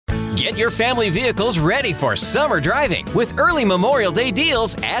Get your family vehicles ready for summer driving with early Memorial Day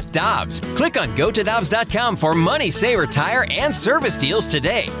deals at Dobbs. Click on GoToDobbs.com for money saver tire and service deals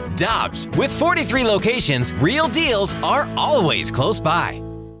today. Dobbs, with 43 locations, real deals are always close by.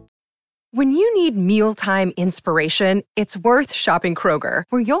 When you need mealtime inspiration, it's worth shopping Kroger,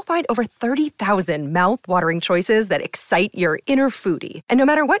 where you'll find over 30,000 mouth-watering choices that excite your inner foodie. And no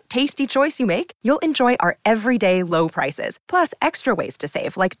matter what tasty choice you make, you'll enjoy our everyday low prices, plus extra ways to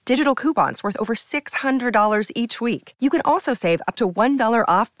save, like digital coupons worth over $600 each week. You can also save up to $1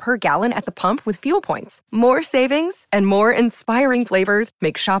 off per gallon at the pump with fuel points. More savings and more inspiring flavors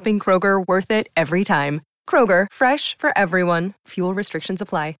make shopping Kroger worth it every time. Kroger, fresh for everyone. Fuel restrictions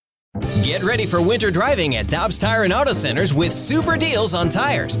apply. Get ready for winter driving at Dobbs Tire and Auto Centers with super deals on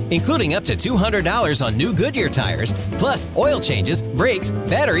tires, including up to $200 on new Goodyear tires, plus oil changes, brakes,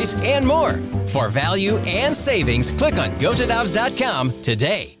 batteries, and more. For value and savings, click on GoToDobbs.com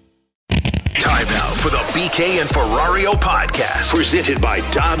today. Time out for the BK and Ferrario podcast, presented by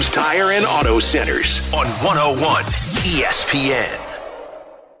Dobbs Tire and Auto Centers on 101 ESPN.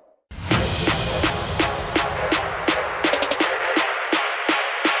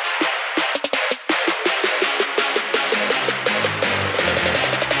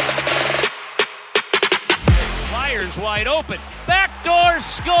 Wide open. Backdoor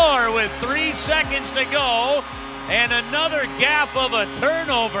score with 3 seconds to go. And another gap of a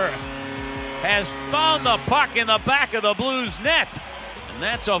turnover has found the puck in the back of the Blues net. And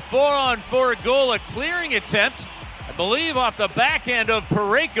that's a 4-on-4 goal, a clearing attempt. I believe off the backhand of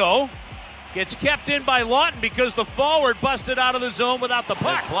Parayko. Gets kept in by Lawton because the forward busted out of the zone without the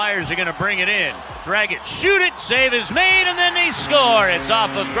puck. The Flyers are going to bring it in. Drag it, shoot it, save is made, and then they score. It's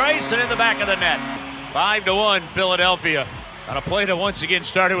off of Grace and in the back of the net. 5-1 Philadelphia on a play that once again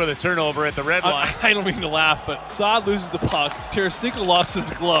started with a turnover at the red line. I don't mean to laugh, but Saad loses the puck. Tarasenko lost his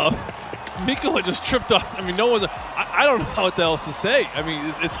glove. Mikkola just tripped on. I mean, no one's. I don't know what else to say. I mean,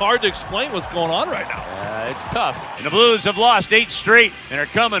 it's hard to explain what's going on right now. It's tough. And the Blues have lost 8 straight and are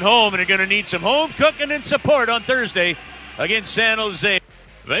coming home and are going to need some home cooking and support on Thursday against San Jose.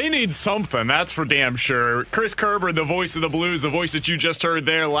 They need something, that's for damn sure. Chris Kerber, the voice of the Blues, the voice that you just heard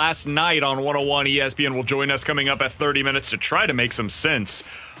there last night on 101 ESPN, will join us coming up at 30 minutes to try to make some sense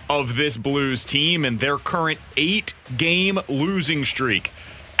of this Blues team and their current 8-game losing streak.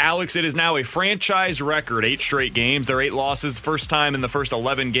 Alex, it is now a franchise record, 8 straight games. Their 8 losses, first time in the first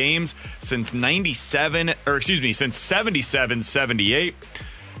 11 games since 77-78.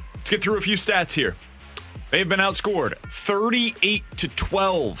 Let's get through a few stats here. They've been outscored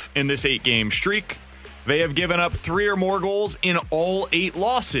 38-12 in this 8-game streak. They have given up 3 or more goals in all 8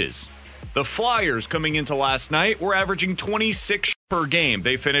 losses. The Flyers, coming into last night, were averaging 26 per game.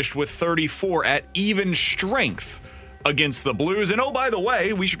 They finished with 34 at even strength against the Blues. And oh, by the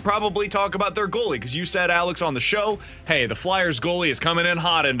way, we should probably talk about their goalie, because you said, Alex, on the show, hey, the Flyers goalie is coming in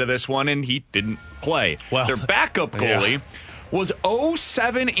hot into this one, and he didn't play. Well, their backup goalie was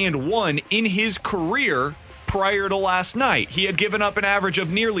 0-7-1 in his career prior to last night. He had given up an average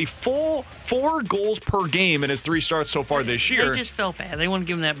of nearly 4 goals per game in his 3 starts so far this year. They just felt bad. They want to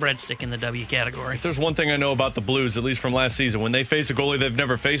give him that breadstick in the W category. If there's one thing I know about the Blues, at least from last season, when they face a goalie they've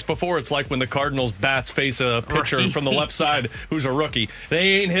never faced before, it's like when the Cardinals bats face a pitcher from the left side who's a rookie.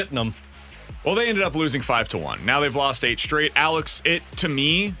 They ain't hitting them. Well, they ended up losing 5-1. Now they've lost 8 straight. Alex, it, to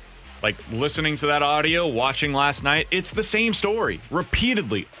me, like listening to that audio, watching last night, it's the same story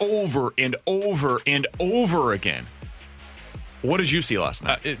repeatedly over and over and over again. What did you see last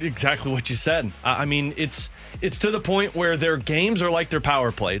night? Exactly what you said. I mean, it's to the point where their games are like their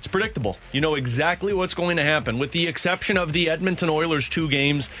power play. It's predictable. You know exactly what's going to happen. With the exception of the Edmonton Oilers 2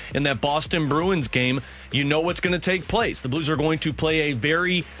 games and that Boston Bruins game, you know what's going to take place. The Blues are going to play a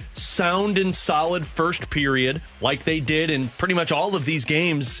very sound and solid first period like they did in pretty much all of these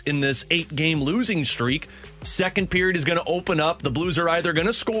games in this 8-game losing streak. Second period is going to open up. The Blues are either going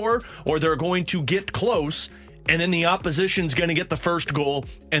to score or they're going to get close. And then the opposition's going to get the first goal,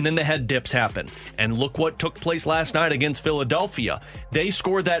 and then the head dips happen. And look what took place last night against Philadelphia. They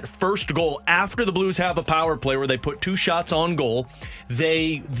scored that first goal after the Blues have a power play where they put 2 shots on goal.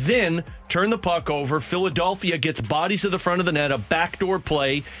 They then turn the puck over. Philadelphia gets bodies to the front of the net, a backdoor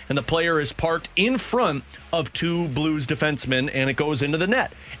play, and the player is parked in front of 2 Blues defensemen, and it goes into the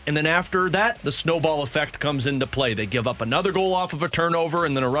net. And then after that, the snowball effect comes into play. They give up another goal off of a turnover,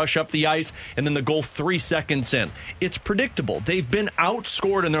 and then a rush up the ice, and then the goal 3 seconds in. It's predictable. They've been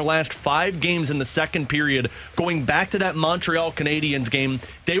outscored in their last 5 games in the second period. Going back to that Montreal Canadiens game,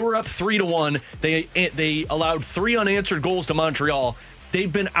 they were up 3-1. They allowed 3 unanswered goals to Montreal.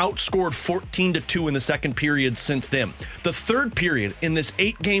 they've been outscored 14-2 in the second period since then. The third period in this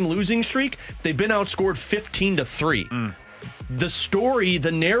 8-game losing streak, they've been outscored 15-3. The story,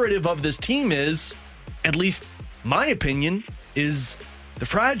 the narrative of this team is, at least my opinion, is the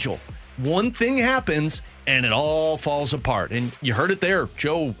fragile. One thing happens and it all falls apart. And you heard it there.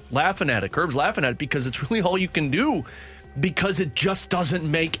 Joe laughing at it. Curbs laughing at it because it's really all you can do because it just doesn't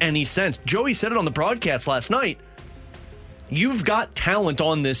make any sense. Joey said it on the broadcast last night. You've got talent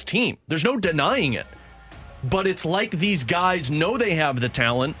on this team. There's no denying it. But it's like these guys know they have the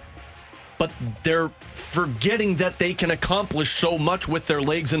talent, but they're forgetting that they can accomplish so much with their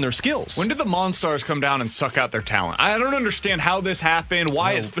legs and their skills. When did the Monstars come down and suck out their talent? I don't understand how this happened,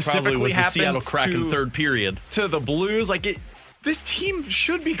 why it specifically was happened the Seattle Kraken third period to the Blues. This team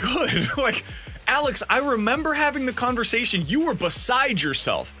should be good. Alex, I remember having the conversation. You were beside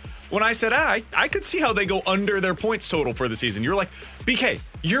yourself when I said, I could see how they go under their points total for the season. You're like, BK,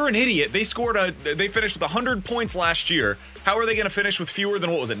 you're an idiot. They finished with 100 points last year. How are they going to finish with fewer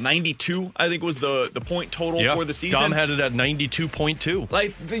than, 92? I think was the point total for the season. Dom had it at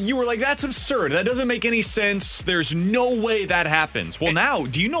 92.2. You were like, that's absurd. That doesn't make any sense. There's no way that happens. Well, now,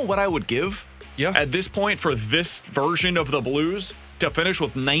 do you know what I would give at this point for this version of the Blues to finish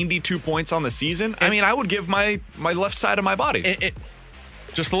with 92 points on the season? I would give my left side of my body.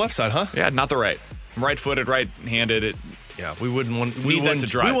 Just the left side, huh? Yeah, not the right. I'm right-footed, right-handed. We wouldn't want that to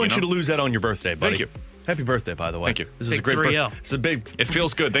drive. We want you to lose that on your birthday, buddy. Thank you. Happy birthday, by the way. Thank you. This is a great birthday. It's a big. It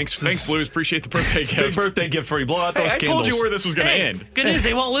feels good. Thanks, Blues. Appreciate the birthday gift. Big birthday gift for you. Blow out those candles. I told you where this was going to end. Good news.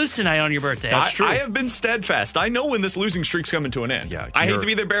 They won't lose tonight on your birthday. That's true. I have been steadfast. I know when this losing streak's coming to an end. Yeah, I hate to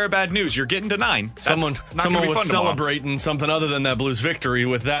be the bearer of bad news. You're getting to 9. Someone was celebrating something other than that Blues victory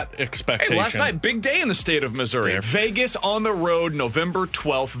with that expectation. Hey, last night, big day in the state of Missouri. Yeah. Vegas on the road, November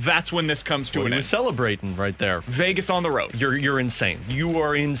 12th. That's when this comes to an end. He was celebrating right there. Vegas on the road. You're insane. You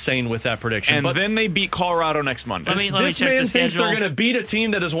are insane with that prediction. And then they beat Colorado next Monday. This man thinks they're going to beat a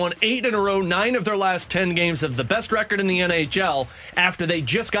team that has won 8 in a row, 9 of their last 10 games, have the best record in the NHL, after they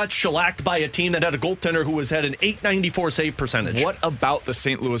just got shellacked by a team that had a goaltender who had an .894 save percentage. What about the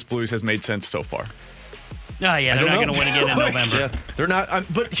St. Louis Blues has made sense so far? Oh, yeah, they're not going to win again in November. Yeah, they're not.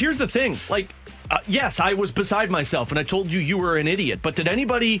 But here's the thing. Yes, I was beside myself, and I told you were an idiot. But did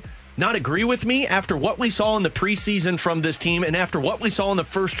anybody not agree with me after what we saw in the preseason from this team and after what we saw in the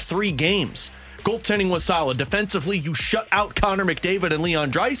first 3 games? Goaltending was solid. Defensively, you shut out Connor McDavid and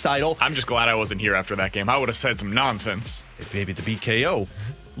Leon Draisaitl. I'm just glad I wasn't here after that game. I would have said some nonsense. Maybe the BKO,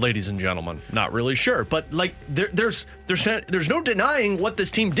 ladies and gentlemen. Not really sure. But, there's no denying what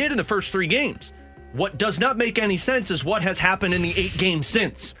this team did in the first 3 games. What does not make any sense is what has happened in the 8 games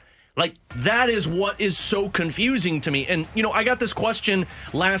since. That is what is so confusing to me. And, I got this question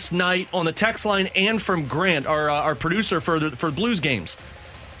last night on the text line and from Grant, our producer for Blues games.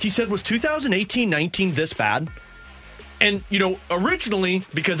 He said, was 2018-19 this bad? And, originally,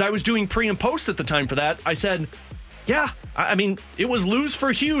 because I was doing pre and post at the time for that, I said, yeah, it was lose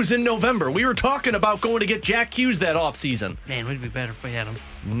for Hughes in November. We were talking about going to get Jack Hughes that offseason. Man, would it be better if we had him?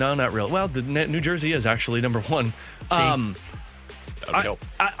 No, not really. Well, New Jersey is actually number 1. I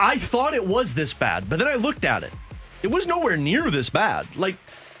thought it was this bad, but then I looked at it. It was nowhere near this bad.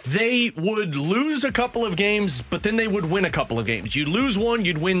 They would lose a couple of games, but then they would win a couple of games. You'd lose 1,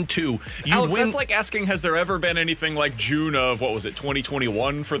 you'd win 2. Alex, that's like asking, has there ever been anything like June of,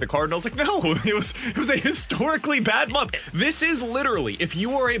 2021 for the Cardinals? No, it was a historically bad month. This is literally, if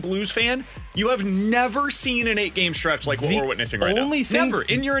you are a Blues fan, you have never seen an 8-game stretch like what we're witnessing right now. Never,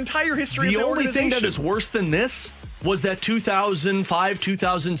 in your entire history of the organization. The only thing that is worse than this was that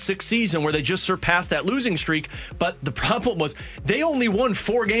 2005-2006 season where they just surpassed that losing streak. But the problem was they only won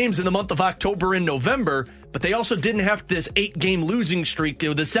 4 games in the month of October and November, but they also didn't have this 8-game losing streak. The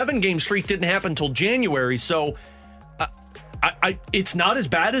 7-game streak didn't happen until January. So it's not as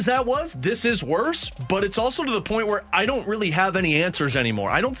bad as that was. This is worse, but it's also to the point where I don't really have any answers anymore.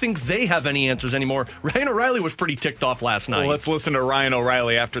 I don't think they have any answers anymore. Ryan O'Reilly was pretty ticked off last night. Well, let's listen to Ryan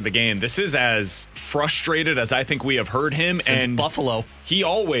O'Reilly after the game. This is as frustrated as I think we have heard him. Since and Buffalo. He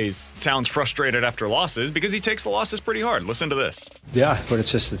always sounds frustrated after losses because he takes the losses pretty hard. Listen to this. Yeah, but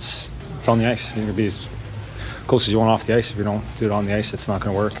it's on the ice. You can be as close as you want off the ice. If you don't do it on the ice, it's not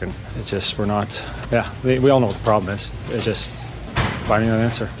going to work. And it's just, we're not, we all know what the problem is. It's just finding an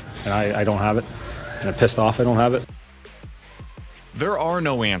answer. And I don't have it. And I'm pissed off I don't have it. There are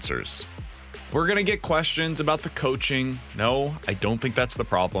no answers. We're going to get questions about the coaching. No, I don't think that's the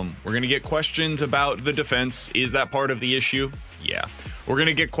problem. We're going to get questions about the defense. Is that part of the issue? Yeah. We're We're going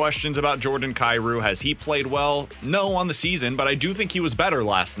to get questions about Jordan Kyrou. Has he played well? No, on the season, but I do think he was better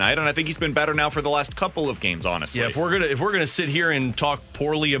last night, and I think he's been better now for the last couple of games, honestly. Yeah, if we're gonna sit here and talk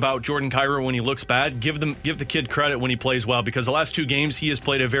poorly about Jordan Kyrou when he looks bad, give the kid credit when he plays well, because the last 2 games he has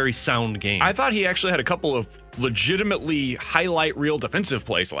played a very sound game. I thought he actually had a couple of legitimately highlight reel defensive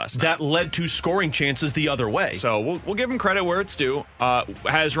plays last night. That led to scoring chances the other way. So we'll give him credit where it's due.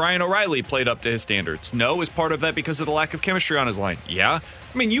 Has Ryan O'Reilly played up to his standards? No. Is part of that because of the lack of chemistry on his line? Yeah.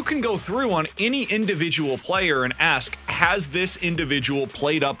 I mean, you can go through on any individual player and ask, has this individual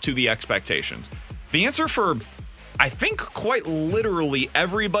played up to the expectations? The answer for, I think, quite literally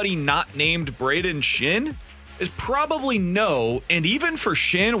everybody not named Braden Shin is probably no. And even for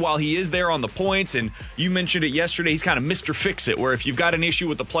Shin, while he is there on the points, and you mentioned it yesterday, he's kind of Mr. Fix-It, where if you've got an issue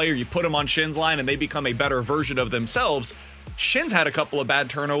with the player, you put him on Shin's line and they become a better version of themselves. Shin's had a couple of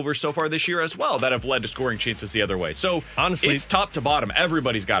bad turnovers so far this year as well that have led to scoring chances the other way. So honestly, it's top to bottom.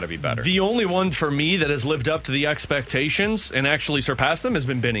 Everybody's got to be better. The only one for me that has lived up to the expectations and actually surpassed them has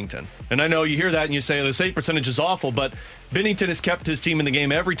been Binnington. And I know you hear that and you say the save percentage is awful, but Binnington has kept his team in the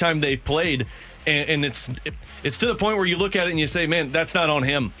game every time they've played. And it's to the point where you look at it and you say, man, that's not on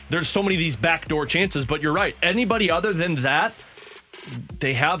him. There's so many of these backdoor chances, but you're right. Anybody other than that,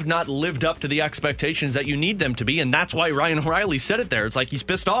 they have not lived up to the expectations that you need them to be, and that's why Ryan O'Reilly said it there. It's like he's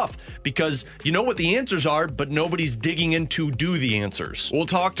pissed off because you know what the answers are, but nobody's digging in to do the answers. We'll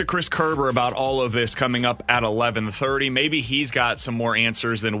talk to Chris Kerber about all of this coming up at 11:30. Maybe he's got some more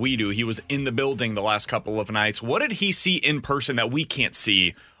answers than we do. He was in the building the last couple of nights. What did he see in person that we can't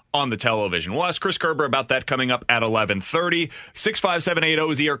see on the television? We'll ask Chris Kerber about that coming up at 11:30.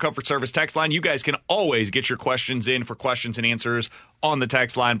 65780 is the Air Comfort Service text line. You guys can always get your questions in for questions and answers on the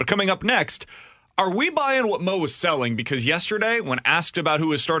text line. But coming up next, are we buying what Mo was selling? Because yesterday, when asked about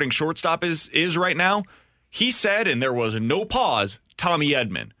who his starting shortstop is right now, he said, and there was no pause, Tommy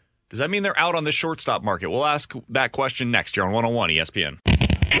Edman. Does that mean they're out on the shortstop market? We'll ask that question next here on 101 ESPN.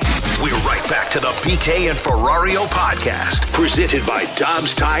 We're right back to the BK and Ferrario podcast, presented by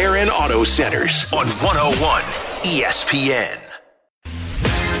Dobbs Tire and Auto Centers on 101 ESPN.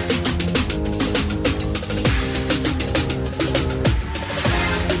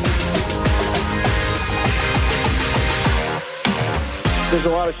 There's a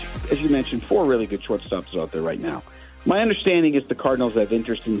lot of, as you mentioned, 4 really good shortstops out there right now. My understanding is the Cardinals have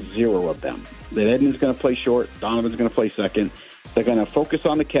interest in 0 of them. That Edman's going to play short, Donovan's going to play second. They're going to focus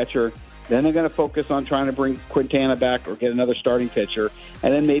on the catcher. Then they're going to focus on trying to bring Quintana back or get another starting pitcher.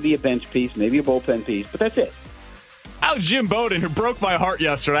 And then maybe a bench piece, maybe a bullpen piece. But that's it. How's Jim Bowden, who broke my heart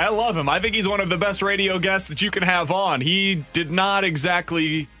yesterday? I love him. I think he's one of the best radio guests that you can have on. He did not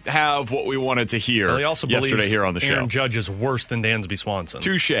exactly have what we wanted to hear well, he also yesterday here on the show. Aaron Judge is worse than Dansby Swanson.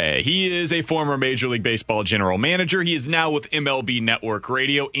 Touche. He is a former Major League Baseball general manager. He is now with MLB Network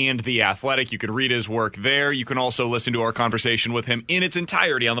Radio and The Athletic. You can read his work there. You can also listen to our conversation with him in its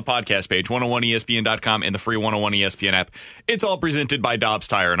entirety on the podcast page, 101ESPN.com and the free 101 ESPN app. It's all presented by Dobbs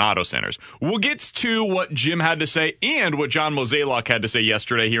Tire and Auto Centers. We'll get to what Jim had to say and what John Mozeliak had to say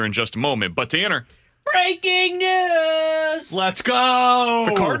yesterday here in just a moment. But Tanner, breaking news! Let's go!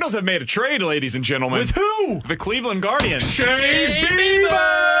 The Cardinals have made a trade, ladies and gentlemen. With who? The Cleveland Guardians. Shane Bieber!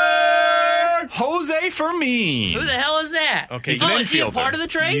 Jose Fermin. Who the hell is that? Okay, he's an infielder. Is he a part of the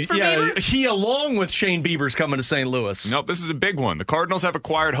trade for Bieber? He, along with Shane Bieber's coming to St. Louis. Nope, this is a big one. The Cardinals have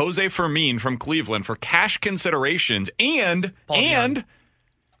acquired Jose Fermin from Cleveland for cash considerations, and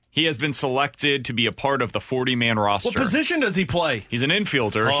he has been selected to be a part of the 40-man roster. What position does he play? He's an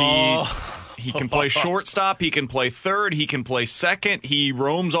infielder. He can play shortstop. He can play third. He can play second. He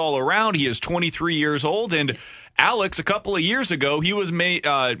roams all around. He is 23 years old. And Alex, a couple of years ago, he was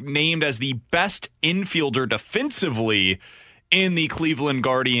named as the best infielder defensively in the Cleveland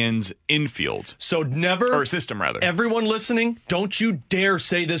Guardians infield. So system, rather. Everyone listening, don't you dare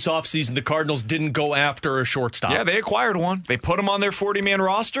say this offseason the Cardinals didn't go after a shortstop. Yeah, they acquired one. They put him on their 40-man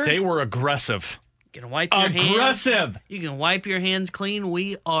roster. They were aggressive. You can wipe your aggressive. Hands. You can wipe your hands clean.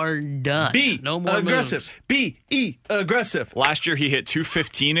 We are done. No more aggressive. moves. B-E aggressive. Last year he hit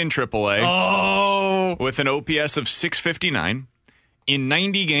 .215 in AAA. With an OPS of .659. In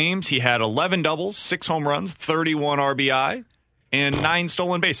 90 games, he had 11 doubles, 6 home runs, 31 RBI, and 9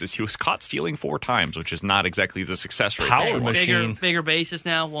 stolen bases. He was caught stealing 4 times, which is not exactly the success rate. Power machine. Bigger bases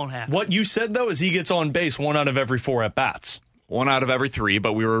now won't happen. What you said, though, is he gets on base 1 out of every 4 at-bats. 1 out of every 3,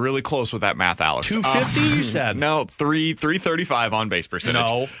 but we were really close with that math, Alex. 250, you said? No, 335 on base percentage.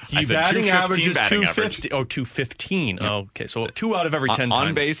 No, I said batting average is 250. Oh, 215. Yep. Oh, okay, so 2 out of every 10 times.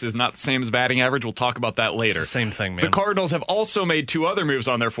 On base is not the same as batting average. We'll talk about that later. It's the same thing, man. The Cardinals have also made 2 other moves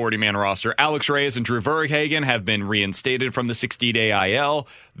on their 40-man roster. Alex Reyes and Drew Verhagen have been reinstated from the 60-day IL.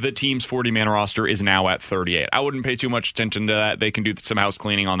 The team's 40-man roster is now at 38. I wouldn't pay too much attention to that. They can do some house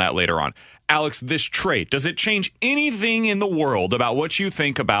cleaning on that later on. Alex, this trade, does it change anything in the world about what you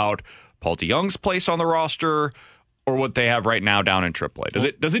think about Paul DeJong's place on the roster or what they have right now down in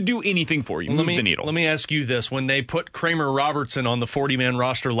AAA? Does it do anything for you? Move the needle. Let me ask you this. When they put Kramer Robertson on the 40-man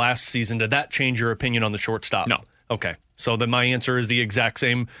roster last season, did that change your opinion on the shortstop? No. Okay. So then my answer is the exact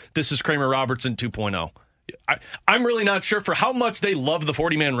same. This is Kramer Robertson 2.0. I'm really not sure for how much they love the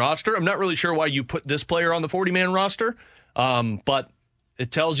 40-man roster. I'm not really sure why you put this player on the 40-man roster, but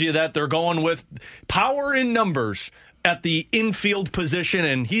it tells you that they're going with power in numbers at the infield position,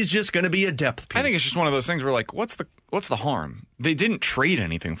 and he's just going to be a depth piece. I think it's just one of those things where, like, what's the harm? They didn't trade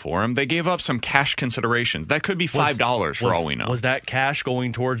anything for him. They gave up some cash considerations. That could be $5 for all we know. Was that cash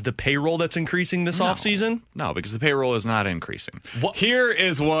going towards the payroll that's increasing this offseason? No, because the payroll is not increasing. Here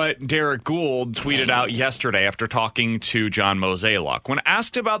is what Derek Gould tweeted out yesterday after talking to John Mozeliak. When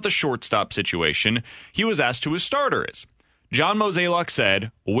asked about the shortstop situation, he was asked who his starter is. John Mozeliak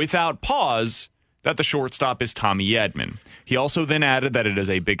said, without pause, that the shortstop is Tommy Edman. He also then added that it is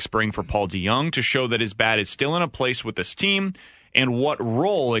a big spring for Paul DeJong to show that his bat is still in a place with this team and what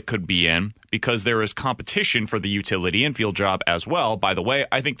role it could be in because there is competition for the utility infield job as well. By the way,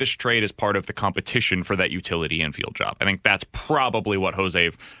 I think this trade is part of the competition for that utility infield job. I think that's probably what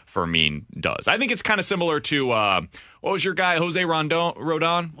Jose Fermin does. I think it's kind of similar to, what was your guy, Jose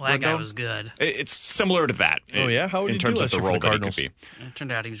Rodon? Well, that guy was good. It's similar to that. Oh, yeah? How would in terms of the role that he could be. It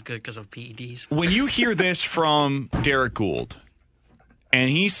turned out he was good because of PEDs. When you hear this from Derek Gould, and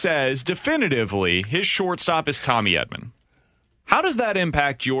he says definitively his shortstop is Tommy Edman, how does that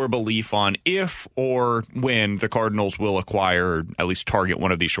impact your belief on if or when the Cardinals will acquire or at least target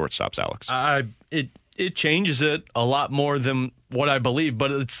one of these shortstops, Alex? It changes it a lot more than what I believe,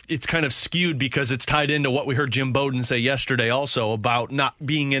 but it's kind of skewed because it's tied into what we heard Jim Bowden say yesterday also about not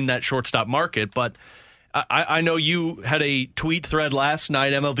being in that shortstop market. But I know you had a tweet thread last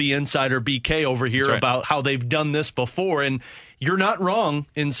night, MLB Insider BK over here, right, about how they've done this before, and you're not wrong,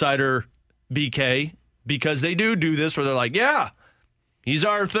 Insider BK, because they do this where they're like, yeah, he's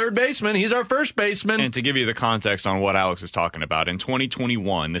our third baseman. He's our first baseman. And to give you the context on what Alex is talking about, in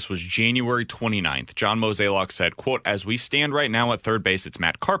 2021, this was January 29th, John Mozeliak said, quote, as we stand right now at third base, it's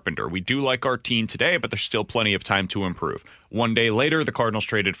Matt Carpenter. We do like our team today, but there's still plenty of time to improve. One day later, the Cardinals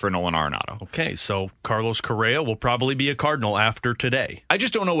traded for Nolan Arenado. Okay, so Carlos Correa will probably be a Cardinal after today. I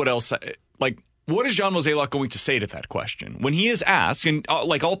just don't know what else, what is John Mozeliak going to say to that question? When he is asked, and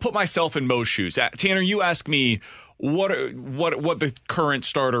I'll put myself in Mo's shoes. Tanner, you ask me, what the current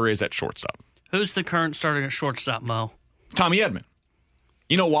starter is at shortstop. Who's the current starter at shortstop, Mo? Tommy Edman.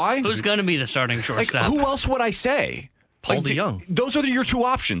 You know why? Who's going to be the starting shortstop? Who else would I say? Paul DeJong. Those are your two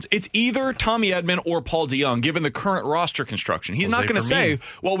options. It's either Tommy Edman or Paul DeJong, given the current roster construction. He's not going to say,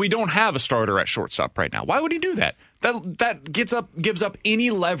 well, we don't have a starter at shortstop right now. Why would he do that? That gives up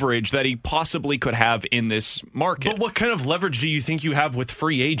any leverage that he possibly could have in this market. But what kind of leverage do you think you have with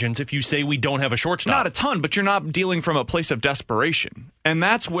free agents if you say we don't have a shortstop? Not a ton, but you're not dealing from a place of desperation. And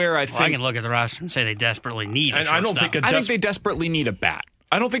that's where I think... I can look at the roster and say they desperately need a shortstop. I think they desperately need a bat.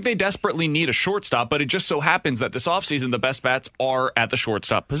 I don't think they desperately need a shortstop, but it just so happens that this offseason the best bats are at the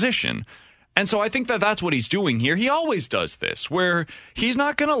shortstop position. And so I think that that's what he's doing here. He always does this, where he's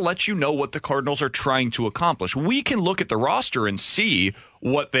not going to let you know what the Cardinals are trying to accomplish. We can look at the roster and see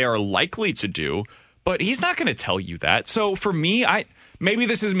what they are likely to do, but he's not going to tell you that. So for me, maybe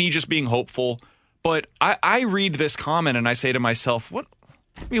this is me just being hopeful, but I read this comment and I say to myself, what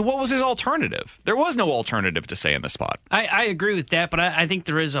was his alternative? There was no alternative to say in the spot. I agree with that, but I think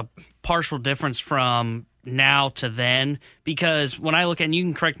there is a partial difference from now to then, because when I look at, and you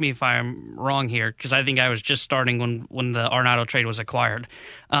can correct me if I'm wrong here, because I think I was just starting when the Arenado trade was acquired.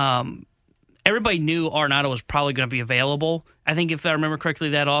 Everybody knew Arenado was probably going to be available, I think, if I remember correctly,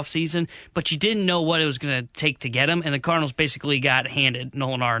 that offseason, but you didn't know what it was going to take to get him, and the Cardinals basically got handed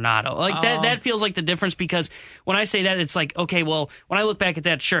Nolan Arenado. That feels like the difference, because when I say that, it's like, okay, well, when I look back at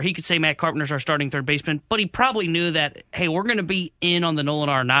that, sure, he could say Matt Carpenter's our starting third baseman, but he probably knew that, hey, we're going to be in on the Nolan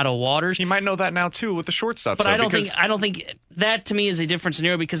Arenado waters. He might know that now, too, with the shortstop. But I don't think that, to me, is a different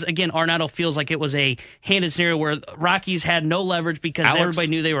scenario, because, again, Arenado feels like it was a handed scenario where Rockies had no leverage because everybody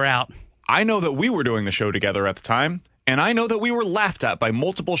knew they were out. I know that we were doing the show together at the time, And I know that we were laughed at by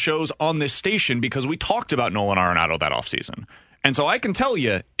multiple shows on this station because we talked about Nolan Arenado that offseason. And so I can tell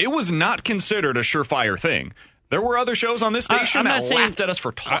you, it was not considered a surefire thing. There were other shows on this station that laughed at us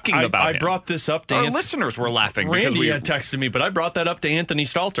for talking about him. I brought this up to Our listeners were laughing. Randy had texted me, but I brought that up to Anthony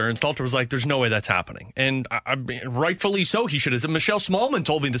Stalter, and Stalter was like, there's no way that's happening. And rightfully so, he should have. Michelle Smallman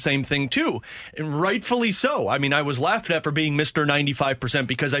told me the same thing, too. And rightfully so. I mean, I was laughed at for being Mr. 95%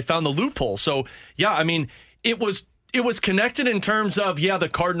 because I found the loophole. So, yeah, I mean, it was connected in terms of, the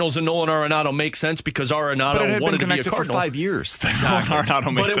Cardinals and Nolan Arenado make sense because Arenado wanted to be a Cardinal. For 5 years. Exactly.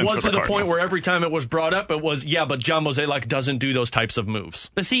 Arenado but it was to the Cardinals. point where every time it was brought up, it was, but John Mozeliak doesn't do those types of moves.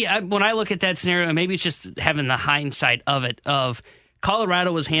 But see, when I look at that scenario, maybe it's just having the hindsight of it, of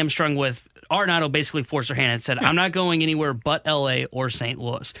Colorado was hamstrung with Arenado basically forced their hand and said, I'm not going anywhere but L.A. or St.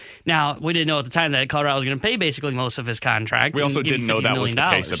 Louis. Now, we didn't know at the time that Colorado was going to pay basically most of his contract. We also didn't know that was the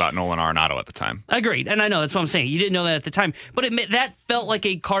case about Nolan Arenado at the time. Agreed. And I know, that's what I'm saying. You didn't know that at the time. But that felt like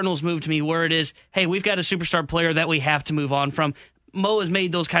a Cardinals move to me where it is, hey, we've got a superstar player that we have to move on from. Mo has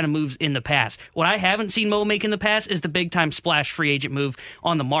made those kind of moves in the past. What I haven't seen Mo make in the past is the big-time splash free agent move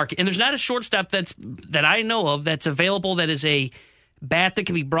on the market. And there's not a shortstop that I know of that's available that is a bat that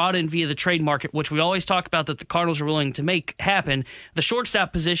can be brought in via the trade market, which we always talk about that the Cardinals are willing to make happen. The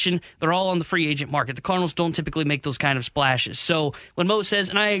shortstop position, they're all on the free agent market. The Cardinals don't typically make those kind of splashes. So when Mo says,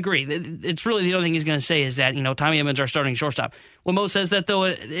 and I agree, it's really the only thing he's going to say is that, Tommy Edmonds our starting shortstop. When Mo says that,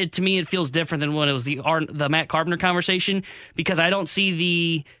 though, to me it feels different than when it was the Matt Carpenter conversation, because I don't see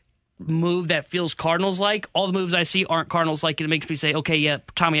the move that feels Cardinals-like. All the moves I see aren't Cardinals-like, and it makes me say, okay,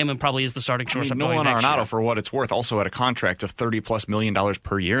 Tommy Edman probably is the starting shortstop. Nolan Arenado, for what it's worth, also had a contract of $30+ million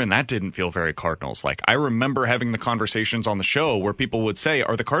per year, and that didn't feel very Cardinals-like. I remember having the conversations on the show where people would say,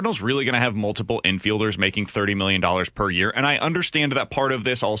 are the Cardinals really going to have multiple infielders making $30 million per year? And I understand that part of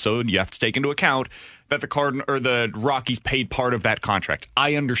this also, you have to take into account that the Rockies paid part of that contract.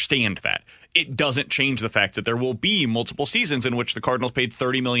 I understand that. It doesn't change the fact that there will be multiple seasons in which the Cardinals paid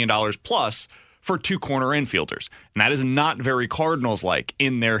 $30 million plus for two corner infielders. And that is not very Cardinals-like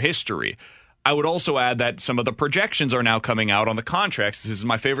in their history. I would also add that some of the projections are now coming out on the contracts. This is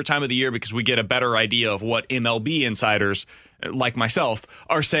my favorite time of the year because we get a better idea of what MLB insiders, like myself,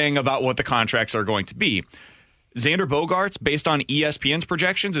 are saying about what the contracts are going to be. Xander Bogaerts, based on ESPN's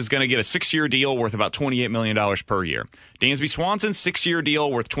projections, is going to get a 6-year deal worth about $28 million per year. Dansby Swanson, 6-year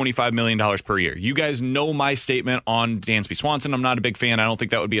deal worth $25 million per year. You guys know my statement on Dansby Swanson. I'm not a big fan. I don't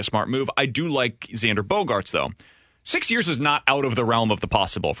think that would be a smart move. I do like Xander Bogaerts, though. 6 years is not out of the realm of the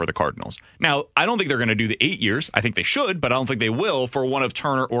possible for the Cardinals. Now, I don't think they're going to do the 8 years. I think they should, but I don't think they will for one of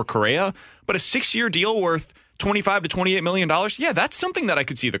Turner or Correa. But a 6-year deal worth $25 to $28 million, that's something that I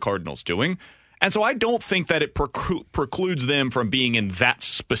could see the Cardinals doing. And so I don't think that it precludes them from being in that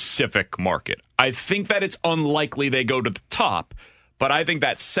specific market. I think that it's unlikely they go to the top, but I think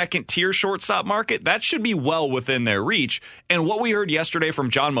that second-tier shortstop market, that should be well within their reach. And what we heard yesterday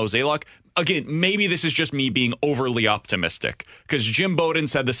from John Mozeliak, again, maybe this is just me being overly optimistic, because Jim Bowden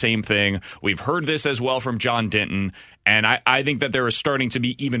said the same thing. We've heard this as well from John Denton, and I think that there is starting to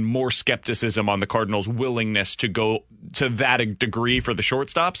be even more skepticism on the Cardinals' willingness to go to that degree for the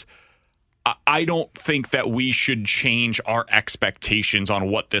shortstops. I don't think that we should change our expectations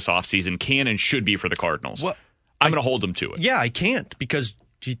on what this offseason can and should be for the Cardinals. Well, I'm going to hold them to it. Yeah, I can't, because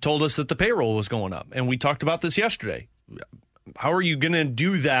he told us that the payroll was going up, and we talked about this yesterday. How are you going to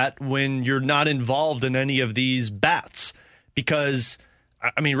do that when you're not involved in any of these bats? Because,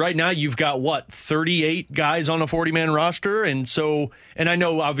 I mean, right now you've got, 38 guys on a 40-man roster? And I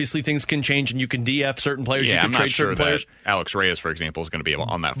know obviously things can change and you can DF certain players. Yeah, you can I'm trade not sure certain players. Alex Reyes, for example, is going to be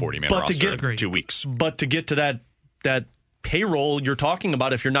on that 40-man roster in 2 weeks. But to get to that payroll you're talking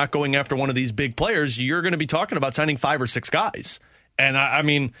about, if you're not going after one of these big players, you're going to be talking about signing 5 or 6 guys. And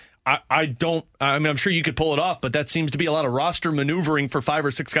I'm sure you could pull it off, but that seems to be a lot of roster maneuvering for 5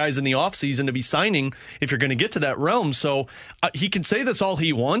 or 6 guys in the offseason to be signing if you're going to get to that realm. So he can say this all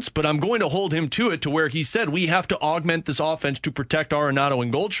he wants, but I'm going to hold him to it, to where he said we have to augment this offense to protect Arenado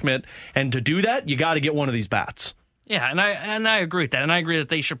and Goldschmidt. And to do that, you got to get one of these bats. Yeah, and I agree with that. And I agree that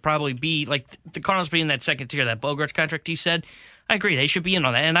they should probably be, like, the Cardinals being that second tier, that Bogaerts contract you said. I agree. They should be in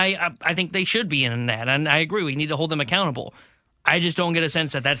on that. And I think they should be in that. And I agree. We need to hold them accountable. I just don't get a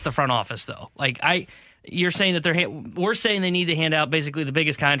sense that that's the front office, though. You're saying that we're saying they need to hand out basically the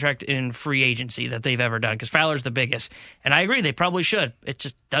biggest contract in free agency that they've ever done, because Fowler's the biggest. And I agree, they probably should. It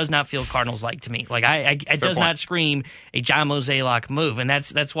just does not feel Cardinals-like to me. It does not scream a John Mozeliak move. And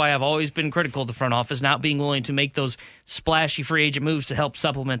that's why I've always been critical of the front office not being willing to make those splashy free agent moves to help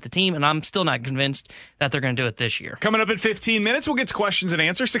supplement the team, and I'm still not convinced that they're going to do it this year. Coming up in 15 minutes, we'll get to questions and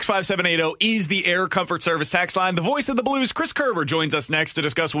answers. 65780 is the Air Comfort Service text line. The voice of the Blues, Chris Kerber, joins us next to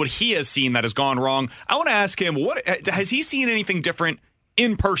discuss what he has seen that has gone wrong. I want to ask him, what has he seen anything different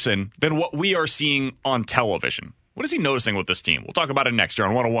in person than what we are seeing on television? What is he noticing with this team? We'll talk about it next year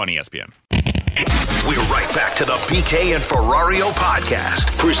on 101 ESPN. We're right back to the BK and Ferrario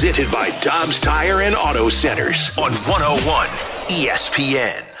podcast, presented by Dobbs Tire and Auto Centers on 101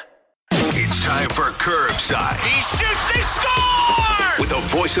 ESPN. It's time for Curbside. He shoots, they score! With the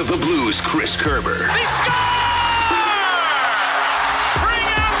voice of the Blues, Chris Kerber. They score! Bring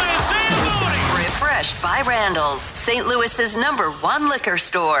out the Zamboni! Refreshed by Randall's, St. Louis's #1 liquor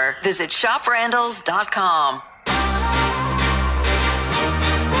store. Visit shoprandalls.com.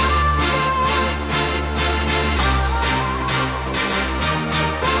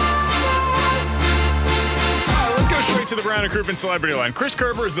 To the Brown and Crouppen Celebrity Line. Chris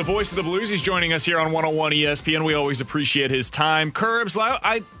Kerber is the voice of the Blues. He's joining us here on 101 ESPN. We always appreciate his time. Kerbs,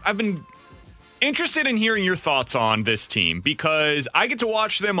 I've been interested in hearing your thoughts on this team because I get to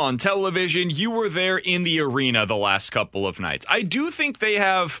watch them on television. You were there in the arena the last couple of nights. I do think they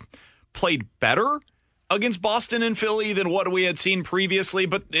have played better against Boston and Philly than what we had seen previously,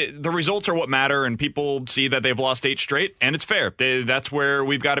 but the results are what matter, and people see that they've lost 8 straight, and it's fair. That's where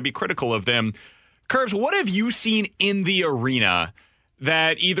we've got to be critical of them. Curbs, what have you seen in the arena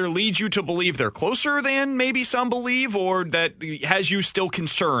that either leads you to believe they're closer than maybe some believe, or that has you still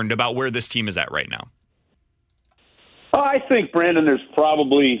concerned about where this team is at right now? I think, Brandon, there's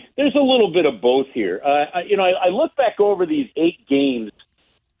a little bit of both here. I look back over these 8 games,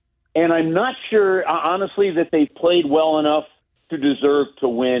 and I'm not sure, honestly, that they've played well enough to deserve to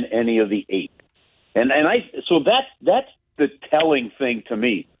win any of the 8. So that's the telling thing to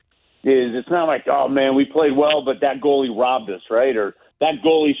me. Is it's not like, oh, man, we played well, but that goalie robbed us, right? Or that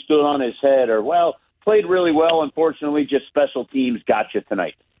goalie stood on his head, or, well, played really well. Unfortunately, just special teams got you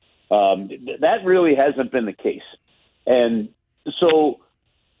tonight. That really hasn't been the case. And so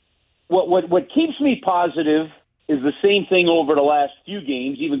what keeps me positive is the same thing over the last few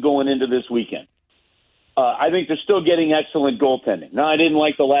games, even going into this weekend. I think they're still getting excellent goaltending. Now, I didn't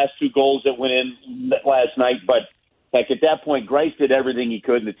like the last 2 goals that went in last night, but like at that point, Greiss did everything he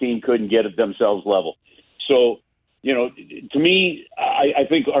could, and the team couldn't get it themselves level. So, to me, I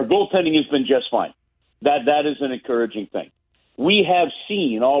think our goaltending has been just fine. That is an encouraging thing. We have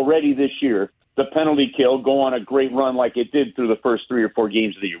seen already this year the penalty kill go on a great run like it did through the first 3 or 4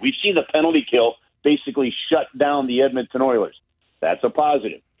 games of the year. We've seen the penalty kill basically shut down the Edmonton Oilers. That's a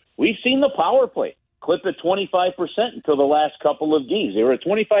positive. We've seen the power play clip at 25% until the last couple of games. They were at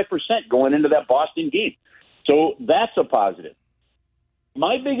 25% going into that Boston game. So that's a positive.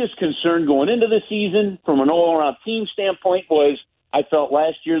 My biggest concern going into the season from an all-around team standpoint was I felt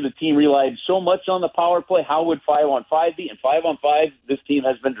last year the team relied so much on the power play. How would 5-on-5 be? And 5-on-5, this team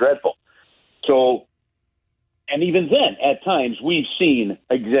has been dreadful. So, and even then, at times, we've seen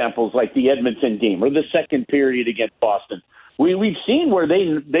examples like the Edmonton game or the second period against Boston. We've seen where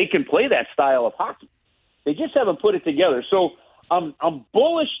they can play that style of hockey. They just haven't put it together. So I'm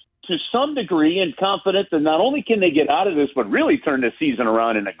bullish to some degree and confident that not only can they get out of this, but really turn this season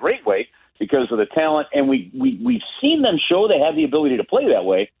around in a great way because of the talent. And we've seen them show they have the ability to play that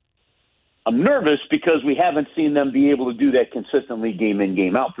way. I'm nervous because we haven't seen them be able to do that consistently game in,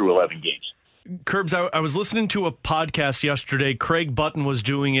 game out through 11 games. Curbs, I was listening to a podcast yesterday. Craig Button was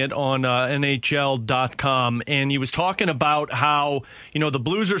doing it on NHL.com, and he was talking about how, the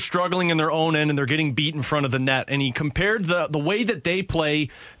Blues are struggling in their own end and they're getting beat in front of the net. And he compared the way that they play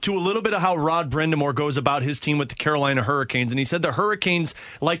to a little bit of how Rod Brind'Amour goes about his team with the Carolina Hurricanes. And he said the Hurricanes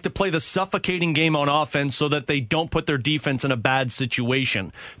like to play the suffocating game on offense so that they don't put their defense in a bad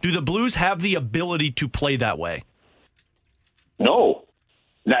situation. Do the Blues have the ability to play that way? No.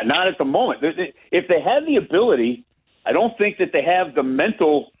 Not at the moment. If they have the ability, I don't think that they have the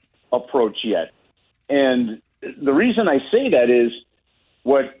mental approach yet. And the reason I say that is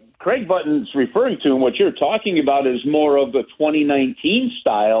what Craig Button's referring to and what you're talking about is more of the 2019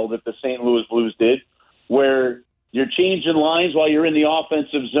 style that the St. Louis Blues did, where you're changing lines while you're in the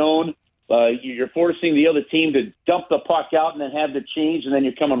offensive zone. You're forcing the other team to dump the puck out and then have the change, and then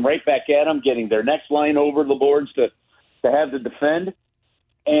you're coming right back at them, getting their next line over the boards to have to defend.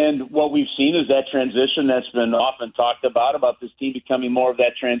 And what we've seen is that transition that's been often talked about this team becoming more of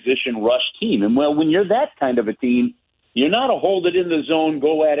that transition rush team. And, well, when you're that kind of a team, you're not a hold it in the zone,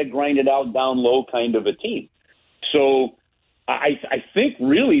 go at it, grind it out, down low kind of a team. So I think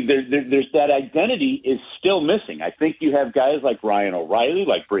really there's that identity is still missing. I think you have guys like Ryan O'Reilly,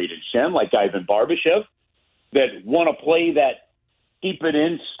 like Braden Shen, like Ivan Barbashev, that want to play that keep it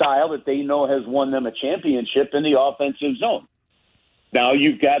in style that they know has won them a championship in the offensive zone. Now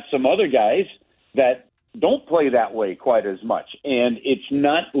you've got some other guys that don't play that way quite as much, and it's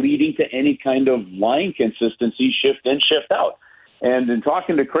not leading to any kind of line consistency, shift in, shift out. And in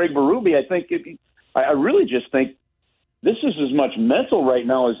talking to Craig Berube, I really just think this is as much mental right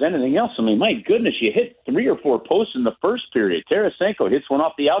now as anything else. I mean, my goodness, you hit 3 or 4 posts in the first period. Tarasenko hits one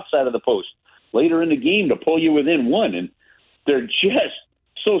off the outside of the post later in the game to pull you within one, and they're just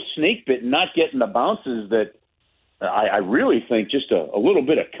so snake-bitten, not getting the bounces that I really think just a little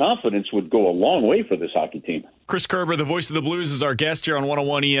bit of confidence would go a long way for this hockey team. Chris Kerber, the voice of the Blues, is our guest here on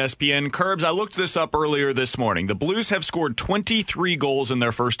 101 ESPN. Kerbs, I looked this up earlier this morning. The Blues have scored 23 goals in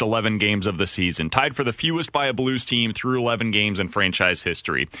their first 11 games of the season, tied for the fewest by a Blues team through 11 games in franchise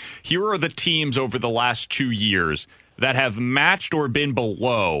history. Here are the teams over the last 2 years that have matched or been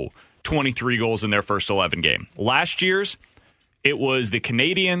below 23 goals in their first 11 games. Last year's, it was the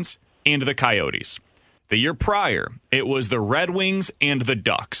Canadiens and the Coyotes. The year prior, it was the Red Wings and the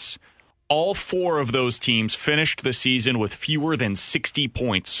Ducks. All 4 of those teams finished the season with fewer than 60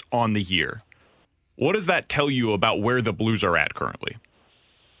 points on the year. What does that tell you about where the Blues are at currently?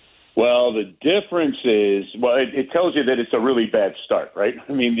 Well, the difference is, it tells you that it's a really bad start, right?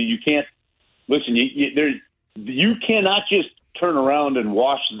 I mean, you can't, listen, you cannot just turn around and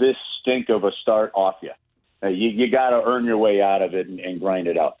wash this stink of a start off you. You got to earn your way out of it and grind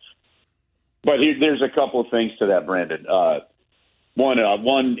it out. But there's a couple of things to that, Brandon.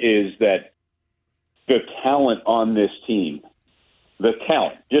 One is that the talent on this team,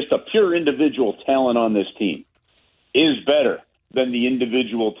 just a pure individual talent on this team, is better than the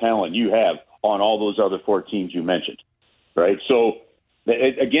individual talent you have on all those other 4 teams you mentioned, right? So,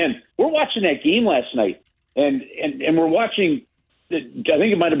 again, we're watching that game last night, and we're watching, I think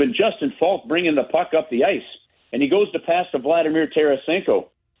it might have been Justin Falk bringing the puck up the ice, and he goes to pass to Vladimir Tarasenko.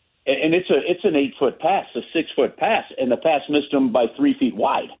 And it's an 8-foot pass, a 6-foot pass, and the pass missed him by 3 feet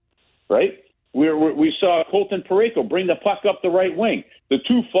wide, right? We saw Colton Parayko bring the puck up the right wing. The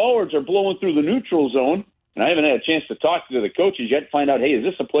 2 forwards are blowing through the neutral zone, and I haven't had a chance to talk to the coaches yet to find out, hey, is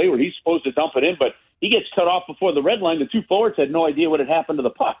this a play where he's supposed to dump it in? But he gets cut off before the red line. The 2 forwards had no idea what had happened to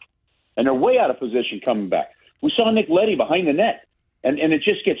the puck, and they're way out of position coming back. We saw Nick Leddy behind the net, and it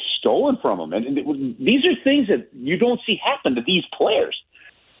just gets stolen from him. And these are things that you don't see happen to these players.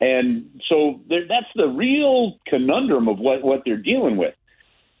 And so that's the real conundrum of what they're dealing with.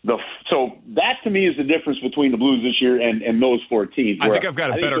 So that, to me, is the difference between the Blues this year and those 4 teams. I think I've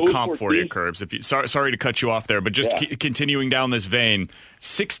got a better comp for you, Kerbs. Sorry to cut you off there, but just continuing down this vein,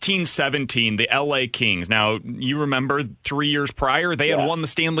 16-17, the L.A. Kings. Now, you remember 3 years prior, they had won the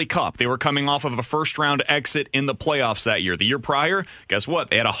Stanley Cup. They were coming off of a first-round exit in the playoffs that year. The year prior, guess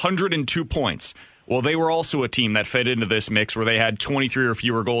what? They had 102 points. Well, they were also a team that fed into this mix where they had 23 or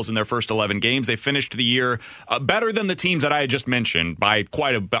fewer goals in their first 11 games. They finished the year better than the teams that I had just mentioned by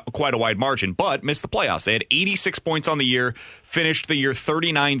quite a wide margin, but missed the playoffs. They had 86 points on the year, finished the year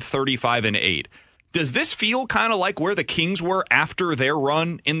 39, 35, and 8. Does this feel kind of like where the Kings were after their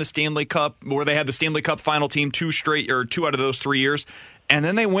run in the Stanley Cup, where they had the Stanley Cup final team 2 out of those 3 years? And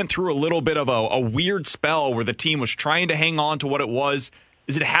then they went through a little bit of a weird spell where the team was trying to hang on to what it was.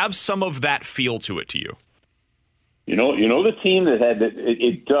 Does it have some of that feel to it to you? You know the team that had that.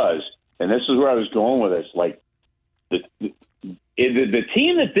 It does, and this is where I was going with this. Like the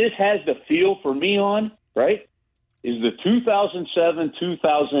team that this has the feel for me on, right, is the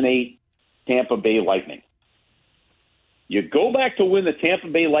 2007-2008 Tampa Bay Lightning. You go back to when the Tampa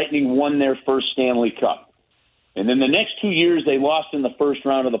Bay Lightning won their first Stanley Cup, and then the next 2 years they lost in the first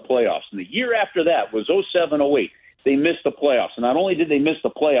round of the playoffs, and the year after that was 07-08. They missed the playoffs. And not only did they miss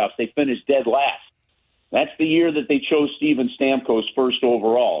the playoffs, they finished dead last. That's the year that they chose Steven Stamkos first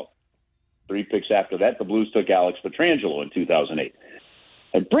overall. 3 picks after that, the Blues took Alex Pietrangelo in 2008.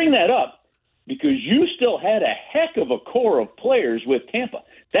 I bring that up because you still had a heck of a core of players with Tampa.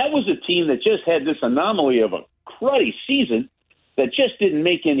 That was a team that just had this anomaly of a cruddy season that just didn't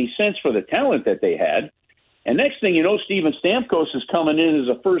make any sense for the talent that they had. And next thing you know, Steven Stamkos is coming in as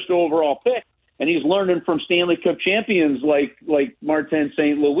a first overall pick. And he's learning from Stanley Cup champions like Martin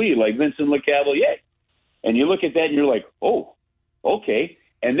St. Louis, like Vincent Lecavalier. And you look at that and you're like, oh, okay.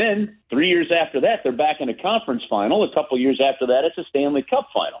 And then 3 years after that, they're back in a conference final. A couple years after that, it's a Stanley Cup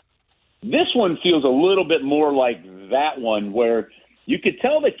final. This one feels a little bit more like that one where you could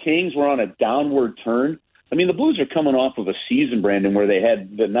tell the Kings were on a downward turn. I mean, the Blues are coming off of a season, Brandon, where they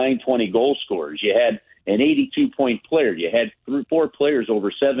had the 920 goal scorers. You had an 82-point player. You had 4 players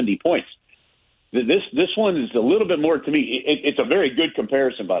over 70 points. This one is a little bit more to me. It's a very good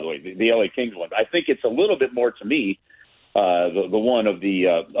comparison, by the way, the LA Kings one. I think it's a little bit more to me, the one of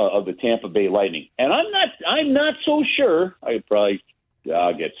the Tampa Bay Lightning. And I'm not so sure.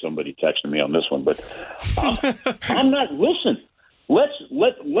 I'll get somebody texting me on this one, but I'm not. Listen,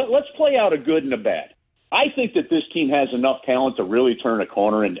 let's play out a good and a bad. I think that this team has enough talent to really turn a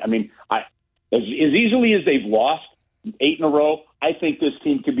corner. And I mean, as easily as they've lost 8 in a row, I think this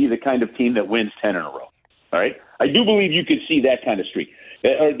team could be the kind of team that wins 10 in a row. All right, I do believe you could see that kind of streak.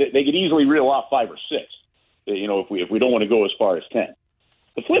 Or they could easily reel off 5 or 6. If we don't want to go as far as 10.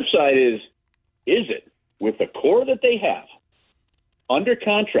 The flip side is it with the core that they have under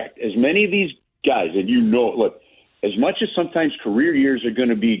contract? As many of these guys, and look, as much as sometimes career years are going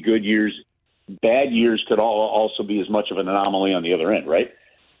to be good years, bad years could also be as much of an anomaly on the other end, right?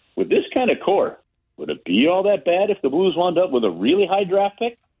 With this kind of core, would it be all that bad if the Blues wound up with a really high draft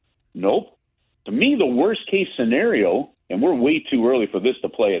pick? Nope. To me, the worst-case scenario, and we're way too early for this to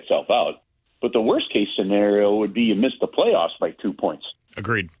play itself out, but the worst-case scenario would be you miss the playoffs by 2 points.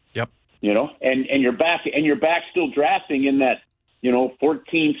 Agreed. Yep. And you're back still drafting in that,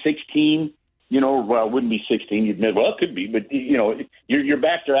 14, 16, well, it wouldn't be 16. You'd admit, well, it could be, but, you're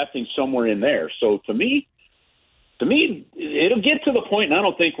back drafting somewhere in there. So to me, it'll get to the point, and I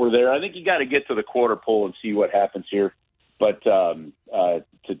don't think we're there. I think you got to get to the quarter pole and see what happens here. But to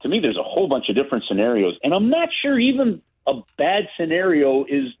me, there's a whole bunch of different scenarios, and I'm not sure even a bad scenario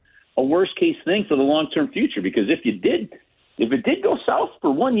is a worst-case thing for the long-term future, because if it did go south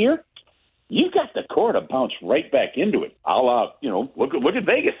for 1 year, you've got the core to bounce right back into it. Look at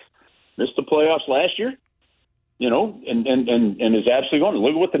Vegas. Missed the playoffs last year, and is absolutely going to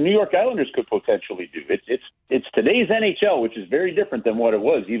look at what the New York Islanders could potentially do. It's today's NHL, which is very different than what it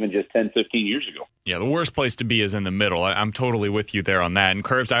was even just 10, 15 years ago. Yeah, the worst place to be is in the middle. I'm totally with you there on that. And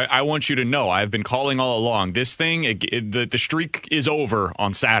Curbs, I want you to know, I've been calling all along. This thing, the streak is over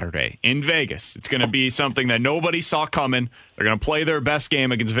on Saturday in Vegas. It's going to be something that nobody saw coming. They're going to play their best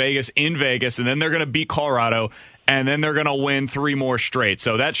game against Vegas in Vegas, and then they're going to beat Colorado, and then they're going to win 3 more straight.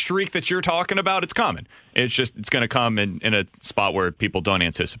 So that streak that you're talking about, it's coming. It's going to come in a spot where people don't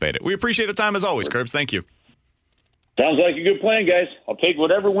anticipate it. We appreciate the time as always, Curbs. Thank you. Sounds like a good plan, guys. I'll take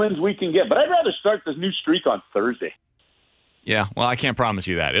whatever wins we can get, but I'd rather start this new streak on Thursday. Yeah, well, I can't promise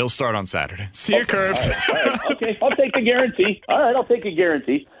you that. It'll start on Saturday. See you, Curbs. All right. Okay, I'll take the guarantee. All right, I'll take a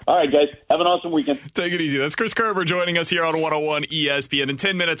guarantee. All right, guys, have an awesome weekend. Take it easy. That's Chris Kerber joining us here on 101 ESPN. In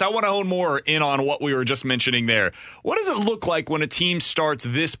 10 minutes, I want to hone more in on what we were just mentioning there. What does it look like when a team starts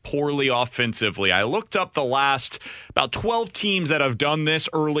this poorly offensively? I looked up the last about 12 teams that have done this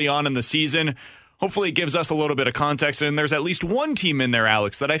early on in the season. Hopefully it gives us a little bit of context, and there's at least one team in there,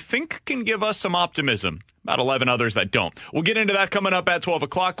 Alex, that I think can give us some optimism. About 11 others that don't. We'll get into that coming up at 12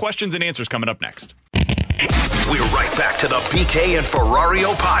 o'clock. Questions and answers coming up next. We're right back to the BK and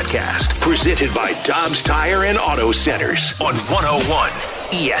Ferrario podcast, presented by Dobbs Tire and Auto Centers on 101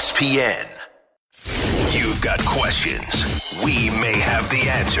 ESPN. You've got questions. We may have the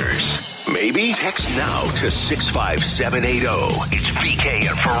answers. Maybe? Text now to 65780. It's BK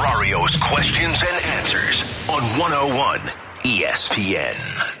and Ferrario's questions and answers on 101 ESPN.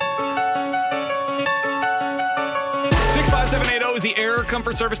 65780 is the Air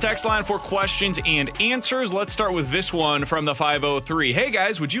Comfort Service text line for questions and answers. Let's start with this one from the 503. Hey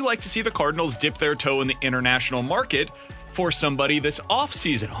guys, would you like to see the Cardinals dip their toe in the international market for somebody this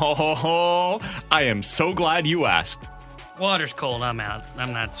offseason? Oh, I am so glad you asked. Water's cold. I'm out.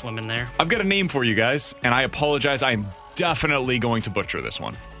 I'm not swimming there. I've got a name for you guys, and I apologize. I am definitely going to butcher this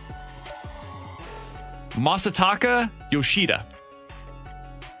one. Masataka Yoshida.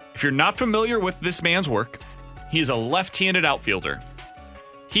 If you're not familiar with this man's work, he is a left-handed outfielder.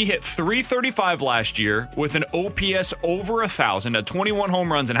 He hit .335 last year with an OPS over 1,000, 21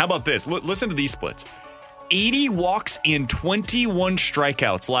 home runs, and how about this? Listen to these splits. 80 walks and 21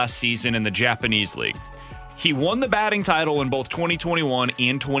 strikeouts last season in the Japanese League. He won the batting title in both 2021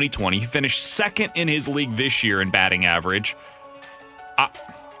 and 2020. He finished second in his league this year in batting average.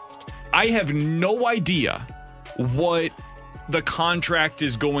 I have no idea what the contract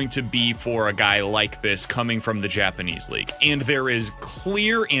is going to be for a guy like this coming from the Japanese League. And there is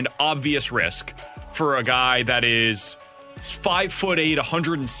clear and obvious risk for a guy that is 5'8",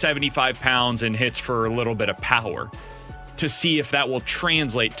 175 pounds and hits for a little bit of power to see if that will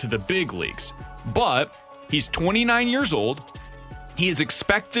translate to the big leagues. But he's 29 years old. He is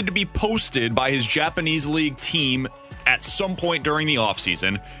expected to be posted by his Japanese League team at some point during the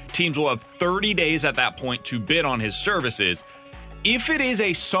offseason. Teams will have 30 days at that point to bid on his services. If it is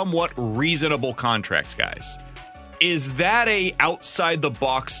a somewhat reasonable contract, guys, Is that a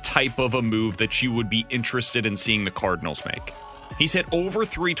outside-the-box type of a move that you would be interested in seeing the Cardinals make? He's hit over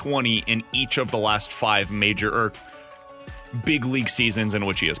 320 in each of the last 5 major or big league seasons in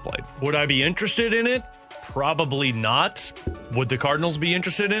which he has played. Would I be interested in it? Probably not. Would the Cardinals be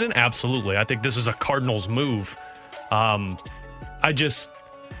interested in it? Absolutely. I think this is a Cardinals move.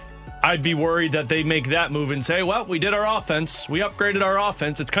 I'd be worried that they make that move and say, well, we did our offense. We upgraded our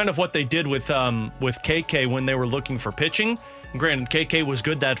offense. It's kind of what they did with KK when they were looking for pitching. And granted, KK was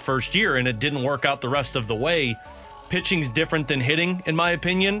good that first year, and it didn't work out the rest of the way. Pitching's different than hitting, in my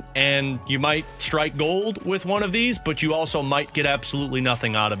opinion, and you might strike gold with one of these, but you also might get absolutely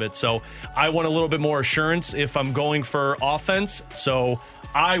nothing out of it. So I want a little bit more assurance if I'm going for offense. So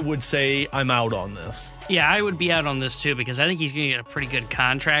I would say I'm out on this. Yeah, I would be out on this too, because I think he's going to get a pretty good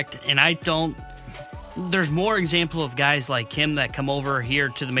contract, and there's more example of guys like him that come over here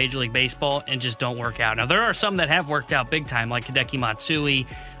to the Major League Baseball and just don't work out. Now, there are some that have worked out big time, like Hideki Matsui,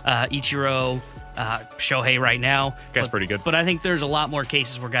 Ichiro, Shohei right now. That's pretty good. But I think there's a lot more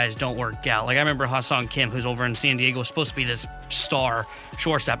cases where guys don't work out. Like I remember Ha-Seong Kim, who's over in San Diego, was supposed to be this star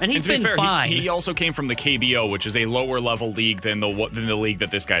shortstop, and he's been fine. He also came from the KBO, which is a lower level league than the league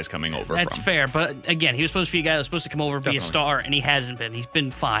that this guy's coming over from. That's fair, but again, he was supposed to be a guy that was supposed to come over and be a star, and he hasn't been. He's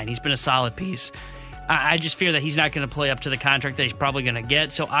been fine. He's been a solid piece. I just fear that he's not going to play up to the contract that he's probably going to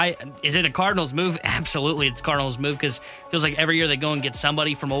get. So is it a Cardinals move? Absolutely, it's a Cardinals move, because it feels like every year they go and get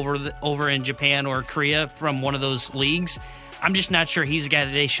somebody from over in Japan or Korea from one of those leagues. I'm just not sure he's a guy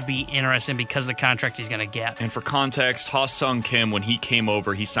that they should be interested in because of the contract he's going to get. And for context, Ha-Seong Kim, when he came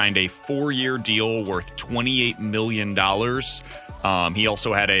over, he signed a 4-year deal worth $28 million. He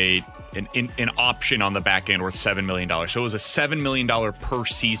also had an option on the back end worth $7 million. So it was a $7 million per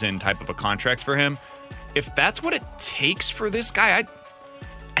season type of a contract for him. If that's what it takes for this guy,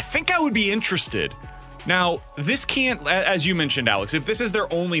 I think I would be interested. Now, this can't, as you mentioned, Alex, if this is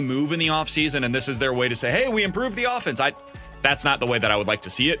their only move in the offseason and this is their way to say, hey, we improved the offense, that's not the way that I would like to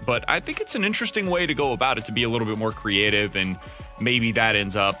see it, but I think it's an interesting way to go about it, to be a little bit more creative, and maybe that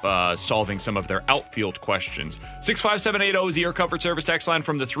ends up solving some of their outfield questions. 65780 is the Air Comfort Service text line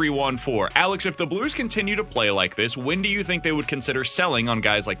from the 314. Alex, if the Blues continue to play like this, when do you think they would consider selling on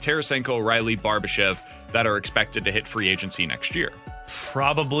guys like Tarasenko, O'Reilly, Barbashev that are expected to hit free agency next year?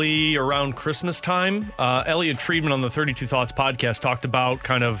 Probably around Christmas time. Elliot Friedman on the 32 Thoughts podcast talked about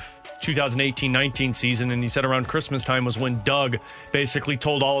kind of 2018-19 season, and he said around Christmas time was when Doug basically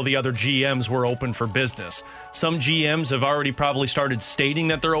told all of the other GMs we're open for business. Some GMs have already probably started stating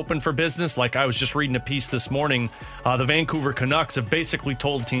that they're open for business. Like I was just reading a piece this morning, the Vancouver Canucks have basically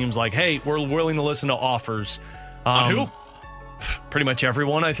told teams like, hey, we're willing to listen to offers. On who? Pretty much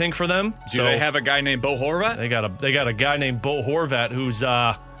everyone, I think, for them. Do they have a guy named Bo Horvat? They got a guy named Bo Horvat who's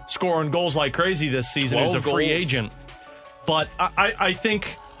scoring goals like crazy this season. He's a free agent. But I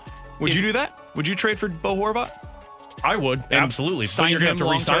think... Would you do that? Would you trade for Bo Horvat? I would, absolutely. Sign him to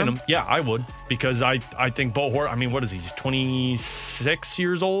re-sign him? Yeah, I would, because I think Bo Horvat, I mean, what is he? He's 26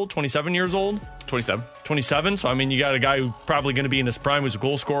 years old, 27 years old? 27. So, I mean, you got a guy who's probably going to be in his prime, who's a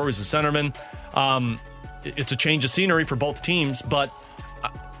goal scorer, who's a centerman. It's a change of scenery for both teams, but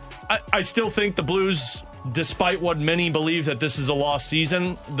I still think the Blues, despite what many believe that this is a lost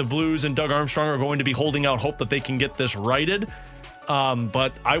season, the Blues and Doug Armstrong are going to be holding out hope that they can get this righted.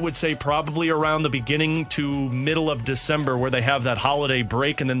 But I would say probably around the beginning to middle of December, where they have that holiday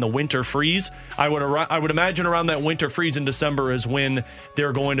break and then the winter freeze. I would imagine around that winter freeze in December is when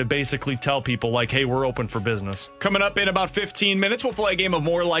they're going to basically tell people like, hey, we're open for business. Coming up in about 15 minutes, we'll play a game of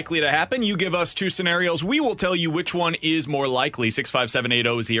More Likely to Happen. You give us 2 scenarios. We will tell you which one is more likely.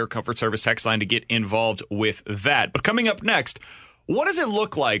 65780 is the Air Comfort Service text line to get involved with that. But coming up next, what does it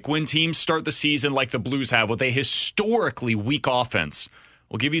look like when teams start the season like the Blues have with a historically weak offense?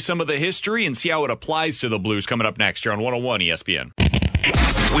 We'll give you some of the history and see how it applies to the Blues coming up next here on 101 ESPN.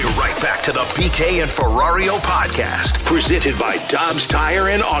 We're right back to the BK and Ferrario podcast, presented by Dobbs Tire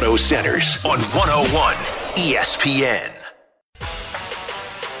and Auto Centers on 101 ESPN.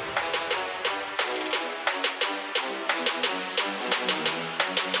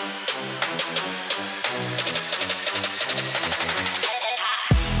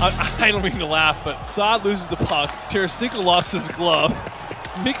 I don't mean to laugh, but Saad loses the puck. Tarasenko lost his glove.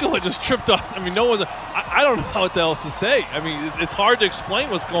 Mikkola just tripped on. I mean, no one's. I don't know what else to say. I mean, it's hard to explain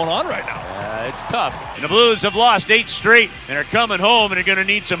what's going on right now. It's tough. And the Blues have lost 8 straight and are coming home and are going to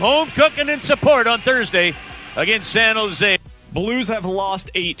need some home cooking and support on Thursday against San Jose. Blues have lost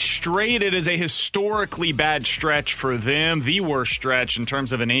 8 straight. It is a historically bad stretch for them, the worst stretch in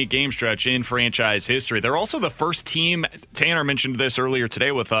terms of an 8-game stretch in franchise history. They're also the first team, Tanner mentioned this earlier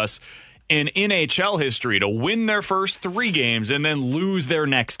today with us, in NHL history to win their first 3 games and then lose their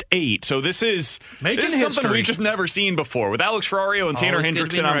next 8. So this is something we've just never seen before. With Alex Ferrario and Tanner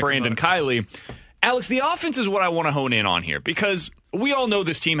Hendrickson, I'm Brandon Kiley. Alex, the offense is what I want to hone in on here because we all know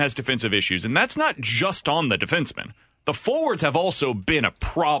this team has defensive issues, and that's not just on the defensemen. The forwards have also been a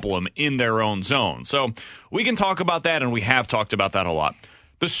problem in their own zone. So we can talk about that, and we have talked about that a lot.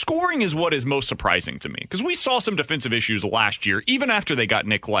 The scoring is what is most surprising to me because we saw some defensive issues last year, even after they got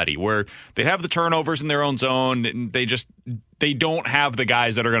Nick Leddy, where they have the turnovers in their own zone, and they don't have the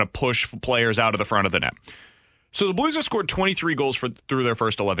guys that are going to push players out of the front of the net. So the Blues have scored 23 goals through their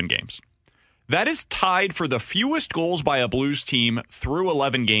first 11 games. That is tied for the fewest goals by a Blues team through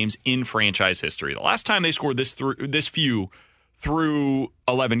 11 games in franchise history. The last time they scored this few through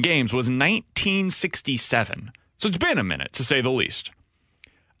 11 games was 1967. So it's been a minute, to say the least.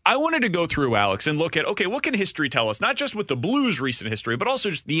 I wanted to go through, Alex, and look at, okay, what can history tell us, not just with the Blues' recent history, but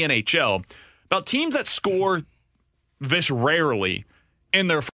also just the NHL, about teams that score this rarely in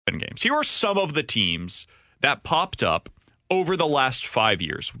their games. Here are some of the teams that popped up over the last 5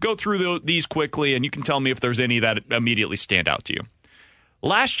 years. Go through these quickly, and you can tell me if there's any that immediately stand out to you.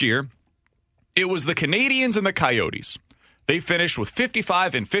 Last year, it was the Canadiens and the Coyotes. They finished with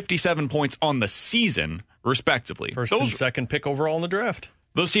 55 and 57 points on the season, respectively. First and second pick overall in the draft.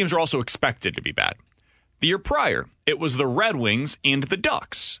 Those teams are also expected to be bad. The year prior, it was the Red Wings and the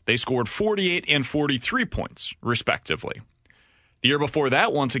Ducks. They scored 48 and 43 points, respectively. The year before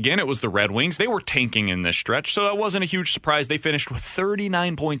that, once again, it was the Red Wings. They were tanking in this stretch, so that wasn't a huge surprise. They finished with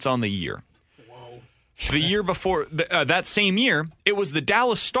 39 points on the year. Whoa. The year before, that same year, it was the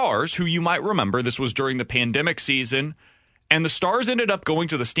Dallas Stars, who you might remember. This was during the pandemic season, and the Stars ended up going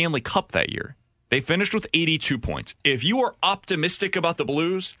to the Stanley Cup that year. They finished with 82 points. If you are optimistic about the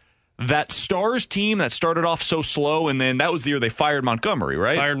Blues, that Stars team that started off so slow, and then that was the year they fired Montgomery,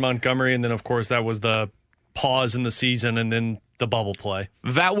 right? Fired Montgomery, and then, of course, that was the pause in the season, and then the bubble play.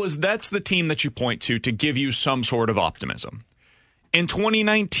 That's the team that you point to give you some sort of optimism. In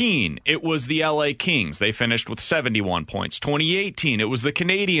 2019, it was the LA Kings. They finished with 71 points. 2018, it was the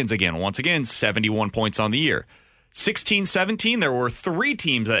Canadiens again. Once again, 71 points on the year. 16-17, there were 3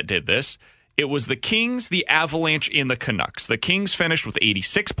 teams that did this. It was the Kings, the Avalanche, and the Canucks. The Kings finished with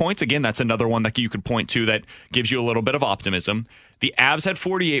 86 points. Again, that's another one that you could point to that gives you a little bit of optimism. The Avs had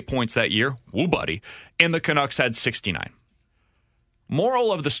 48 points that year. Woo, buddy. And the Canucks had 69.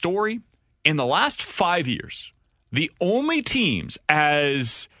 Moral of the story, in the last 5 years, the only teams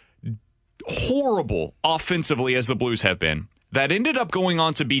as horrible offensively as the Blues have been that ended up going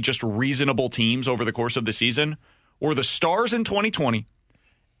on to be just reasonable teams over the course of the season were the Stars in 2020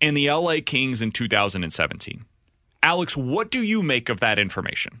 and the LA Kings in 2017. Alex, what do you make of that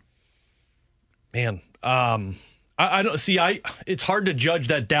information? Man, I don't see. It's hard to judge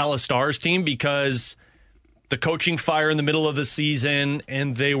that Dallas Stars team because the coaching fire in the middle of the season,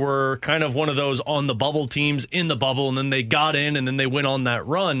 and they were kind of one of those on the bubble teams in the bubble, and then they got in, and then they went on that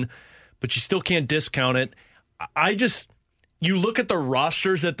run. But you still can't discount it. You look at the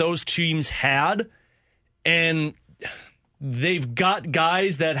rosters that those teams had, and they've got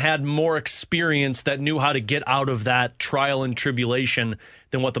guys that had more experience that knew how to get out of that trial and tribulation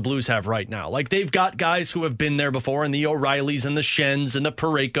than what the Blues have right now. Like, they've got guys who have been there before, and the O'Reillys and the Shens and the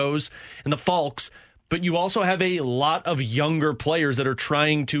Parekos and the Falks, but you also have a lot of younger players that are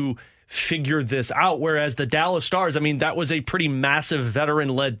trying to figure this out, whereas the Dallas Stars, I mean, that was a pretty massive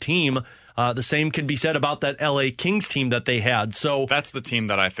veteran-led team. The same can be said about that LA Kings team that they had. So that's the team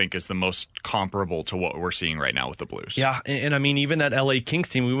that I think is the most comparable to what we're seeing right now with the Blues. Yeah, and I mean, even that LA Kings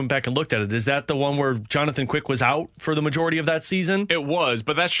team, we went back and looked at it. Is that the one where Jonathan Quick was out for the majority of that season? It was,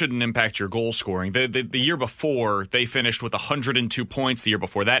 but that shouldn't impact your goal scoring. The year before, they finished with 102 points. The year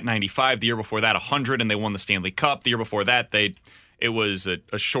before that, 95. The year before that, 100, and they won the Stanley Cup. The year before that, it was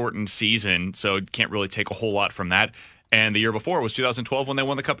a shortened season, so you can't really take a whole lot from that. And the year before was 2012 when they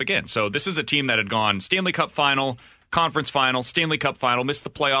won the Cup again. So this is a team that had gone Stanley Cup final, conference final, Stanley Cup final, missed the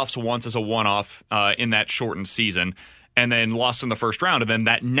playoffs once as a one-off in that shortened season, and then lost in the first round. And then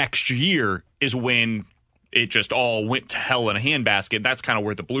that next year is when it just all went to hell in a handbasket. That's kind of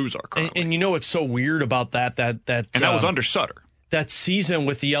where the Blues are currently. And you know what's so weird about that and that was under Sutter. That season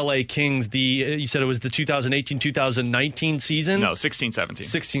with the LA Kings, you said it was the 2018-2019 season? No, 16-17.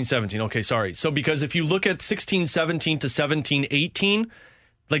 16-17, okay, sorry. So because if you look at 16-17 to 17-18,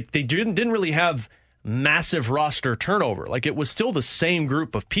 like they didn't really have massive roster turnover. Like, it was still the same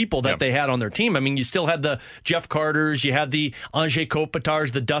group of people that they had on their team. I mean, you still had the Jeff Carters, you had the Anže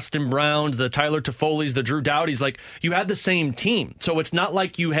Kopitars, the Dustin Browns, the Tyler Toffoli's, the Drew Doughties. Like, you had the same team. So it's not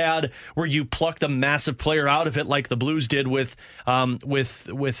like you had where you plucked a massive player out of it like the Blues did with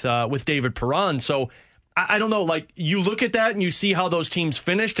David Perron. So I don't know. Like, you look at that and you see how those teams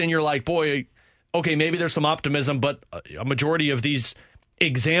finished, and you're like, boy, okay, maybe there's some optimism, but a majority of these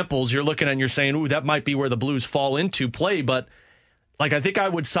examples you're looking at and you're saying, ooh, that might be where the Blues fall into play. But like, I think I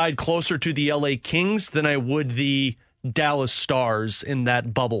would side closer to the LA Kings than I would the Dallas Stars in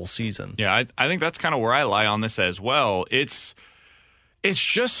that bubble season. Yeah, I think that's kind of where I lie on this as well. It's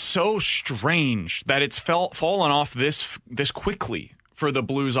just so strange that it's fallen off this quickly for the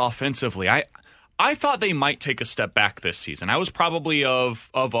Blues offensively. I thought they might take a step back this season. I was probably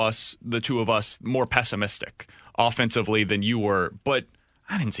of us, the two of us, more pessimistic offensively than you were, but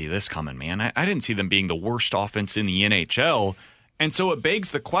I didn't see this coming, man. I didn't see them being the worst offense in the NHL. And so it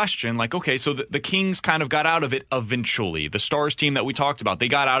begs the question, like, okay, so the Kings kind of got out of it eventually. The Stars team that we talked about, they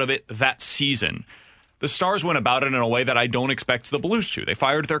got out of it that season. The Stars went about it in a way that I don't expect the Blues to. They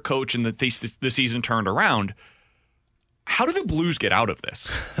fired their coach and the season turned around. How do the Blues get out of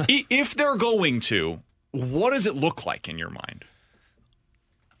this? If they're going to, what does it look like in your mind?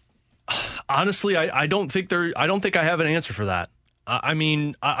 Honestly, I don't think I have an answer for that. I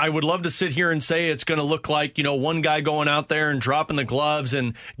mean, I would love to sit here and say it's going to look like, one guy going out there and dropping the gloves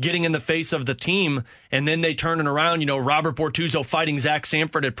and getting in the face of the team, and then they turn it around, Robert Bortuzzo fighting Zach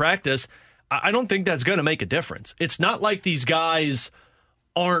Sanford at practice. I don't think that's going to make a difference. It's not like these guys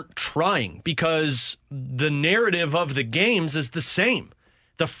aren't trying, because the narrative of the games is the same.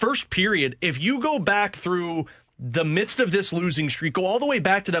 The first period, if you go back through the midst of this losing streak, go all the way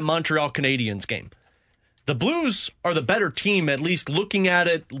back to that Montreal Canadiens game. The Blues are the better team, at least looking at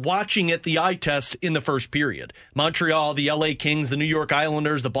it, watching it, the eye test in the first period. Montreal, the LA Kings, the New York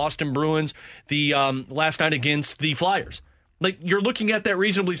Islanders, the Boston Bruins, the last night against the Flyers. Like, you're looking at that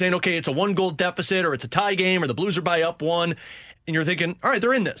reasonably saying, okay, it's a 1-goal deficit, or it's a tie game, or the Blues are by up 1, and you're thinking, all right,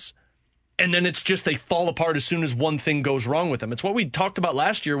 they're in this. And then it's just they fall apart as soon as one thing goes wrong with them. It's what we talked about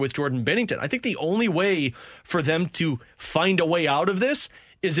last year with Jordan Binnington. I think the only way for them to find a way out of this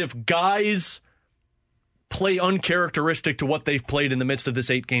is if guys play uncharacteristic to what they've played in the midst of this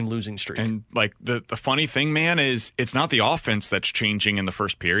 8-game losing streak. And like the funny thing, man, is it's not the offense that's changing in the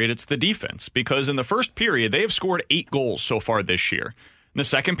first period, it's the defense. Because in the first period, they have scored 8 goals so far this year. In the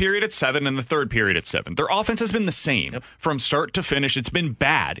second period, it's 7. In the third period, it's 7. Their offense has been the same from start to finish. It's been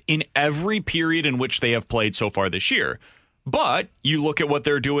bad in every period in which they have played so far this year. But you look at what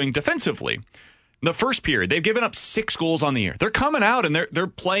they're doing defensively. The first period, they've given up 6 goals on the year. They're coming out and they're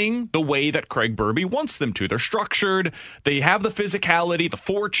playing the way that Craig Berube wants them to. They're structured. They have the physicality. The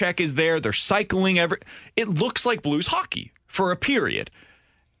forecheck is there. They're cycling. It looks like Blues hockey for a period.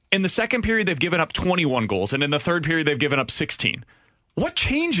 In the second period, they've given up 21 goals. And in the third period, they've given up 16. What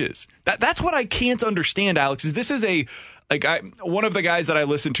changes? That's what I can't understand, Alex, is this is one of the guys that I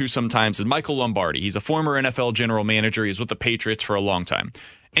listen to sometimes is Michael Lombardi. He's a former NFL general manager. He was with the Patriots for a long time.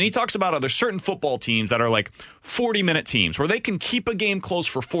 And he talks about how there's certain football teams that are like 40-minute teams where they can keep a game close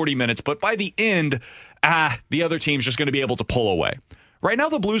for 40 minutes, but by the end, the other team's just going to be able to pull away. Right now,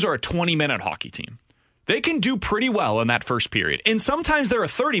 the Blues are a 20-minute hockey team. They can do pretty well in that first period. And sometimes they're a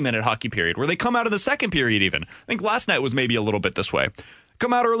 30-minute hockey period where they come out in the second period even. I think last night was maybe a little bit this way.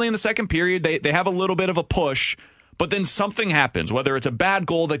 Come out early in the second period, they have a little bit of a push, but then something happens, whether it's a bad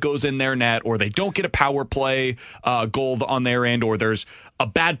goal that goes in their net, or they don't get a power play goal on their end, or there's a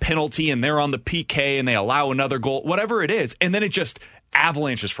bad penalty and they're on the PK and they allow another goal, whatever it is. And then it just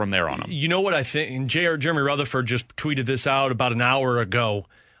avalanches from there on them. You know what I think? And Jeremy Rutherford just tweeted this out about an hour ago.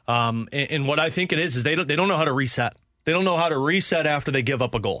 And what I think it is they don't know how to reset. They don't know how to reset after they give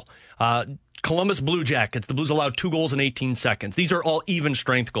up a goal. Columbus Blue Jackets, the Blues allowed 2 goals in 18 seconds. These are all even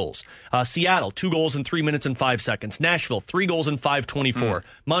strength goals. Seattle, 2 goals in 3 minutes and 5 seconds. Nashville, 3 goals in 5:24.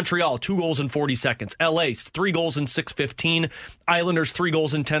 Montreal, 2 goals in 40 seconds. LA, 3 goals in 6:15. Islanders, 3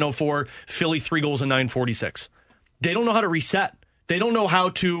 goals in 10:04. Philly, 3 goals in 9:46. They don't know how to reset. They don't know how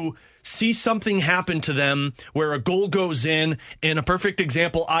to see something happen to them where a goal goes in. And a perfect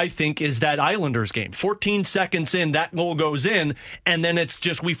example, I think, is that Islanders game. 14 seconds in, that goal goes in, and then it's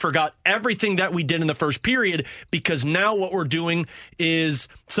just we forgot everything that we did in the first period, because now what we're doing is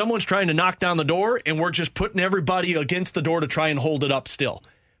someone's trying to knock down the door, and we're just putting everybody against the door to try and hold it up still.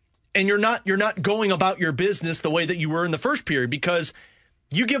 And you're not going about your business the way that you were in the first period, because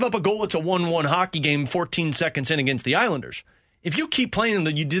you give up a goal, it's a 1-1 hockey game 14 seconds in against the Islanders. If you keep playing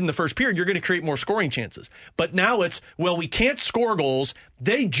that you did in the first period, you're going to create more scoring chances. But now it's, well, we can't score goals.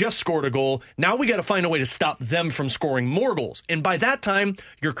 They just scored a goal. Now we got to find a way to stop them from scoring more goals. And by that time,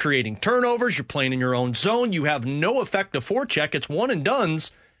 you're creating turnovers. You're playing in your own zone. You have no effective forecheck. It's one and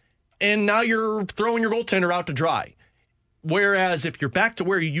dones. And now you're throwing your goaltender out to dry. Whereas if you're back to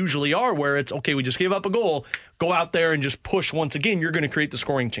where you usually are, where it's, okay, we just gave up a goal, go out there and just push once again, you're going to create the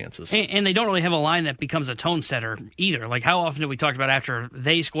scoring chances. And they don't really have a line that becomes a tone setter either. Like, how often do we talk about after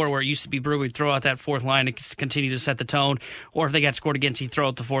they score, where it used to be Brew, we'd throw out that fourth line to continue to set the tone, or if they got scored against, he'd throw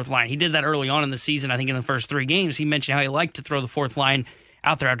out the fourth line. He did that early on in the season. I think in the first 3 games, he mentioned how he liked to throw the fourth line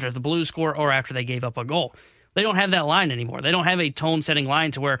out there after the Blues score or after they gave up a goal. They don't have that line anymore. They don't have a tone-setting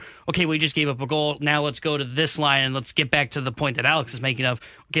line to where, okay, we just gave up a goal. Now let's go to this line and let's get back to the point that Alex is making of,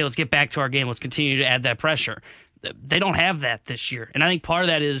 okay, let's get back to our game. Let's continue to add that pressure. They don't have that this year. And I think part of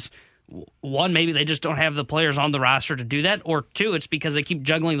that is, 1, maybe they just don't have the players on the roster to do that. Or 2, it's because they keep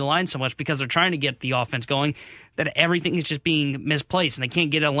juggling the line so much because they're trying to get the offense going that everything is just being misplaced. And they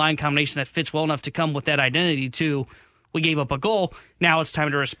can't get a line combination that fits well enough to come with that identity to, we gave up a goal, now it's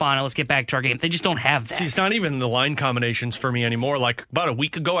time to respond and let's get back to our game. They just don't have that. See, it's not even the line combinations for me anymore. Like, about a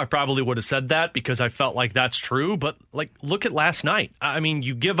week ago, I probably would have said that because I felt like that's true. But, like, look at last night. I mean,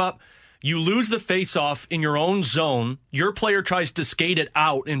 you give up, you lose the face-off in your own zone. Your player tries to skate it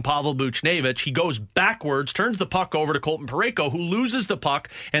out in Pavel Buchnevich. He goes backwards, turns the puck over to Colton Parayko, who loses the puck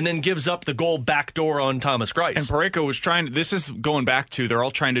and then gives up the goal backdoor on Thomas Greiss. And Parayko was trying, this is going back to, they're all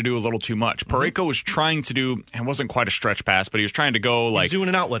trying to do a little too much. Parayko was trying to do, and it wasn't quite a stretch pass, but he was trying to go like. He was doing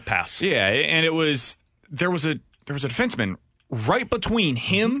an outlet pass. Yeah, and there was a defenseman right between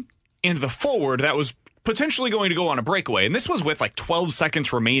him and the forward that was potentially going to go on a breakaway. And this was with like 12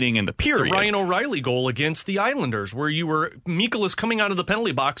 seconds remaining in the period. The Ryan O'Reilly goal against the Islanders, where Mikula's coming out of the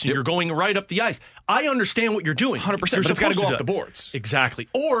penalty box and you're going right up the ice. I understand what you're doing. 100%, but it's got to go off the boards. Exactly.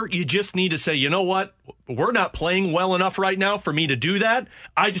 Or you just need to say, you know what? We're not playing well enough right now for me to do that.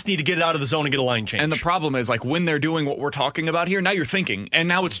 I just need to get it out of the zone and get a line change. And the problem is, like, when they're doing what we're talking about here, now you're thinking, and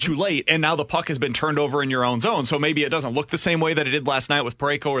now it's too late, and now the puck has been turned over in your own zone. So maybe it doesn't look the same way that it did last night with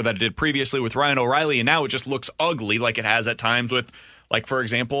Parayko or that it did previously with Ryan O'Reilly, and now it just looks ugly like it has at times with, like, for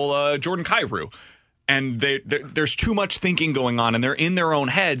example, Jordan Kyrou. And there's too much thinking going on, and they're in their own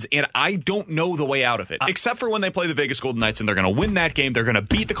heads, and I don't know the way out of it, except for when they play the Vegas Golden Knights, and they're going to win that game. They're going to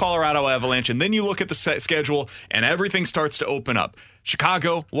beat the Colorado Avalanche, and then you look at the schedule, and everything starts to open up.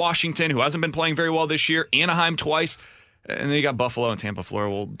 Chicago, Washington, who hasn't been playing very well this year, Anaheim twice, and then you got Buffalo and Tampa,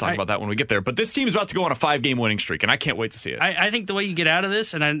 Florida. We'll talk about that when we get there. But this team's about to go on a 5-game winning streak, and I can't wait to see it. I think the way you get out of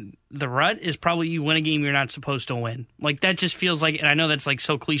this, and the rut, is probably you win a game you're not supposed to win. Like, that just feels like, and I know that's like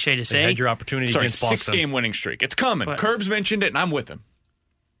so cliche to say. They had your opportunity against Boston. 6-game winning streak. It's coming. But Curbs mentioned it, and I'm with him.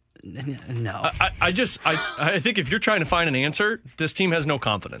 No. I think if you're trying to find an answer, this team has no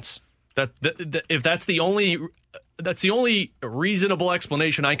confidence. If that's the only reasonable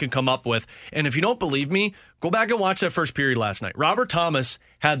explanation I can come up with. And if you don't believe me, go back and watch that first period last night. Robert Thomas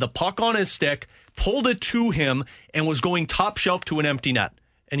had the puck on his stick, pulled it to him, and was going top shelf to an empty net,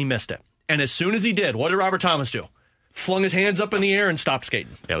 and he missed it. And as soon as he did, what did Robert Thomas do? Flung his hands up in the air and stopped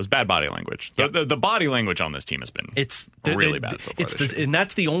skating. Yeah, it was bad body language. Yep. The body language on this team has been really bad so far this year. And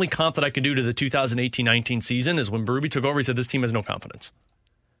that's the only comp that I can do to the 2018-19 season is when Berube took over, he said this team has no confidence.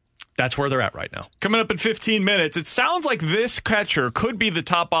 That's where they're at right now. Coming up in 15 minutes, it sounds like this catcher could be the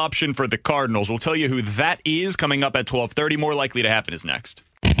top option for the Cardinals. We'll tell you who that is coming up at 12:30. More likely to happen is next.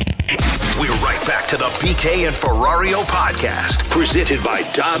 We're right back to the BK and Ferrario podcast, presented by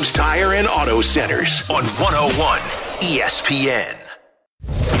Dobbs Tire and Auto Centers on 101 ESPN.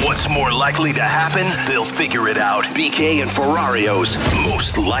 What's more likely to happen? They'll figure it out. BK and Ferrario's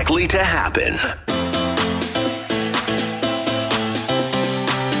most likely to happen.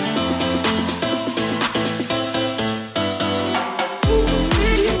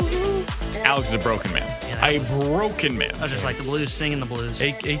 Alex is a broken man. A broken man. I was just like the Blues singing the blues.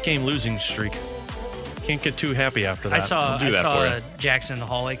 8-game losing streak. Can't get too happy after that. I saw Jackson in the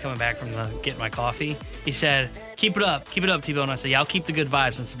hallway coming back from getting my coffee. He said, keep it up, T-Bone. And I said, yeah, I'll keep the good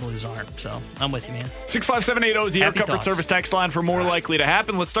vibes since the Blues aren't. So I'm with you, man. 65780 is the Air Comfort Service text line for more likely to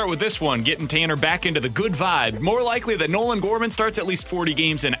happen. Let's start with this one, getting Tanner back into the good vibe. More likely that Nolan Gorman starts at least 40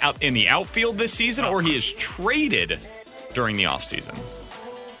 games in the outfield this season, or he is traded during the offseason.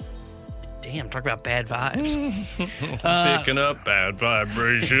 Damn, talk about bad vibes. Picking up bad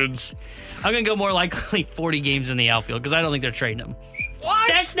vibrations. I'm going to go more likely 40 games in the outfield because I don't think they're trading him. What?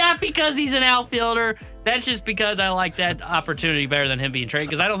 That's not because he's an outfielder. That's just because I like that opportunity better than him being traded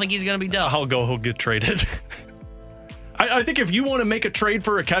because I don't think he's going to be done. He'll get traded. I think if you want to make a trade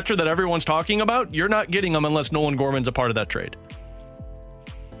for a catcher that everyone's talking about, you're not getting him unless Nolan Gorman's a part of that trade.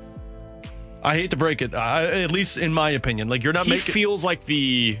 I hate to break it, at least in my opinion. Like, you're not He making... feels like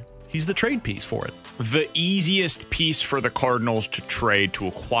he's the trade piece for it. The easiest piece for the Cardinals to trade to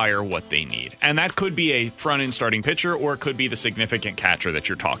acquire what they need. And that could be a front-end starting pitcher, or it could be the significant catcher that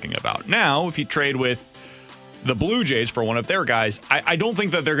you're talking about. Now, if you trade with the Blue Jays for one of their guys, I don't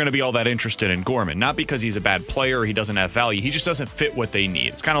think that they're going to be all that interested in Gorman. Not because he's a bad player or he doesn't have value. He just doesn't fit what they need.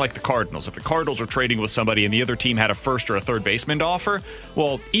 It's kind of like the Cardinals. If the Cardinals are trading with somebody and the other team had a first or a third baseman to offer,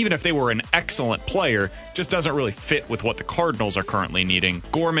 well, even if they were an excellent player, just doesn't really fit with what the Cardinals are currently needing.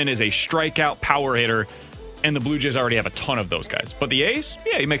 Gorman is a strikeout power hitter, and the Blue Jays already have a ton of those guys. But the A's,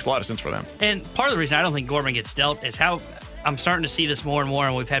 yeah, he makes a lot of sense for them. And part of the reason I don't think Gorman gets dealt is how I'm starting to see this more and more,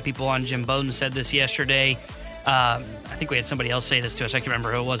 and we've had people on. Jim Bowden said this yesterday. I think we had somebody else say this to us. I can't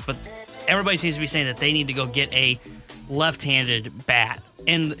remember who it was, but everybody seems to be saying that they need to go get a left-handed bat.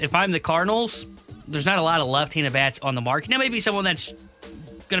 And if I'm the Cardinals, there's not a lot of left-handed bats on the market. Now, maybe someone that's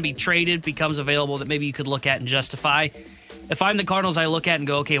going to be traded becomes available that maybe you could look at and justify. If I'm the Cardinals, I look at and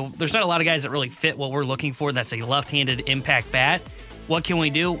go, okay, well, there's not a lot of guys that really fit what we're looking for. That's a left-handed impact bat. What can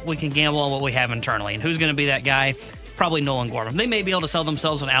we do? We can gamble on what we have internally. And who's going to be that guy? Probably Nolan Gorman. They may be able to sell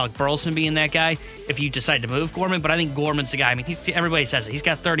themselves on Alec Burleson being that guy if you decide to move Gorman, but I think Gorman's the guy. I mean, everybody says it. He's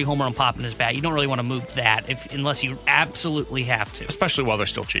got 30 home run pop in his bat. You don't really want to move that unless you absolutely have to. Especially while they're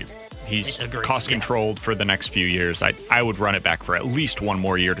still cheap. He's cost-controlled for the next few years. I would run it back for at least one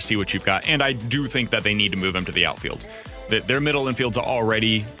more year to see what you've got, and I do think that they need to move him to the outfield. Their middle infield's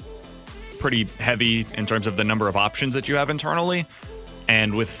already pretty heavy in terms of the number of options that you have internally.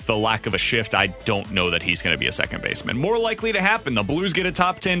 And with the lack of a shift, I don't know that he's going to be a second baseman. More likely to happen, the Blues get a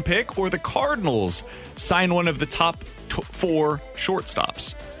top 10 pick or the Cardinals sign one of the top 4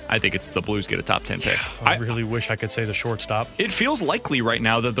 shortstops. I think it's the Blues get a top 10 pick. I really wish I could say the shortstop. It feels likely right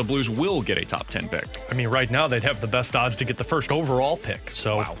now that the Blues will get a top 10 pick. I mean, right now they'd have the best odds to get the first overall pick.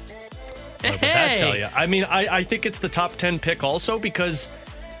 So, wow. What would that tell you? I mean, I think it's the top 10 pick also because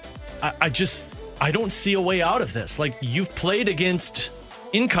I don't see a way out of this. Like, you've played against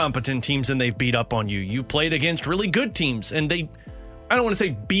incompetent teams and they've beat up on you. You played against really good teams and I don't want to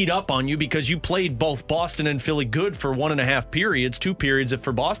say beat up on you because you played both Boston and Philly good for 1.5 periods, 2 periods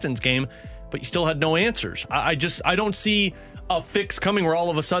for Boston's game, but you still had no answers. I don't see a fix coming where all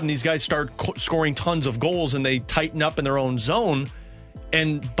of a sudden these guys start scoring tons of goals and they tighten up in their own zone.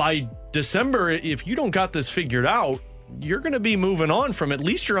 And by December, if you don't got this figured out, you're going to be moving on from at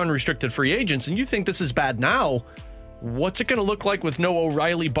least your unrestricted free agents. And you think this is bad now. What's it going to look like with Noah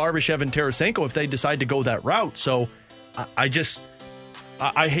O'Reilly, Barbashev, and Tarasenko if they decide to go that route? So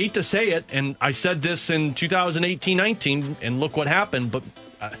I hate to say it, and I said this in 2018-19, and look what happened, but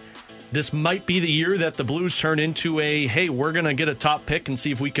this might be the year that the Blues turn into hey, we're going to get a top pick and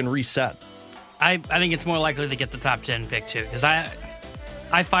see if we can reset. I think it's more likely to get the top 10 pick, too, because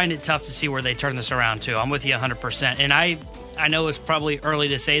I find it tough to see where they turn this around, too. I'm with you 100%, and I know it's probably early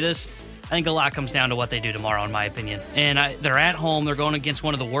to say this. I think a lot comes down to what they do tomorrow, in my opinion. And they're at home. They're going against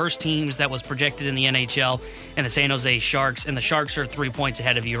one of the worst teams that was projected in the NHL, and the San Jose Sharks. And the Sharks are 3 points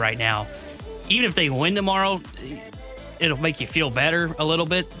ahead of you right now. Even if they win tomorrow, it'll make you feel better a little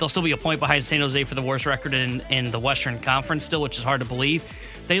bit. They'll still be a point behind San Jose for the worst record in the Western Conference still, which is hard to believe.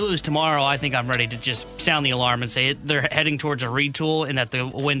 They lose tomorrow, I think I'm ready to just sound the alarm and say they're heading towards a retool and that the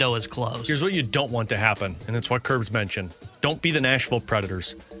window is closed. Here's what you don't want to happen, and it's what Curbs mentioned. Don't be the Nashville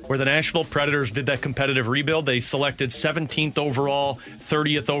Predators. Where the Nashville Predators did that competitive rebuild, they selected 17th overall,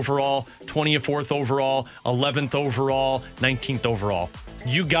 30th overall, 24th overall, 11th overall, 19th overall.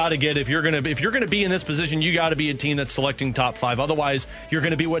 You got to get if you're gonna be in this position, you got to be a team that's selecting top 5. Otherwise, you're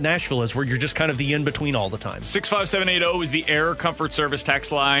going to be what Nashville is, where you're just kind of the in between all the time. 65780 is the Air Comfort Service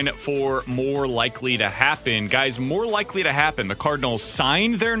text line for more likely to happen, guys. More likely to happen: the Cardinals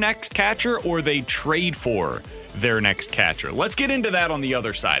sign their next catcher or they trade for their next catcher. Let's get into that on the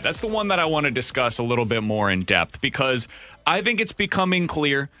other side. That's the one that I want to discuss a little bit more in depth because I think it's becoming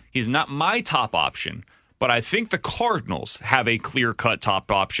clear he's not my top option. But I think the Cardinals have a clear-cut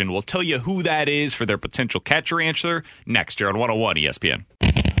top option. We'll tell you who that is for their potential catcher answer next year on 101 ESPN.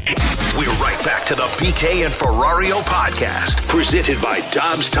 We're right back to the BK and Ferrario podcast, presented by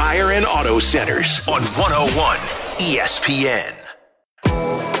Dobbs Tire and Auto Centers on 101 ESPN.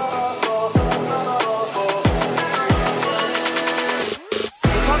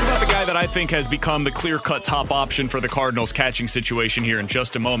 That I think has become the clear-cut top option for the Cardinals catching situation here in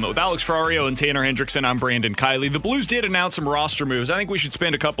just a moment. With Alex Ferrario and Tanner Hendrickson, I'm Brandon Kiley. The Blues did announce some roster moves. I think we should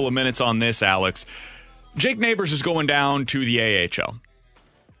spend a couple of minutes on this, Alex. Jake Neighbors is going down to the AHL.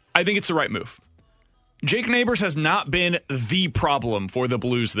 I think it's the right move. Jake Neighbors has not been the problem for the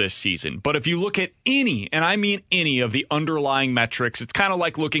Blues this season. But if you look at any, and I mean any, of the underlying metrics, it's kind of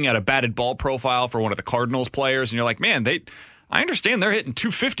like looking at a batted ball profile for one of the Cardinals players, and you're like, man, I understand they're hitting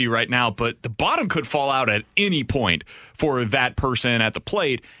 250 right now, but the bottom could fall out at any point for that person at the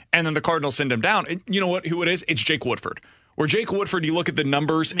plate, and then the Cardinals send him down. And you know who it is? It's Jake Woodford. Where Jake Woodford, you look at the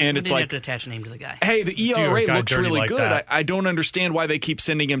numbers, and it's like, have to attach a name to the guy. Hey, the ERA looks really like good. I don't understand why they keep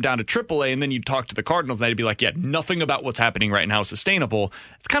sending him down to AAA, and then you talk to the Cardinals, and they'd be like, yeah, nothing about what's happening right now is sustainable.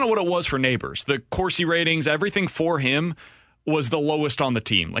 It's kind of what it was for Neighbors. The Corsi ratings, everything for him was the lowest on the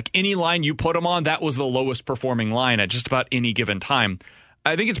team. Like any line you put him on, that was the lowest performing line at just about any given time.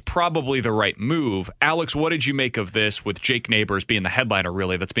 I think it's probably the right move. Alex, what did you make of this with Jake Neighbors being the headliner,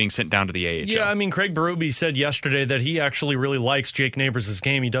 really, that's being sent down to the AHL? Yeah, I mean, Craig Berube said yesterday that he actually really likes Jake Neighbors'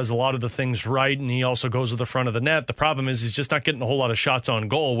 game. He does a lot of the things right, and he also goes to the front of the net. The problem is he's just not getting a whole lot of shots on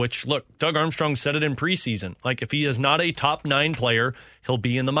goal, which, look, Doug Armstrong said it in preseason. Like, if he is not a top 9 player, he'll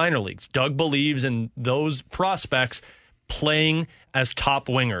be in the minor leagues. Doug believes in those prospects playing as top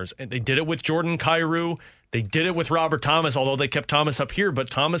wingers. And they did it with Jordan Kyrou. They did it with Robert Thomas, although they kept Thomas up here, but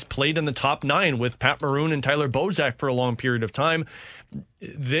Thomas played in the top 9 with Pat Maroon and Tyler Bozak for a long period of time.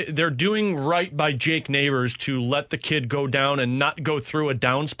 They're doing right by Jake Neighbors to let the kid go down and not go through a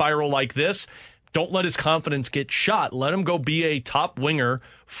down spiral like this. Don't let his confidence get shot. Let him go be a top winger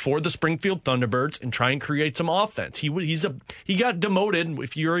for the Springfield Thunderbirds and try and create some offense. He got demoted,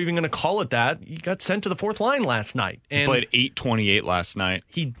 if you're even going to call it that. He got sent to the 4th line last night. And he played 8:28 last night.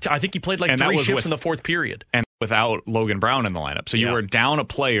 I think he played like 3 shifts in the 4th period. And without Logan Brown in the lineup. So you were down a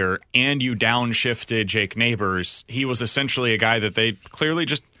player and you downshifted Jake Neighbors. He was essentially a guy that they clearly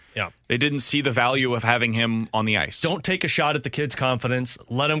just they didn't see the value of having him on the ice. Don't take a shot at the kid's confidence.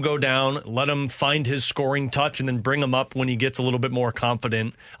 Let him go down. Let him find his scoring touch and then bring him up when he gets a little bit more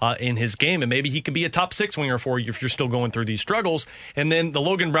confident in his game. And maybe he can be a top 6 winger for you if you're still going through these struggles. And then the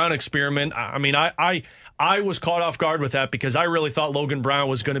Logan Brown experiment, I mean, I was caught off guard with that because I really thought Logan Brown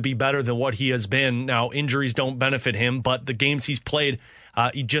was going to be better than what he has been. Now, injuries don't benefit him, but the games he's played,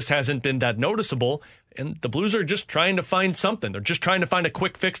 he just hasn't been that noticeable. And the Blues are just trying to find something. They're just trying to find a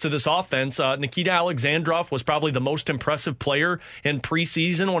quick fix to this offense. Nikita Alexandrov was probably the most impressive player in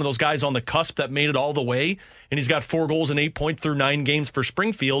preseason, one of those guys on the cusp that made it all the way. And he's got 4 goals and 8 points through 9 games for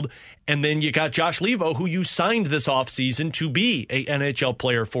Springfield. And then you got Josh Levo, who you signed this offseason to be a NHL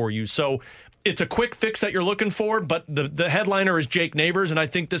player for you. So it's a quick fix that you're looking for, but the headliner is Jake Neighbors, and I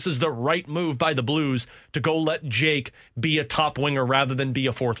think this is the right move by the Blues to go let Jake be a top winger rather than be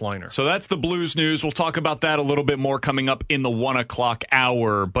a 4th liner. So that's the Blues news. We'll talk about that a little bit more coming up in the 1 o'clock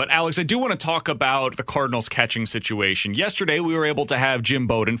hour. But Alex, I do want to talk about the Cardinals catching situation. Yesterday, we were able to have Jim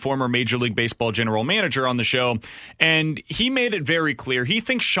Bowden, former Major League Baseball general manager, on the show, and he made it very clear. He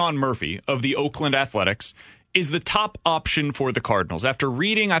thinks Sean Murphy of the Oakland Athletics is the top option for the Cardinals. After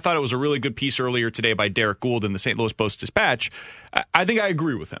reading, I thought it was a really good piece earlier today by Derek Gould in the St. Louis Post-Dispatch. I think I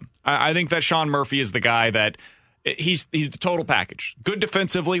agree with him. I think that Sean Murphy is the guy that he's the total package. Good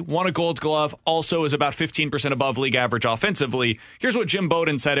defensively, won a Gold Glove, also is about 15% above league average offensively. Here's what Jim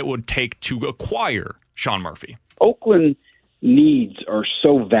Bowden said it would take to acquire Sean Murphy. Oakland needs are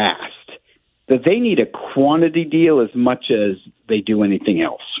so vast that they need a quantity deal as much as they do anything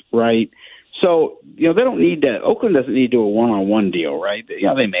else, right? So, they don't need that. Oakland doesn't need to do a one-on-one deal, right?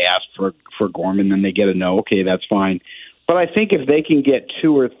 They may ask for Gorman, then they get a no. Okay, that's fine. But I think if they can get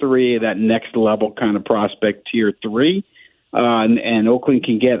 2 or 3 of that next level kind of prospect, tier 3, and Oakland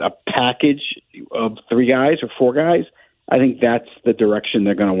can get a package of 3 guys or 4 guys, I think that's the direction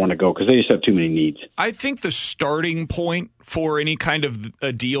they're going to want to go because they just have too many needs. I think the starting point for any kind of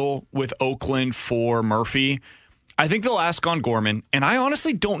a deal with Oakland for Murphy, I think they'll ask on Gorman, and I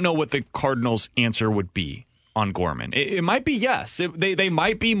honestly don't know what the Cardinals' answer would be on Gorman. It might be yes. They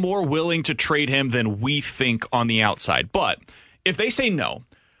might be more willing to trade him than we think on the outside. But if they say no,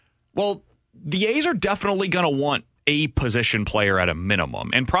 well, the A's are definitely going to want a position player at a minimum,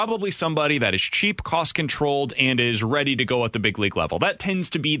 and probably somebody that is cheap, cost-controlled, and is ready to go at the big league level. That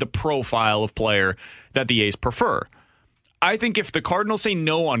tends to be the profile of player that the A's prefer. I think if the Cardinals say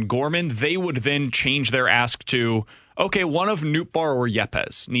no on Gorman, they would then change their ask to, okay, one of Nootbaar or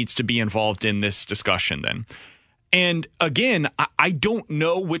Yepes needs to be involved in this discussion then. And again, I don't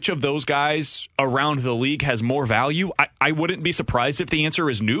know which of those guys around the league has more value. I wouldn't be surprised if the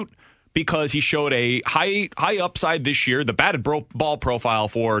answer is Newt, because he showed a high upside this year. The batted ball profile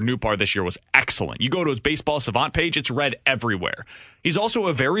for Nootbaar this year was excellent. You go to his Baseball Savant page, it's red everywhere. He's also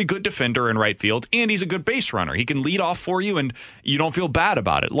a very good defender in right field, and he's a good base runner. He can lead off for you, and you don't feel bad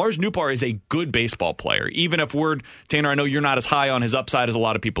about it. Lars Nootbaar is a good baseball player. Even if Tanner, I know you're not as high on his upside as a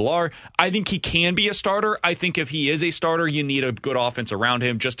lot of people are. I think he can be a starter. I think if he is a starter, you need a good offense around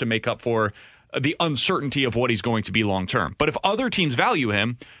him just to make up for the uncertainty of what he's going to be long term. But if other teams value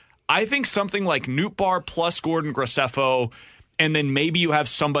him, I think something like Nootbaar plus Gordon Graceffo, and then maybe you have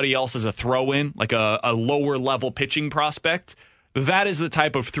somebody else as a throw-in, like a lower level pitching prospect, that is the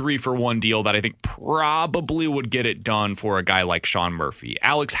type of 3-for-1 deal that I think probably would get it done for a guy like Sean Murphy.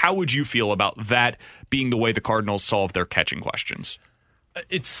 Alex, how would you feel about that being the way the Cardinals solve their catching questions?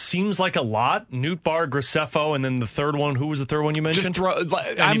 It seems like a lot. Nootbaar, Graceffo, and then the third one. Who was the third one you mentioned?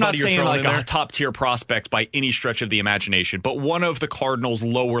 I'm not saying like a top-tier prospect by any stretch of the imagination, but one of the Cardinals'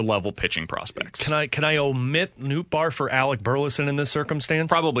 lower-level pitching prospects. Can I omit Nootbaar for Alec Burleson in this circumstance?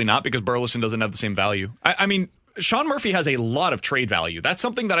 Probably not, because Burleson doesn't have the same value. I mean, Sean Murphy has a lot of trade value. That's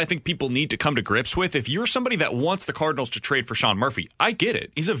something that I think people need to come to grips with. If you're somebody that wants the Cardinals to trade for Sean Murphy, I get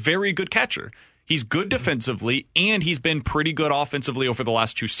it. He's a very good catcher. He's good defensively, and he's been pretty good offensively over the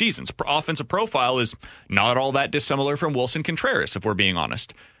last 2 seasons. Offensive profile is not all that dissimilar from Wilson Contreras, if we're being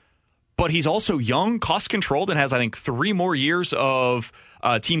honest. But he's also young, cost-controlled, and has, I think, 3 more years of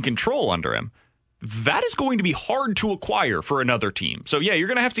team control under him. That is going to be hard to acquire for another team. So, yeah, you're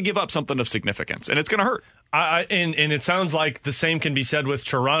going to have to give up something of significance, and it's going to hurt. And it sounds like the same can be said with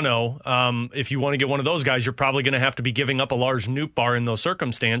Toronto. If you want to get one of those guys, you're probably going to have to be giving up a Lars Nootbaar in those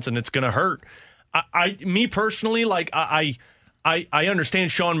circumstances, and it's going to hurt. Me personally, I understand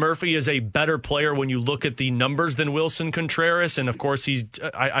Sean Murphy is a better player when you look at the numbers than Wilson Contreras, and of course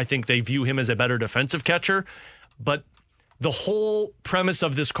I think they view him as a better defensive catcher. But the whole premise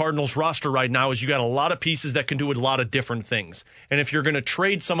of this Cardinals roster right now is you got a lot of pieces that can do a lot of different things. And if you're going to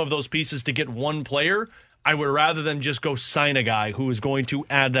trade some of those pieces to get one player, I would rather than just go sign a guy who is going to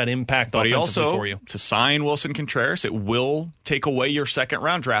add that impact offensively for you. To sign Wilson Contreras, it will take away your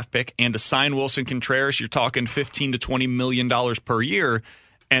second-round draft pick. And to sign Wilson Contreras, you're talking $15 to $20 million per year,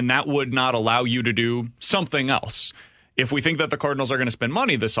 and that would not allow you to do something else. If we think that the Cardinals are going to spend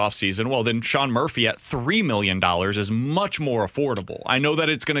money this offseason, well, then Sean Murphy at $3 million is much more affordable. I know that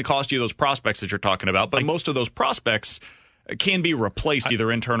it's going to cost you those prospects that you're talking about, but most of those prospects can be replaced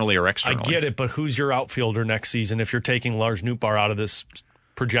either internally or externally. I get it, but who's your outfielder next season if you're taking Lars Nootbaar out of this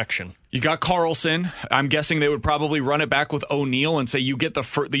projection? You got Carlson. I'm guessing they would probably run it back with O'Neill and say you get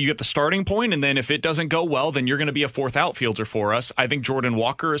the starting point, and then if it doesn't go well, then you're going to be a fourth outfielder for us. I think Jordan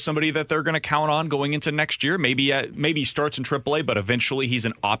Walker is somebody that they're going to count on going into next year. Maybe he starts in AAA, but eventually he's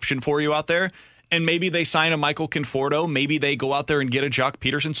an option for you out there. And maybe they sign a Michael Conforto. Maybe they go out there and get a Jock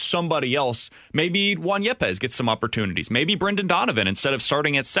Peterson, somebody else. Maybe Juan Yepes gets some opportunities. Maybe Brendan Donovan, instead of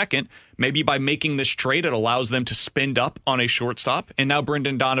starting at second, maybe by making this trade, it allows them to spend up on a shortstop. And now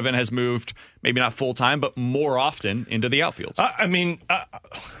Brendan Donovan has moved, maybe not full-time, but more often into the outfield.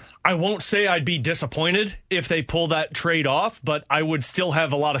 I won't say I'd be disappointed if they pull that trade off, but I would still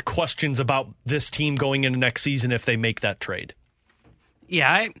have a lot of questions about this team going into next season if they make that trade.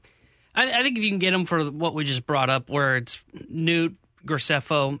 Yeah, I think if you can get them for what we just brought up, where it's Newt,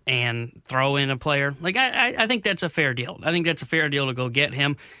 Graceffo, and throw in a player, I think that's a fair deal. I think that's a fair deal to go get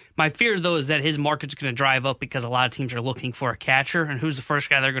him. My fear, though, is that his market's going to drive up because a lot of teams are looking for a catcher, and who's the first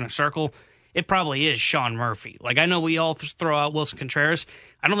guy they're going to circle? It probably is Sean Murphy. I know we all throw out Wilson Contreras.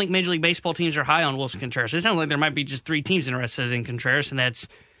 I don't think Major League Baseball teams are high on Wilson Contreras. It sounds like there might be just 3 teams interested in Contreras, and that's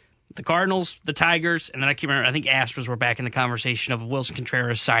the Cardinals, the Tigers, and then I think Astros were back in the conversation of Wilson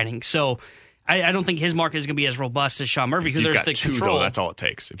Contreras signing. So I don't think his market is going to be as robust as Sean Murphy. If you've got 2, though, that's all it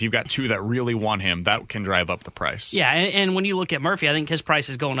takes. If you've got 2 that really want him, that can drive up the price. Yeah, and when you look at Murphy, I think his price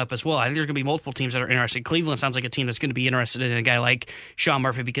is going up as well. I think there's going to be multiple teams that are interested. Cleveland sounds like a team that's going to be interested in a guy like Sean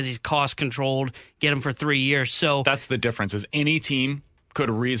Murphy because he's cost-controlled, get him for 3 years. So that's the difference, is any team could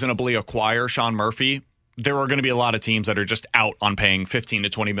reasonably acquire Sean Murphy. There are going to be a lot of teams that are just out on paying $15 to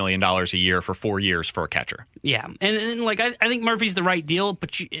 $20 million a year for 4 years for a catcher. Yeah, and I think Murphy's the right deal,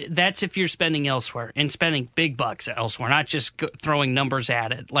 but that's if you're spending elsewhere and spending big bucks elsewhere, not just throwing numbers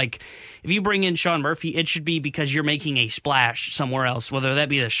at it. If you bring in Sean Murphy, it should be because you're making a splash somewhere else, whether that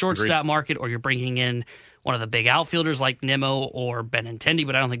be the shortstop market or you're bringing in one of the big outfielders like Nimmo or Benintendi,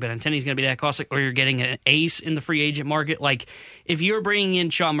 but I don't think Benintendi's going to be that costly, or you're getting an ace in the free agent market. If you're bringing in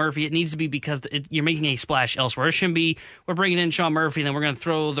Sean Murphy, it needs to be because you're making a splash elsewhere. It shouldn't be, we're bringing in Sean Murphy, and then we're going to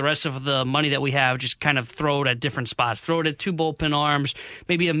throw the rest of the money that we have, just kind of throw it at different spots. Throw it at 2 bullpen arms,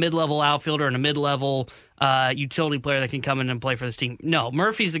 maybe a mid-level outfielder and a mid-level utility player that can come in and play for this team. No,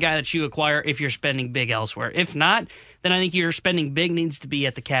 Murphy's the guy that you acquire if you're spending big elsewhere. If not, then I think your spending big needs to be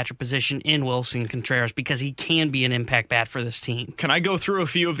at the catcher position in Wilson Contreras because he can be an impact bat for this team. Can I go through a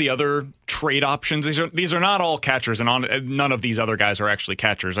few of the other trade options? These are not all catchers, and none of these other guys are actually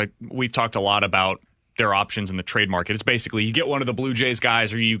catchers. We've talked a lot about their options in the trade market. It's basically you get one of the Blue Jays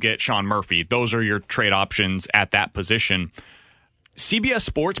guys or you get Sean Murphy. Those are your trade options at that position. CBS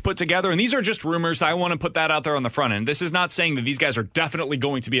Sports put together, and these are just rumors. I want to put that out there on the front end. This is not saying that these guys are definitely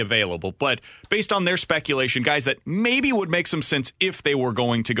going to be available, but based on their speculation, guys that maybe would make some sense if they were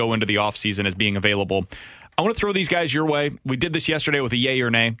going to go into the offseason as being available. I want to throw these guys your way. We did this yesterday with a yay or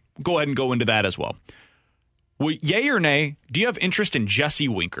nay. Go ahead and go into that as well. Yay or nay, do you have interest in Jesse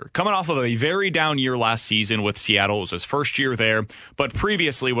Winker? Coming off of a very down year last season with Seattle. It was his first year there, but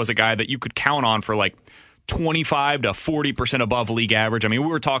previously was a guy that you could count on for like 25 to 40% above league average. I mean, we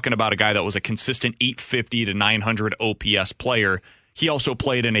were talking about a guy that was a consistent 850 to 900 OPS player. He also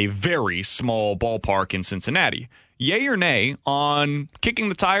played in a very small ballpark in Cincinnati. Yay or nay on kicking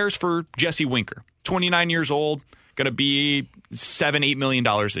the tires for Jesse Winker? 29 years old, going to be $7-8 million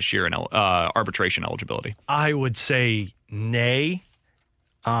this year in arbitration eligibility. I would say nay.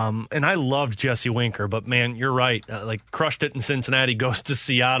 And I loved Jesse Winker, but man, you're right. Crushed it in Cincinnati, goes to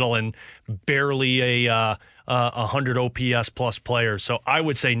Seattle, and barely a 100 OPS plus player. So I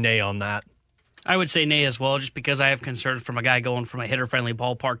would say nay on that. I would say nay as well, just because I have concerns from a guy going from a hitter-friendly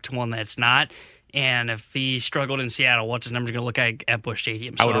ballpark to one that's not. And if he struggled in Seattle, what's his numbers going to look like at Busch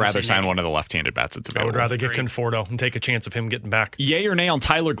Stadium? So I would rather sign one of the left-handed bats that's available. I would rather get Conforto and take a chance of him getting back. Yay or nay on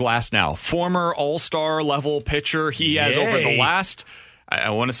Tyler Glasnow, former all-star level pitcher. He has over the last...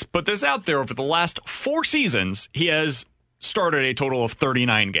 I want to put this out there. Over the last 4 seasons, he has started a total of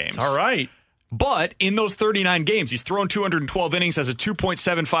 39 games. All right. But in those 39 games, he's thrown 212 innings, has a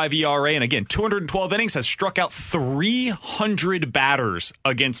 2.75 ERA, and again, 212 innings, has struck out 300 batters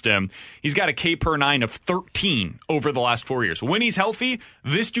against him. He's got a K per 9 of 13 over the last 4 years. When he's healthy,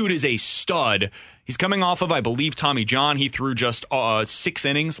 this dude is a stud. He's coming off of, I believe, Tommy John. He threw just 6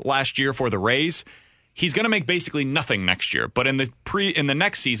 innings last year for the Rays. He's going to make basically nothing next year, but in the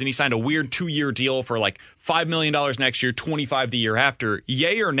next season, he signed a weird 2-year deal for like $5 million next year, $25 the year after.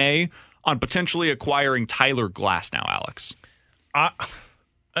 Yay or nay on potentially acquiring Tyler Glasnow, Alex?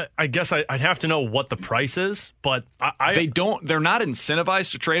 I guess I'd have to know what the price is, but they're not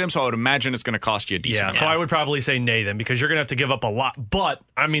incentivized to trade him, so I would imagine it's going to cost you a decent amount. So I would probably say nay then, because you're going to have to give up a lot. But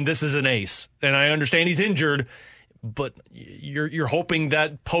I mean, this is an ace, and I understand he's injured. But you're hoping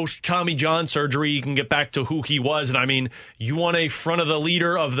that post Tommy John surgery he can get back to who he was. And I mean, you want a front of the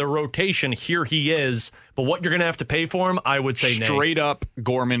leader of the rotation. Here he is. But what you're going to have to pay for him, I would say nay. Straight up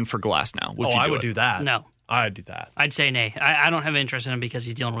Gorman for Glasnow. I would do that. No. I'd do that. I'd say nay. I don't have interest in him because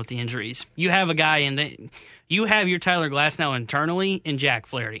he's dealing with the injuries. You have a guy you have your Tyler Glasnow internally in Jack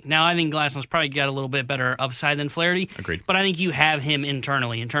Flaherty. Now, I think Glasnow's probably got a little bit better upside than Flaherty. Agreed. But I think you have him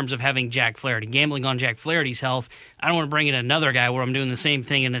internally in terms of having Jack Flaherty. Gambling on Jack Flaherty's health, I don't want to bring in another guy where I'm doing the same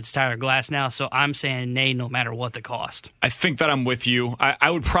thing and it's Tyler Glasnow, so I'm saying nay no matter what the cost. I think that I'm with you. I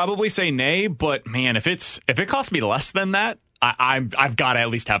would probably say nay, but man, if it costs me less than that, I've got to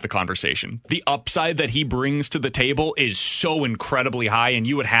at least have the conversation. The upside that he brings to the table is so incredibly high, and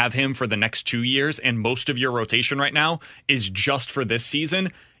you would have him for the next 2 years, and most of your rotation right now is just for this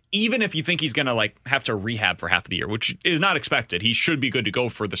season. Even if you think he's going to have to rehab for half of the year, which is not expected, he should be good to go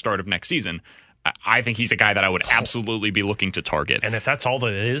for the start of next season. I think he's a guy that I would absolutely be looking to target. And if that's all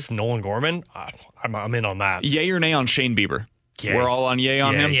that it is, Nolan Gorman, I'm in on that. Yay or nay on Shane Bieber? Yay. We're all on yay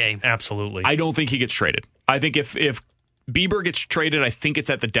on him? Yay. Absolutely. I don't think he gets traded. I think if Bieber gets traded, I think it's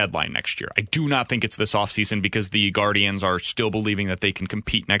at the deadline next year. I do not think it's this offseason because the Guardians are still believing that they can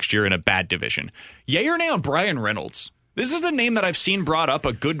compete next year in a bad division. Yay or nay on Brian Reynolds? This is a name that I've seen brought up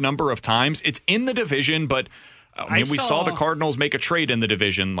a good number of times. It's in the division, but we saw the Cardinals make a trade in the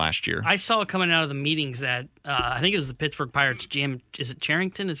division last year. I saw it coming out of the meetings that I think it was the Pittsburgh Pirates GM. Is it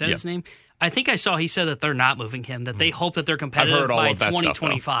Charrington? Is that his name? I think I saw he said that they're not moving him, that they hope that they're competitive by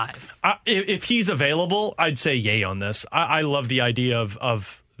 2025. If he's available, I'd say yay on this. I love the idea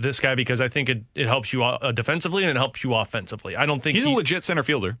of this guy because I think it helps you defensively and it helps you offensively. I don't think he's a legit center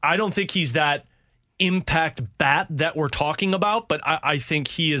fielder. I don't think he's that impact bat that we're talking about, but I think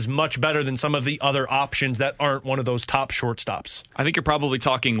he is much better than some of the other options that aren't one of those top shortstops. I think you're probably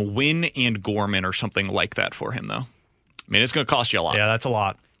talking Wynn and Gorman or something like that for him, though. I mean, it's going to cost you a lot. Yeah, that's a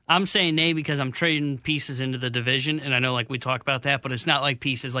lot. I'm saying nay because I'm trading pieces into the division, and I know we talk about that, but it's not like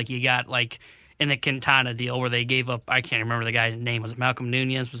pieces like you got in the Quintana deal where they gave up, I can't remember the guy's name. Was it Malcolm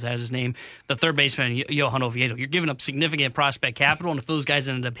Nunez? Was that his name? The third baseman, Johan Oviedo. You're giving up significant prospect capital, and if those guys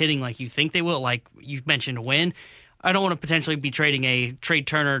ended up hitting like you think they will, like you mentioned, to win, I don't want to potentially be trading a Trey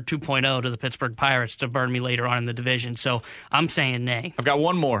Turner 2.0 to the Pittsburgh Pirates to burn me later on in the division. So I'm saying nay. I've got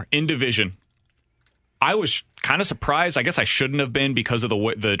one more in division. I was kind of surprised. I guess I shouldn't have been because of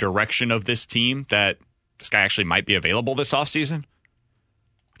the direction of this team that this guy actually might be available this offseason.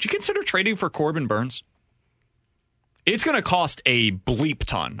 Would you consider trading for Corbin Burns? It's going to cost a bleep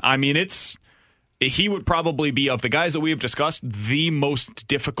ton. I mean, he would probably be, of the guys that we have discussed, the most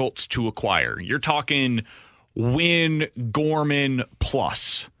difficult to acquire. You're talking Wynn, Gorman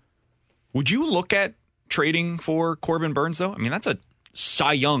plus. Would you look at trading for Corbin Burns, though? I mean, that's a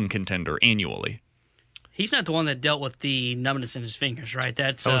Cy Young contender annually. He's not the one that dealt with the numbness in his fingers, right?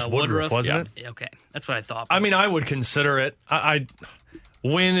 That was Woodruff, wasn't it? Okay, that's what I thought. I mean, I would consider it.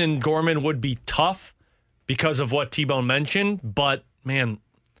 Wynn and Gorman would be tough because of what T-Bone mentioned, but, man,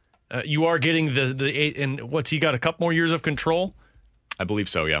 you are getting the 8, and what's he got, a couple more years of control? I believe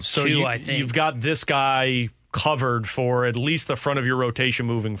so, yeah. So I think. You've got this guy covered for at least the front of your rotation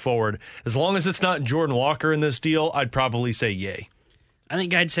moving forward. As long as it's not Jordan Walker in this deal, I'd probably say yay. I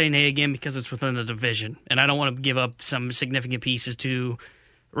think I'd say nay again because it's within the division, and I don't want to give up some significant pieces to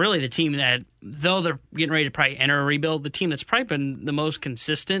really the team that, though they're getting ready to probably enter a rebuild, the team that's probably been the most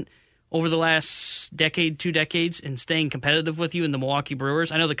consistent over the last decade, 2 decades, in staying competitive with you in the Milwaukee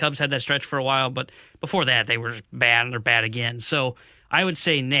Brewers. I know the Cubs had that stretch for a while, but before that they were bad, and they're bad again. So I would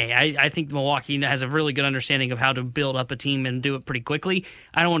say nay. I think Milwaukee has a really good understanding of how to build up a team and do it pretty quickly.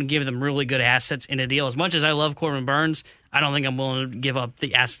 I don't want to give them really good assets in a deal. As much as I love Corbin Burns, I don't think I'm willing to give up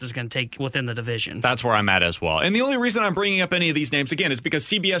the assets it's going to take within the division. That's where I'm at as well. And the only reason I'm bringing up any of these names, again, is because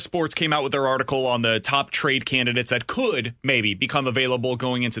CBS Sports came out with their article on the top trade candidates that could maybe become available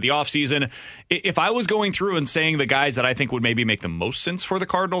going into the offseason. If I was going through and saying the guys that I think would maybe make the most sense for the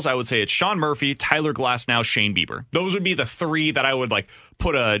Cardinals, I would say it's Sean Murphy, Tyler Glasnow, Shane Bieber. Those would be the 3 that I would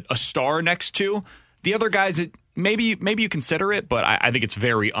put a star next to. The other guys, maybe you consider it, but I think it's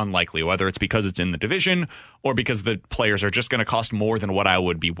very unlikely, whether it's because it's in the division or because the players are just going to cost more than what I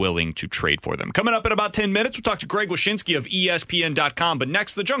would be willing to trade for them. Coming up in about 10 minutes, we'll talk to Greg Wyshynski of ESPN.com, but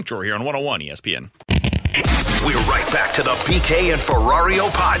next, the Junk Drawer here on 101 ESPN. We're right back to the BK and Ferrario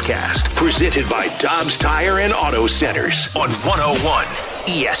podcast, presented by Dobbs Tire and Auto Centers on 101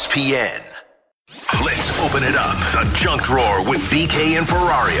 ESPN. Let's open it up. The Junk Drawer with BK and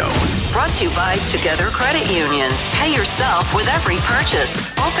Ferrario. Brought to you by Together Credit Union. Pay yourself with every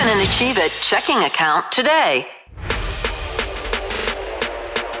purchase. Open an Achieve It checking account today.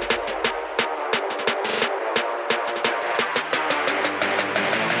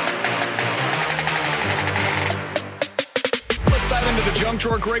 Into the Junk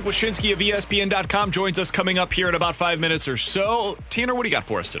Drawer. Greg Wyshynski of ESPN.com joins us coming up here in about 5 minutes or so. Tanner, what do you got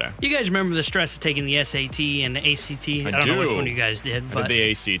for us today? You guys remember the stress of taking the SAT and the ACT? I don't know which one you guys did. I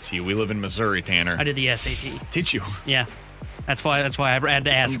did the ACT. We live in Missouri, Tanner. I did the SAT. Did you? Yeah. That's why I had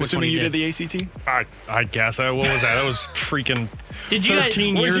to ask. I'm assuming you did the ACT? I guess. What was that? That was freaking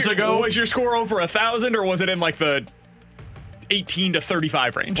 13 years ago. Was your score over 1,000, or was it in the 18 to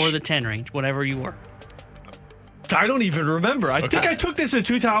 35 range? Or the 10 range, whatever you were. I don't even remember. I think I took this in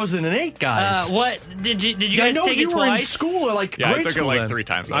 2008, guys. What did you guys take it twice? I know you were in school, grade I took school it then. 3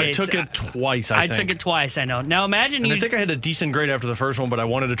 times. I took it twice. I took it twice. I know. Now imagine I think I had a decent grade after the first one, but I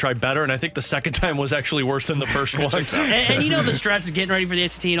wanted to try better, and I think the second time was actually worse than the first one. and you know the stress of getting ready for the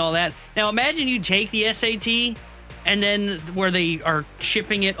SAT and all that. Now imagine you take the SAT, and then where they are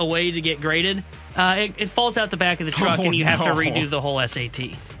shipping it away to get graded. It falls out the back of the truck, and you have to redo the whole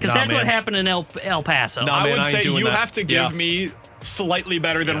SAT. Because that's what happened in El Paso. I would say you have to give me slightly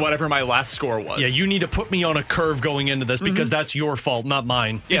better than whatever my last score was. Yeah, you need to put me on a curve going into this because that's your fault, not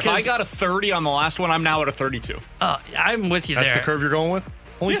mine. If I got a 30 on the last one, I'm now at a 32. I'm with you there. That's the curve you're going with?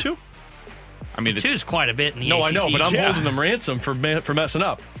 Only 2? I mean, 2 is quite a bit in the ACT. I know, but I'm holding them ransom for messing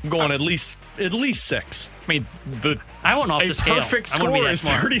up. I'm going at least 6. I mean, I went off the scale. A perfect score is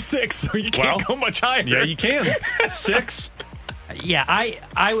 36, so you can't go much higher. Yeah, you can. 6. Yeah,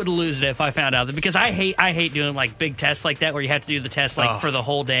 I would lose it if I found out that, because I hate doing big tests like that where you have to do the test for the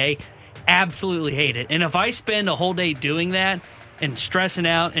whole day. Absolutely hate it. And if I spend a whole day doing that and stressing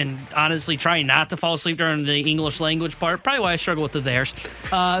out and honestly trying not to fall asleep during the English language part, probably why I struggle with the theirs.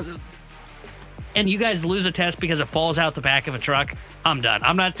 And you guys lose a test because it falls out the back of a truck, I'm done.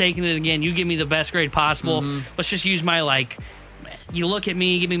 I'm not taking it again. You give me the best grade possible. Let's just use my, you look at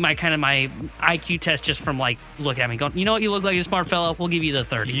me, give me my my IQ test just from, look at me. Going, you know what, you look like a smart fellow, we'll give you the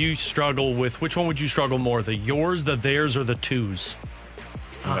 30. You struggle with, which one would you struggle more, the yours, the theirs, or the twos?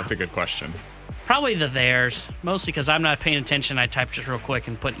 Oh, that's a good question. Probably the theirs, mostly because I'm not paying attention. I typed just real quick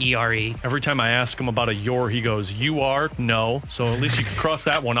and put ERE. Every time I ask him about a your, he goes, you are? No. So at least you can cross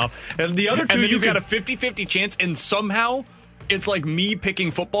that one off. And the other two, and then he's got a 50-50 chance, and somehow it's like me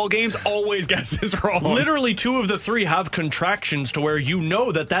picking football games always guesses wrong. Literally 2 of the 3 have contractions to where you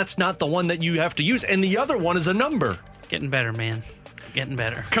know that that's not the one that you have to use, and the other one is a number. Getting better, man. Getting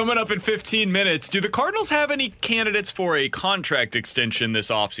better. Coming up in 15 minutes, do the Cardinals have any candidates for a contract extension this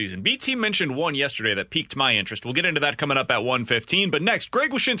offseason? BT mentioned one yesterday that piqued my interest. We'll get into that coming up at 1:15. But next,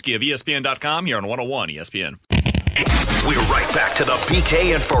 Greg Wyshynski of ESPN.com here on 101 ESPN. We're right back to the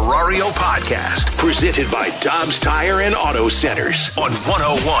BK and Ferrario podcast, presented by Dobbs Tire and Auto Centers on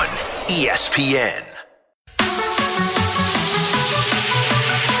 101 ESPN.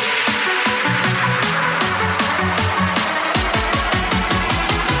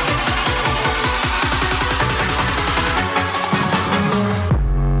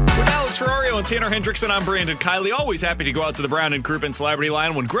 Tanner Hendrickson, I'm Brandon Kiley. Always happy to go out to the Brown and Crouppen Celebrity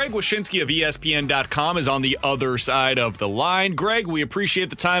Line when Greg Wyshynski of ESPN.com is on the other side of the line. Greg, we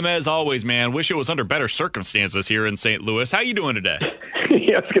appreciate the time as always, man. Wish it was under better circumstances here in St. Louis. How you doing today?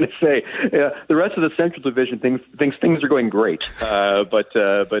 Yeah, I was going to say the rest of the Central Division things are going great, but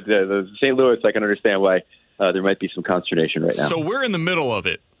the St. Louis, I can understand why there might be some consternation right now. So we're in the middle of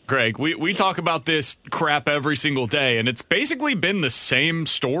it. Greg, we talk about this crap every single day, and it's basically been the same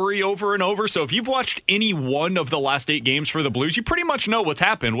story over and over. So if you've watched any one of the last 8 games for the Blues, you pretty much know what's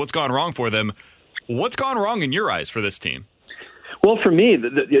happened, what's gone wrong for them. What's gone wrong in your eyes for this team? Well, for me,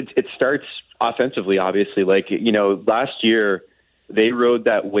 it starts offensively, obviously. Last year, they rode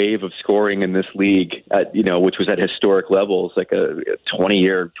that wave of scoring in this league, which was at historic levels, like a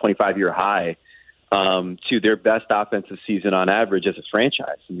 20-year, 25-year high. To their best offensive season on average as a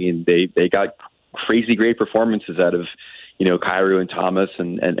franchise. I mean, they got crazy great performances out of, Kyrou and Thomas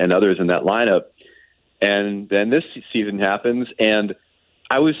and others in that lineup. And then this season happens, and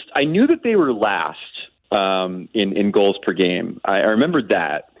I knew that they were last in goals per game. I remembered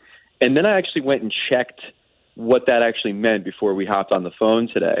that. And then I actually went and checked what that actually meant before we hopped on the phone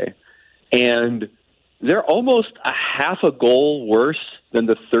today. And they're almost a half a goal worse than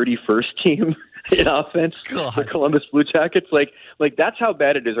the 31st team in offense, the Columbus Blue Jackets. Like that's how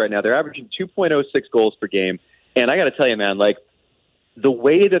bad it is right now. They're averaging 2.06 goals per game. And I got to tell you, man, the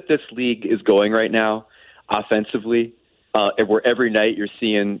way that this league is going right now, offensively, where every night you're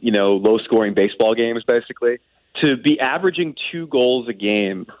seeing, low-scoring baseball games, basically, to be averaging 2 goals a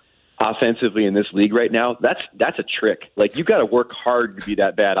game offensively in this league right now, that's a trick. You got to work hard to be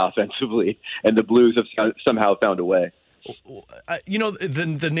that bad offensively, and the Blues have somehow found a way.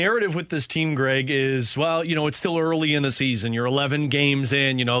 The narrative with this team, Greg, is, it's still early in the season. You're 11 games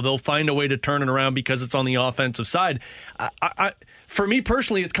in. They'll find a way to turn it around because it's on the offensive side. For me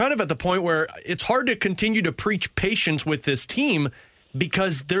personally, it's kind of at the point where it's hard to continue to preach patience with this team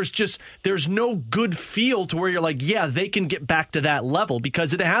because there's no good feel to where you're like, yeah, they can get back to that level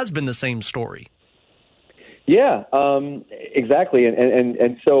because it has been the same story. Yeah, exactly.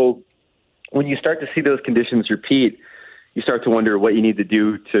 And so when you start to see those conditions repeat, you start to wonder what you need to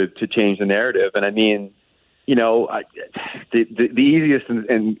do to change the narrative. And I mean, the easiest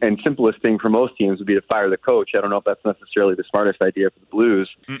and simplest thing for most teams would be to fire the coach. I don't know if that's necessarily the smartest idea for the Blues.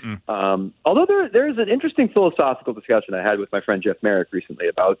 Although there's an interesting philosophical discussion I had with my friend Jeff Merrick recently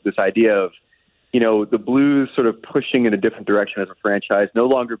about this idea of, the Blues sort of pushing in a different direction as a franchise, no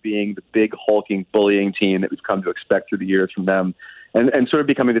longer being the big hulking bullying team that we've come to expect through the years from them. And sort of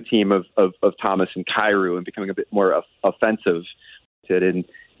becoming the team of Thomas and Kyrou and becoming a bit more offensive. And,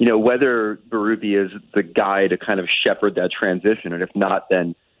 whether Berube is the guy to kind of shepherd that transition, and if not,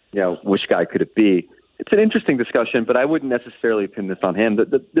 then, which guy could it be? It's an interesting discussion, but I wouldn't necessarily pin this on him.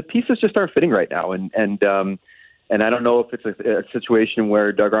 The pieces just aren't fitting right now. And I don't know if it's a situation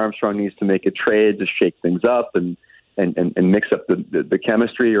where Doug Armstrong needs to make a trade to shake things up and mix up the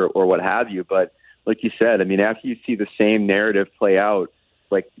chemistry or what have you. But like you said, I mean, after you see the same narrative play out,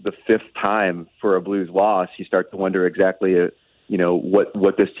 like the 5th time for a Blues loss, you start to wonder exactly,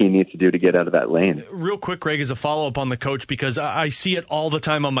 what this team needs to do to get out of that lane. Real quick, Greg, as a follow-up on the coach, because I see it all the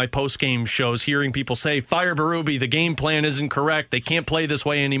time on my post-game shows, hearing people say, fire Berube, the game plan isn't correct, they can't play this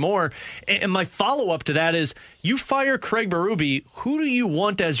way anymore. And my follow-up to that is, you fire Craig Berube, who do you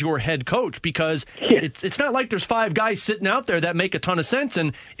want as your head coach? Because it's not like there's 5 guys sitting out there that make a ton of sense.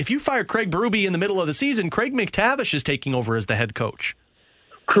 And if you fire Craig Berube in the middle of the season, Craig McTavish is taking over as the head coach.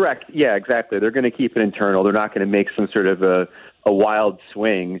 Correct. Yeah, exactly. They're going to keep it internal. They're not going to make some sort of a wild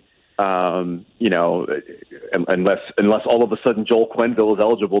swing, unless all of a sudden Joel Quenneville is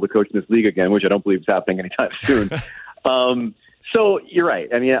eligible to coach in this league again, which I don't believe is happening anytime soon. So you're right.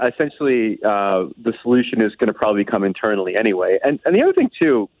 I mean, essentially, the solution is going to probably come internally anyway. And the other thing,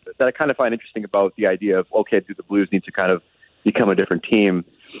 too, that I kind of find interesting about the idea of, okay, do the Blues need to kind of become a different team?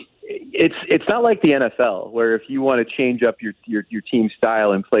 It's not like the NFL, where if you want to change up your team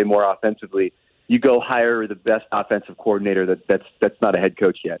style and play more offensively, you go hire the best offensive coordinator that's not a head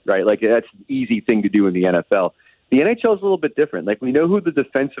coach yet, right? Like, that's an easy thing to do in the NFL. The NHL is a little bit different. Like, we know who the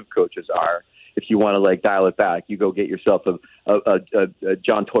defensive coaches are. If you want to like dial it back, you go get yourself a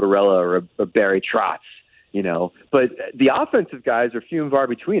John Tortorella or a Barry Trotz, you know. But the offensive guys are few and far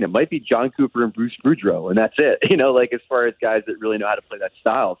between. It might be John Cooper and Bruce Boudreau, and that's it. You know, like as far as guys that really know how to play that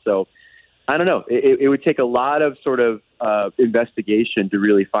style. So I don't know. It would take a lot of sort of investigation to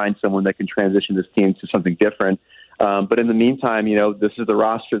really find someone that can transition this team to something different. But in the meantime, you know, this is the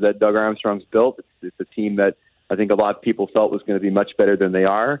roster that Doug Armstrong's built. It's a team that I think a lot of people felt was going to be much better than they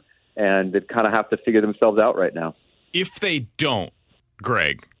are. And they kind of have to figure themselves out right now. If they don't,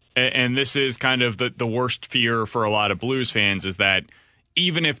 Greg, and this is kind of the worst fear for a lot of Blues fans, is that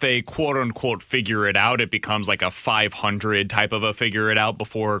even if they quote-unquote figure it out, it becomes like a 500 type of a figure it out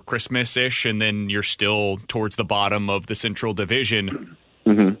before Christmas-ish, and then you're still towards the bottom of the Central Division.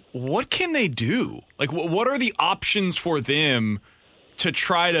 Mm-hmm. What can they do? Like, what are the options for them to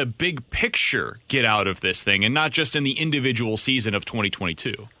try to big picture get out of this thing, and not just in the individual season of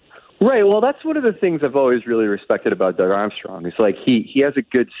 2022? Right. Well, that's one of the things I've always really respected about Doug Armstrong. It's like he has a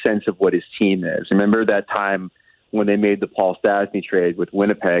good sense of what his team is. Remember that time when they made the Paul Stastny trade with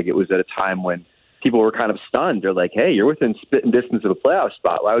Winnipeg? It was at a time when people were kind of stunned. They're like, hey, you're within spitting distance of a playoff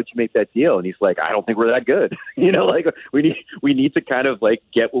spot. Why would you make that deal? And he's like, I don't think we're that good. You know, like we need to kind of like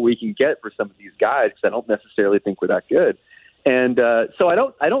get what we can get for some of these guys, because I don't necessarily think we're that good. And so I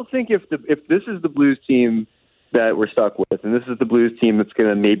don't think if this is the Blues team that we're stuck with, and this is the Blues team that's going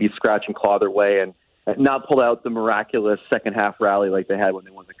to maybe scratch and claw their way and not pull out the miraculous second half rally like they had when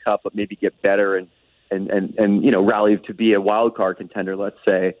they won the Cup, but maybe get better and you know, rally to be a wild card contender, let's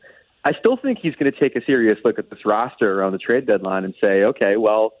say. I still think he's going to take a serious look at this roster around the trade deadline and say, okay,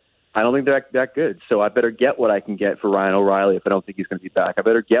 well, I don't think they're that good, so I better get what I can get for Ryan O'Reilly if I don't think he's going to be back. I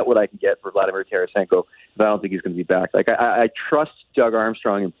better get what I can get for Vladimir Tarasenko if I don't think he's going to be back. Like I trust Doug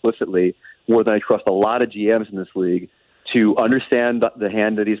Armstrong implicitly more than I trust a lot of GMs in this league to understand the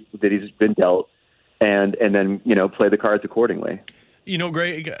hand that he's been dealt, and then, you know, play the cards accordingly. You know,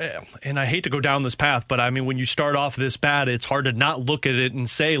 Greg, and I hate to go down this path, but I mean, when you start off this bad, it's hard to not look at it and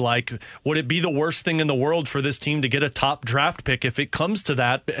say, like, would it be the worst thing in the world for this team to get a top draft pick if it comes to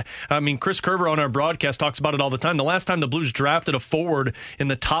that? I mean, Chris Kerber on our broadcast talks about it all the time. The last time the Blues drafted a forward in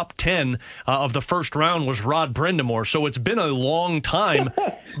the top 10 of the first round was Rod Brind'Amour. So it's been a long time.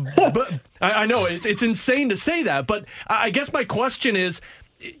 But I know it's insane to say that. But I guess my question is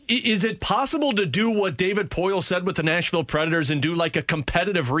it possible to do what David Poile said with the Nashville Predators and do like a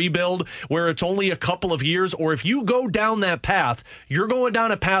competitive rebuild where it's only a couple of years? Or if you go down that path, you're going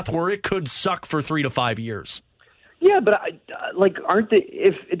down a path where it could suck for 3 to 5 years? Yeah, but aren't they,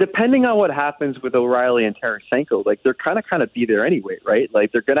 if depending on what happens with O'Reilly and Tarasenko, like they're kind of be there anyway, right?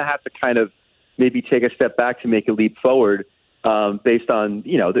 Like they're going to have to kind of maybe take a step back to make a leap forward. Based on,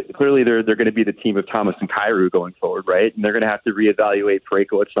 you know, clearly they're going to be the team of Thomas and Kyrou going forward, right? And they're going to have to reevaluate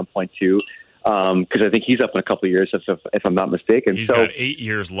Parayko at some point too, because I think he's up in a couple of years, if I'm not mistaken. He's got 8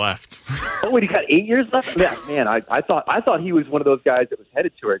 years left. Oh, wait, he got 8 years left? Yeah, man, I thought he was one of those guys that was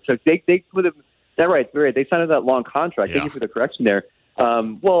headed to it. So they put him. That's right. They signed him that long contract. Yeah. Thank you for the correction there.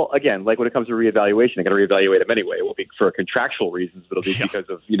 Well, again, like when it comes to reevaluation, I got to reevaluate him anyway. It won't be for contractual reasons, but it'll be because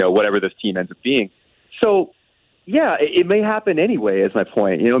of, you know, whatever this team ends up being. So. Yeah, it may happen anyway, is my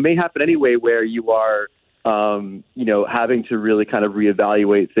point. You know, it may happen anyway where you are, you know, having to really kind of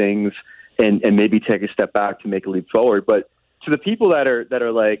reevaluate things and maybe take a step back to make a leap forward. But to the people that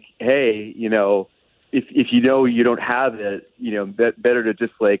are like, hey, you know, if you know you don't have it, you know, better to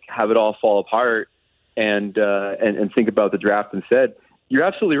just like have it all fall apart and think about the draft instead. You're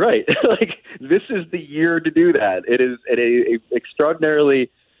absolutely right. Like this is the year to do that. It is a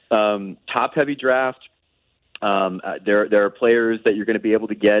extraordinarily top-heavy draft. There are players that you're going to be able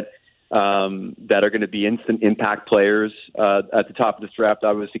to get that are going to be instant impact players at the top of this draft,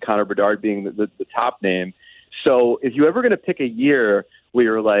 obviously Connor Bedard being the top name. So if you're ever going to pick a year where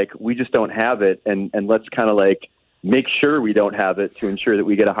you're like, we just don't have it, and let's kind of like make sure we don't have it to ensure that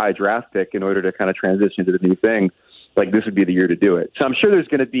we get a high draft pick in order to kind of transition to the new thing, like this would be the year to do it. So I'm sure there's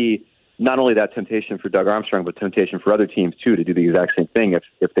going to be not only that temptation for Doug Armstrong, but temptation for other teams too to do the exact same thing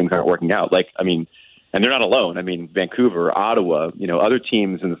if things aren't working out. Like, I mean, and they're not alone. I mean, Vancouver, Ottawa, you know, other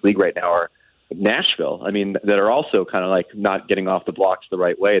teams in this league right now Nashville, I mean, that are also kind of like not getting off the blocks the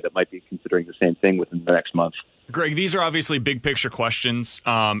right way, that might be considering the same thing within the next month. Greg, these are obviously big picture questions,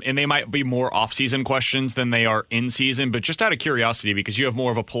 and they might be more off-season questions than they are in-season, but just out of curiosity, because you have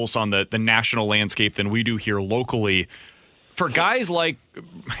more of a pulse on the national landscape than we do here locally, for guys like,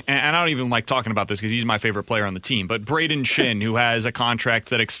 and I don't even like talking about this because he's my favorite player on the team, but Braden Shin, who has a contract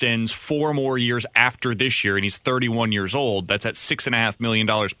that extends 4 more years after this year, and he's 31 years old, that's at $6.5 million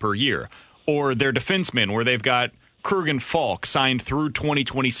per year. Or their defensemen, where they've got Krug and Falk signed through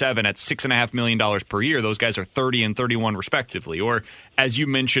 2027 at $6.5 million per year. Those guys are 30 and 31 respectively. Or, as you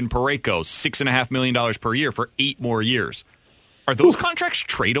mentioned, Parayko, $6.5 million per year for 8 more years. Are those contracts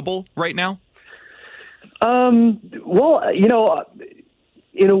tradable right now? Well, you know,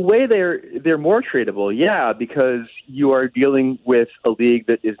 in a way they're more tradable, yeah, because you are dealing with a league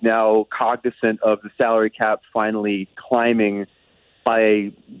that is now cognizant of the salary cap finally climbing by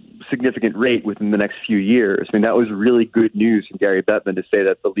a significant rate within the next few years. I mean, that was really good news from Gary Bettman to say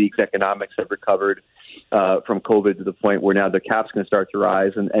that the league's economics have recovered from COVID to the point where now the cap's going to start to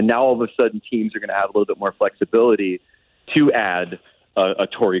rise. And now all of a sudden teams are going to have a little bit more flexibility to add a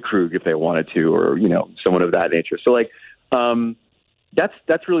Torrey Krug if they wanted to, or, you know, someone of that nature. So, like,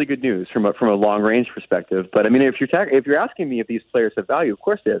 that's really good news from a long range perspective. But I mean, if you're asking me if these players have value, of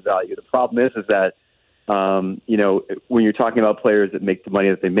course they have value. The problem is that you know, when you're talking about players that make the money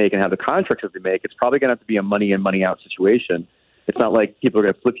that they make and have the contracts that they make, it's probably going to have to be a money in, money out situation. It's not like people are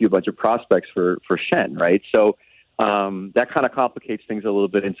going to flip you a bunch of prospects for Shen, right? So that kind of complicates things a little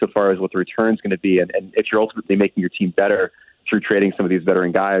bit insofar as what the return is going to be, and if you're ultimately making your team better through trading some of these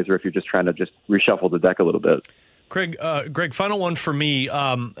veteran guys, or if you're just trying to just reshuffle the deck a little bit. Greg, final one for me.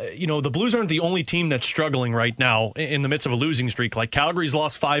 You know, the Blues aren't the only team that's struggling right now in the midst of a losing streak. Like, Calgary's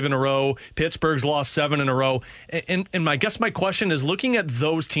lost 5 in a row, Pittsburgh's lost 7 in a row. And I guess my question is, looking at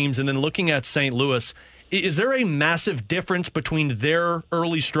those teams and then looking at St. Louis, is there a massive difference between their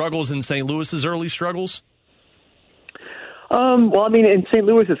early struggles and St. Louis's early struggles? Well, I mean, in St.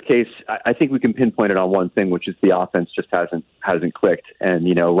 Louis's case, I think we can pinpoint it on one thing, which is the offense just hasn't clicked. And,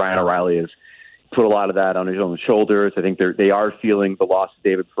 you know, Ryan O'Reilly has put a lot of that on his own shoulders. I think they are feeling the loss of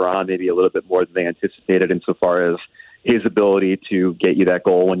David Perron maybe a little bit more than they anticipated insofar as his ability to get you that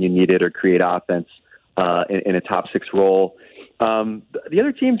goal when you need it or create offense in a top 6 role. The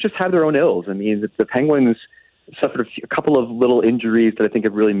other teams just have their own ills. I mean, the Penguins suffered a couple of little injuries that I think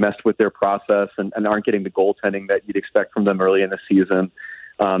have really messed with their process and aren't getting the goaltending that you'd expect from them early in the season.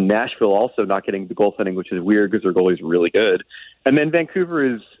 Nashville also not getting the goaltending, which is weird because their goalie is really good. And then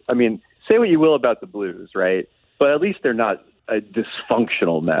Vancouver is, I mean, say what you will about the Blues, right? But at least they're not a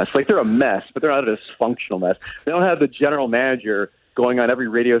dysfunctional mess. Like, they're a mess, but they're not a dysfunctional mess. They don't have the general manager going on every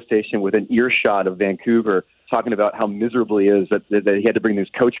radio station with an earshot of Vancouver talking about how miserable he is that he had to bring his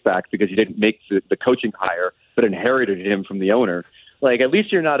coach back because he didn't make the coaching hire, but inherited him from the owner. Like, at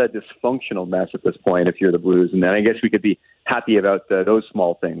least you're not a dysfunctional mess at this point if you're the Blues. And then I guess we could be happy about those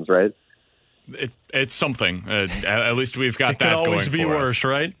small things, right? It's something. At least we've got that going for us. It could always be worse,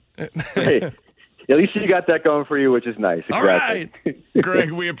 right? Hey, at least you got that going for you, which is nice. Exactly. All right.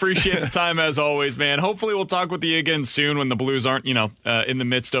 Greg, we appreciate the time as always, man. Hopefully we'll talk with you again soon when the Blues aren't, you know, in the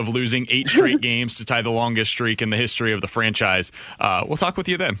midst of losing 8 straight games to tie the longest streak in the history of the franchise. We'll talk with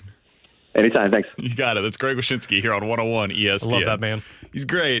you then. Anytime, thanks. You got it. That's Greg Wyshynski here on 101 ESPN. I love that man. He's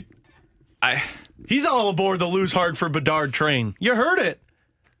great. He's all aboard the lose hard for Bedard train. You heard it.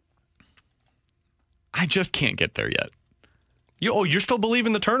 I just can't get there yet. You're still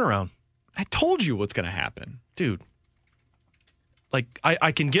believing the turnaround. I told you what's going to happen. Dude. Like,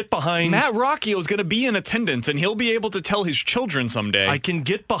 I can get behind... Matt Rocchio is going to be in attendance, and he'll be able to tell his children someday. I can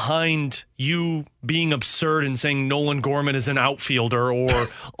get behind you being absurd and saying Nolan Gorman is an outfielder, or,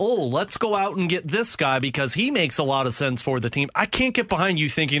 let's go out and get this guy because he makes a lot of sense for the team. I can't get behind you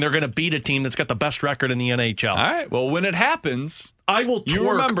thinking they're going to beat a team that's got the best record in the NHL. All right. Well, when it happens... I will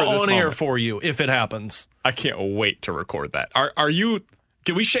twerk on air for you if it happens. I can't wait to record that. Are you...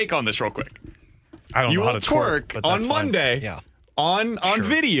 Can we shake on this real quick? I don't know how to twerk on Monday. Yeah. On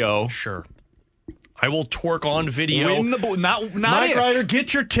video. Sure. I will twerk on video. Win the not Mike Ryder,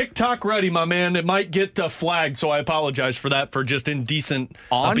 get your TikTok ready, my man. It might get flagged, so I apologize for that, for just indecent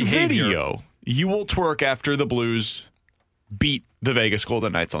on behavior. Video, you will twerk after the Blues beat the Vegas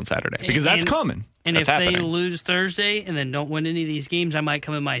Golden Knights on Saturday, because that's coming. And that's if happening. they lose Thursday and then don't win any of these games, I might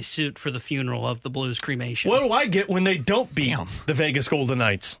come in my suit for the funeral of the Blues cremation. What do I get when they don't beat the Vegas Golden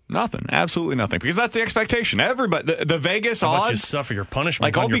Knights? Nothing. Absolutely nothing. Because that's the expectation. Everybody, the Vegas How odds. about you suffer your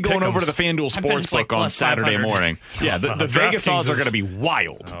punishment? Like, I'll be going over to the FanDuel Sportsbook on Saturday morning. Yeah, the Vegas odds are going to be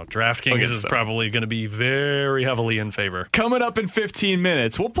wild. DraftKings is probably going to be very heavily in favor. Coming up in 15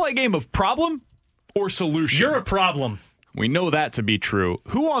 minutes, we'll play a game of problem or solution. You're a problem. We know that to be true.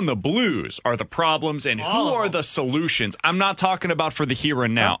 Who on the Blues are the problems and who are the solutions? I'm not talking about for the here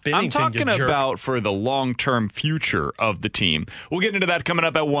and now. I'm talking about for the long-term future of the team. We'll get into that coming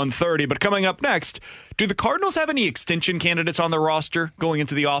up at 1:30. But coming up next, do the Cardinals have any extension candidates on their roster going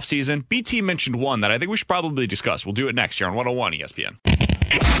into the offseason? BT mentioned one that I think we should probably discuss. We'll do it next here on 101 ESPN.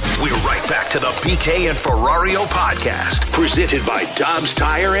 We're right back to the BK and Ferrario podcast, presented by Dobbs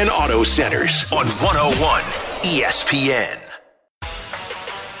Tire and Auto Centers on 101 ESPN.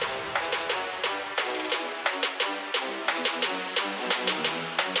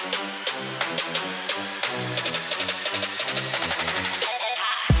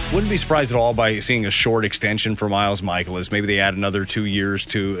 Wouldn't be surprised at all by seeing a short extension for Miles Mikolas. Maybe they add another 2 years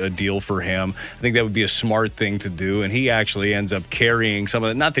to a deal for him. I think that would be a smart thing to do, and he actually ends up carrying some of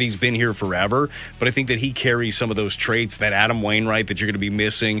it. Not that he's been here forever, but I think that he carries some of those traits that Adam Wainwright that you're going to be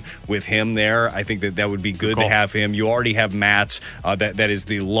missing with him there. I think that would be good to have him. You already have Matz. That is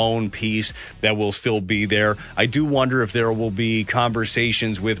the lone piece that will still be there. I do wonder if there will be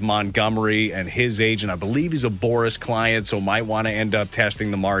conversations with Montgomery and his agent. I believe he's a Boris client, so might want to end up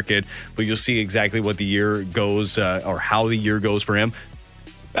testing the market. But you'll see exactly what the year goes or how the year goes for him.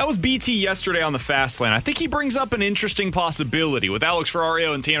 That was BT yesterday on the Fast Lane. I think he brings up an interesting possibility. With Alex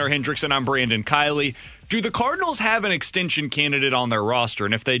Ferrario and Tanner Hendrickson, I'm Brandon Kiley. Do the Cardinals have an extension candidate on their roster?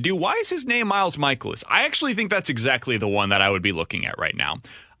 And if they do, why is his name Miles Mikolas? I actually think that's exactly the one that I would be looking at right now.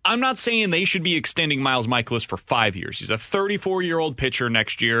 I'm not saying they should be extending Miles Mikolas for 5 years. He's a 34-year-old pitcher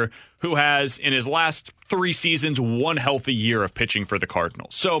next year who has, in his last 3 seasons, 1 healthy year of pitching for the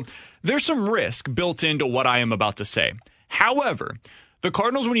Cardinals. So there's some risk built into what I am about to say. However, the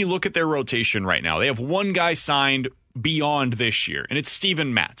Cardinals, when you look at their rotation right now, they have one guy signed beyond this year, and it's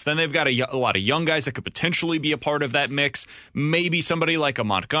Steven Matz. Then they've got a lot of young guys that could potentially be a part of that mix. Maybe somebody like a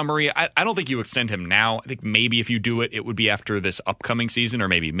Montgomery. I don't think you extend him now. I think maybe if you do it, it would be after this upcoming season or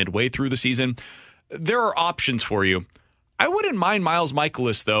maybe midway through the season. There are options for you. I wouldn't mind Miles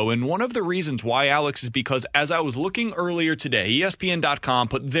Mikolas, though, and one of the reasons why, Alex, is because as I was looking earlier today, ESPN.com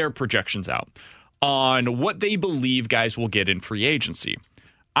put their projections out on what they believe guys will get in free agency.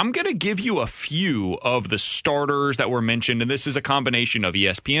 I'm going to give you a few of the starters that were mentioned, and this is a combination of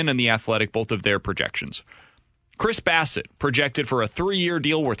ESPN and The Athletic, both of their projections. Chris Bassett, projected for a 3-year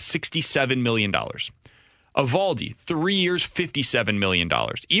deal worth $67 million. Evaldi, 3 years, $57 million.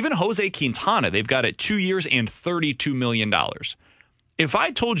 Even Jose Quintana, they've got it 2 years and $32 million. If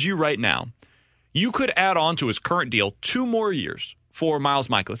I told you right now, you could add on to his current deal 2 more years for Miles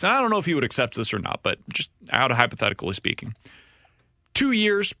Mikolas, and I don't know if he would accept this or not, but just out of hypothetically speaking, 2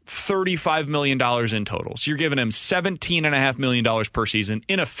 years, $35 million in total. So you're giving him $17.5 million per season.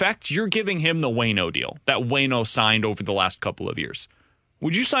 In effect, you're giving him the Waino deal that Waino signed over the last couple of years.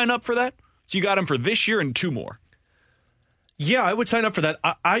 Would you sign up for that? So you got him for this year and 2 more. Yeah, I would sign up for that.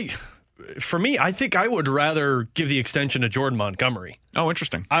 For me, I think I would rather give the extension to Jordan Montgomery. Oh,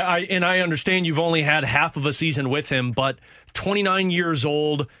 interesting. I understand you've only had half of a season with him, but 29 years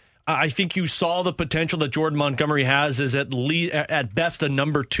old. I think you saw the potential that Jordan Montgomery has as at best a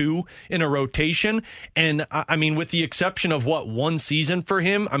number 2 in a rotation. And I mean, with the exception of 1 season for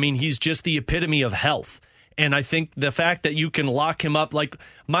him, I mean, he's just the epitome of health. And I think the fact that you can lock him up, like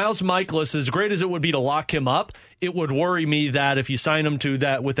Miles Mikolas, as great as it would be to lock him up, it would worry me that if you sign him to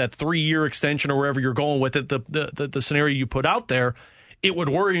that with that 3-year extension or wherever you're going with it, the scenario you put out there, it would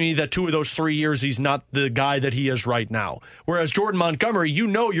worry me that 2 of those 3 years he's not the guy that he is right now. Whereas Jordan Montgomery, you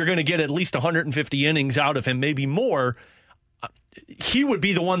know you're going to get at least 150 innings out of him, maybe more. He would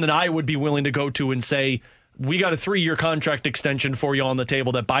be the one that I would be willing to go to and say, we got a 3-year contract extension for you on the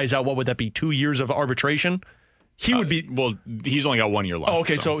table that buys out, what would that be, 2 years of arbitration? He would be. Well, he's only got 1 year left. Oh,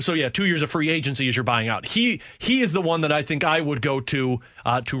 okay, so yeah, 2 years of free agency as you're buying out. He is the one that I think I would go to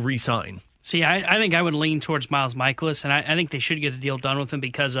re-sign. See, I think I would lean towards Miles Mikolas, and I think they should get a deal done with him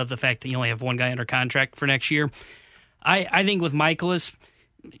because of the fact that you only have one guy under contract for next year. I think with Mikolas,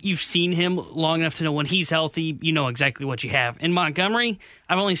 you've seen him long enough to know when he's healthy, you know exactly what you have. In Montgomery,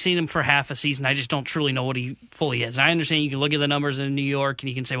 I've only seen him for half a season. I just don't truly know what he fully is. I understand you can look at the numbers in New York and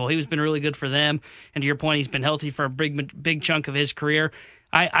you can say, well, he's been really good for them. And to your point, he's been healthy for a big chunk of his career.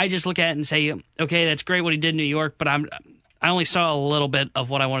 I just look at it and say, okay, that's great what he did in New York, but I only saw a little bit of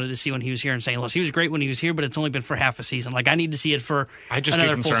what I wanted to see when he was here in St. Louis. He was great when he was here, but it's only been for half a season. Like, I need to see it for I just get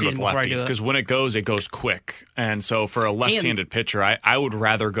another full concerned with season before I do lefties it. because when it goes quick. And so for a left-handed pitcher, I would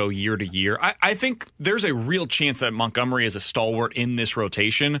rather go year to year. I think there's a real chance that Montgomery is a stalwart in this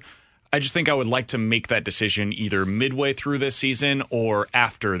rotation. I just think I would like to make that decision either midway through this season or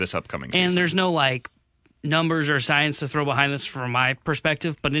after this upcoming season. And there's no, like, numbers or science to throw behind this from my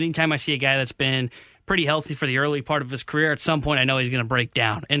perspective, but anytime I see a guy that's been pretty healthy for the early part of his career, at some point I know he's going to break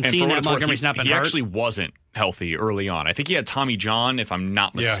down. And seeing that Montgomery's not been hurt. He actually wasn't healthy early on. I think he had Tommy John, if I'm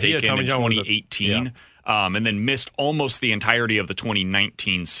not mistaken, in 2018, and then missed almost the entirety of the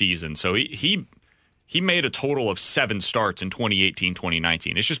 2019 season. So he made a total of 7 starts in 2018,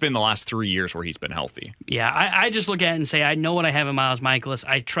 2019. It's just been the last 3 years where he's been healthy. Yeah, I just look at it and say, I know what I have in Miles Mikolas.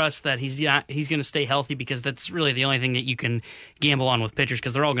 I trust that he's going to stay healthy because that's really the only thing that you can gamble on with pitchers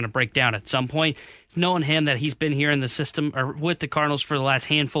because they're all going to break down at some point. Knowing him that he's been here in the system or with the Cardinals for the last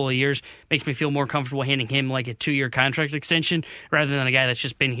handful of years makes me feel more comfortable handing him like a 2-year contract extension rather than a guy that's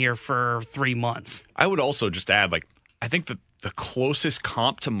just been here for 3 months. I would also just add, I think that the closest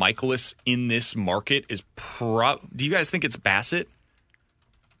comp to Mikolas in this market is do you guys think it's Bassett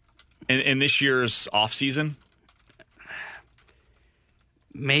in this year's offseason?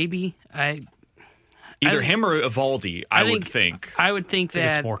 Maybe. Either him or Eovaldi, I would think. I would think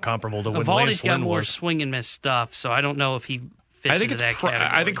that it's more comparable to when Eovaldi's Lance got Lynn more was. swing and miss stuff, so I don't know if he fits into that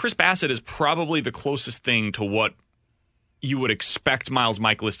category. I think Chris Bassett is probably the closest thing to what you would expect Miles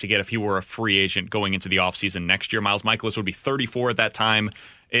Mikolas to get if he were a free agent going into the offseason next year. Miles Mikolas would be 34 at that time.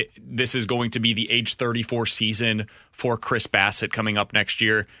 This is going to be the age 34 season for Chris Bassett coming up next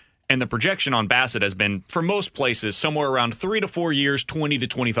year. And the projection on Bassett has been, for most places, somewhere around 3 to 4 years, $20 to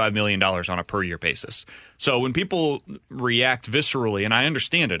 $25 million on a per-year basis. So when people react viscerally, and I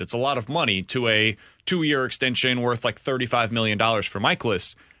understand it, it's a lot of money to a 2-year extension worth like $35 million for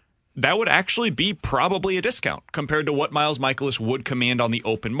Mikolas, that would actually be probably a discount compared to what Miles Mikolas would command on the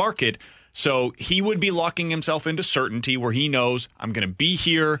open market. So he would be locking himself into certainty where he knows, I'm going to be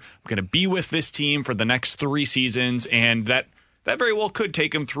here, I'm going to be with this team for the next 3 seasons, and that very well could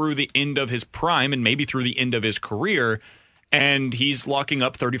take him through the end of his prime and maybe through the end of his career. And he's locking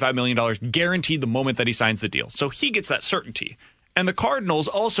up $35 million guaranteed the moment that he signs the deal. So he gets that certainty. And the Cardinals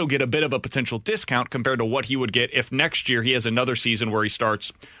also get a bit of a potential discount compared to what he would get if next year he has another season where he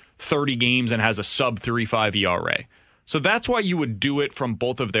starts 30 games and has a sub-3.5 ERA. So that's why you would do it from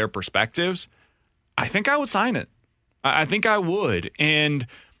both of their perspectives. I think I would sign it. I think I would. And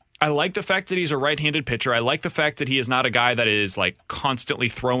I like the fact that he's a right-handed pitcher. I like the fact that he is not a guy that is like constantly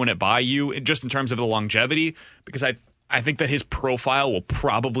throwing it by you just in terms of the longevity, because I think that his profile will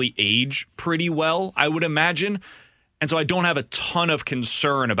probably age pretty well, I would imagine. And so I don't have a ton of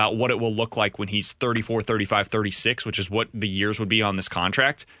concern about what it will look like when he's 34, 35, 36, which is what the years would be on this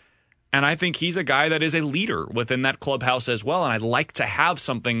contract. And I think he's a guy that is a leader within that clubhouse as well. And I'd like to have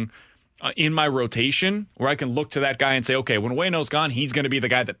something in my rotation where I can look to that guy and say, okay, when Waino's gone, he's going to be the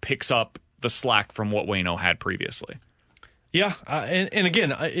guy that picks up the slack from what Waino had previously. Yeah, and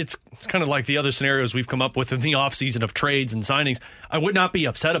again, it's kind of like the other scenarios we've come up with in the offseason of trades and signings. I would not be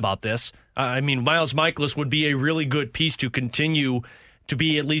upset about this. I mean, Miles Mikolas would be a really good piece to continue to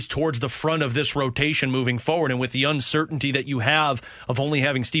be at least towards the front of this rotation moving forward. And with the uncertainty that you have of only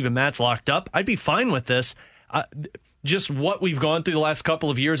having Steven Matz locked up, I'd be fine with this. Just what we've gone through the last couple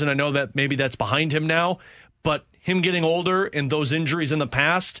of years, and I know that maybe that's behind him now, but him getting older and those injuries in the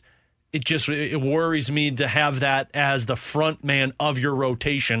past, it worries me to have that as the front man of your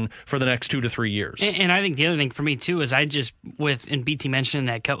rotation for the next 2 to 3 years. And I think the other thing for me, too, is and BT mentioned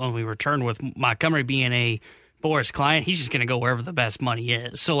that cut when we returned with Montgomery being a Boris client, he's just going to go wherever the best money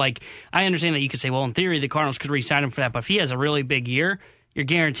is. So, I understand that you could say, well, in theory, the Cardinals could re-sign him for that, but if he has a really big year, you're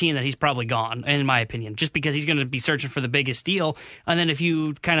guaranteeing that he's probably gone, in my opinion, just because he's going to be searching for the biggest deal. And then if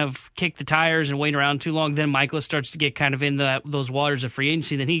you kind of kick the tires and wait around too long, then Mikolas starts to get kind of in those waters of free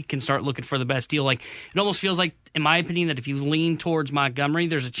agency, then he can start looking for the best deal. It almost feels like, in my opinion, that if you lean towards Montgomery,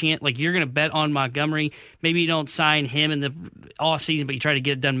 there's a chance, you're going to bet on Montgomery. Maybe you don't sign him in the offseason, but you try to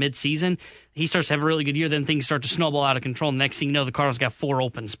get it done midseason. He starts to have a really good year, then things start to snowball out of control. Next thing you know, the Cardinals got 4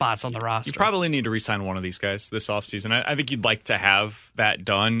 open spots on the roster. You probably need to re-sign one of these guys this offseason. I think you'd like to have that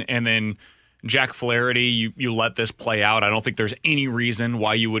done. And then Jack Flaherty, you let this play out. I don't think there's any reason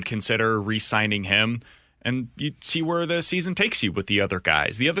why you would consider re-signing him. And you see where the season takes you with the other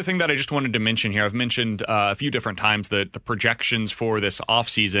guys. The other thing that I just wanted to mention here, I've mentioned a few different times the projections for this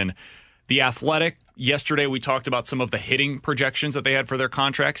offseason. The Athletic, yesterday we talked about some of the hitting projections that they had for their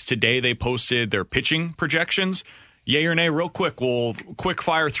contracts. Today they posted their pitching projections. Yay or nay, real quick. We'll quick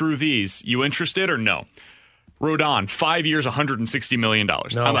fire through these. You interested or no? Rodon, 5 years, $160 million.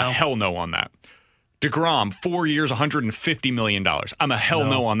 I'm a hell no on that. DeGrom, 4 years, $150 million. I'm a hell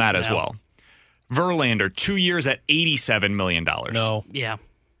no on that as well. Verlander, 2 years at $87 million. No. Yeah.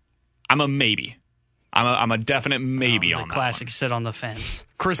 I'm a maybe. I'm a definite maybe on that. Classic sit on the fence.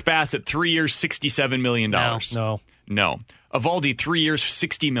 Chris Bassett, 3 years, $67 million. No. Evaldi, 3 years,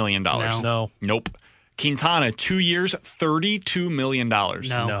 $60 million. No. Nope. Quintana, 2 years, $32 million.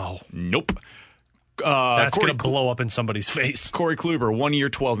 No. Nope. That's going to blow up in somebody's face. Corey Kluber, 1 year,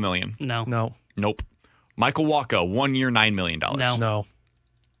 $12 million. No. Nope. Michael Wacha, 1 year, $9 million. No.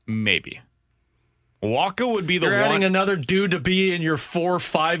 Maybe. Wacha would be the You're one. adding another dude to be in your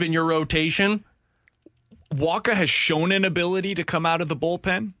 4-5 in your rotation? Wacha has shown an ability to come out of the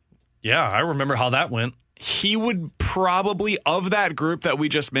bullpen. Yeah, I remember how that went. He would probably, of that group that we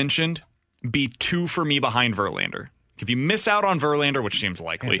just mentioned, be 2 for me behind Verlander. If you miss out on Verlander, which seems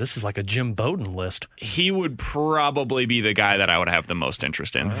likely. Man, this is like a Jim Bowden list. He would probably be the guy that I would have the most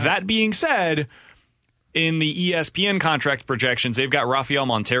interest in. Right. That being said, in the ESPN contract projections, they've got Rafael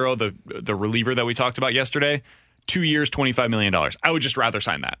Montero, the reliever that we talked about yesterday, 2 years, $25 million. I would just rather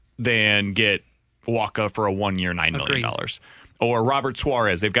sign that than get Wacha for a 1 year, $9 million. Or Robert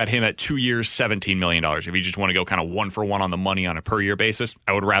Suarez, they've got him at 2 years, $17 million. If you just want to go kind of 1 for 1 on the money on a per year basis,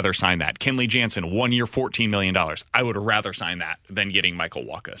 I would rather sign that. Kenley Jansen, 1 year, $14 million. I would rather sign that than getting Michael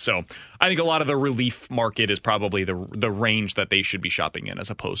Wacha. So I think a lot of the relief market is probably the range that they should be shopping in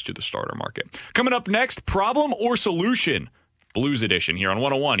as opposed to the starter market. Coming up next, problem or solution? Blues edition here on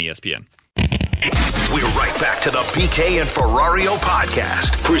 101 ESPN. We're right back to the BK and Ferrario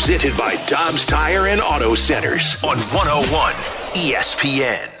podcast, presented by Dobbs Tire and Auto Centers on 101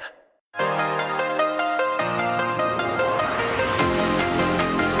 ESPN.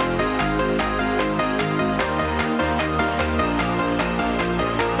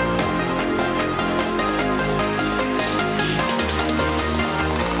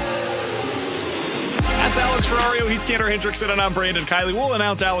 Ferrario, he's Tanner Hendrickson, and I'm Brandon Kiley. We'll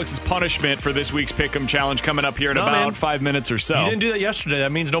announce Alex's punishment for this week's Pick'em Challenge coming up here in about 5 minutes or so. You didn't do that yesterday.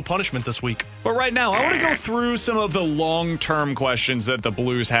 That means no punishment this week. But right now, I want to go through some of the long-term questions that the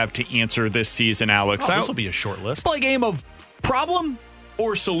Blues have to answer this season, Alex. This will be a short list. Play a game of problem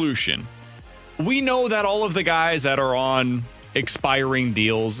or solution. We know that all of the guys that are on expiring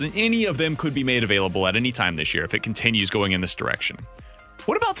deals, any of them could be made available at any time this year if it continues going in this direction.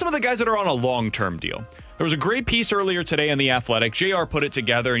 What about some of the guys that are on a long-term deal? There was a great piece earlier today in The Athletic. JR put it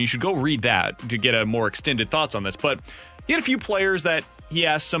together, and you should go read that to get a more extended thoughts on this. But he had a few players that he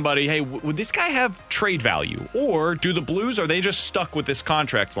asked somebody, hey, would this guy have trade value? Or do the Blues, are they just stuck with this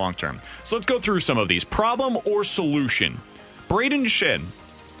contract long-term? So let's go through some of these. Problem or solution? Brayden Schenn.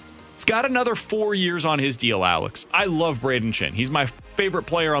 He's got another 4 years on his deal, Alex. I love Brayden Schenn. He's my favorite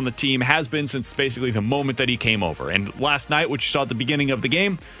player on the team, has been since basically the moment that he came over. And last night, which you saw at the beginning of the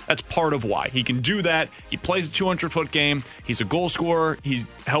game, that's part of why. He can do that. He plays a 200-foot game. He's a goal scorer. He's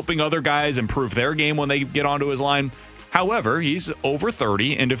helping other guys improve their game when they get onto his line. However, he's over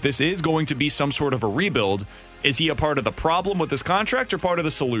 30, and if this is going to be some sort of a rebuild, is he a part of the problem with this contract or part of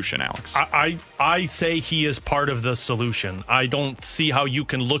the solution, Alex? I say he is part of the solution. I don't see how you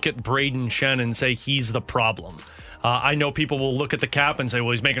can look at Brayden Schenn and say he's the problem. I know people will look at the cap and say,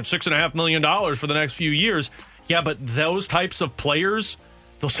 well, he's making $6.5 million for the next few years. Yeah, but those types of players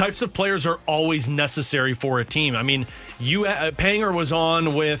are always necessary for a team. I mean, Panger was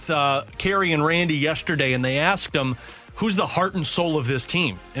on with Carey and Randy yesterday, and they asked him, who's the heart and soul of this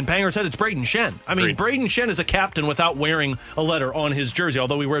team? And Panger said it's Brayden Schenn. I mean, Brayden Schenn is a captain without wearing a letter on his jersey,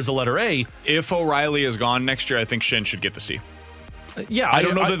 although he wears the letter A. If O'Reilly is gone next year, I think Schenn should get the C. Yeah, I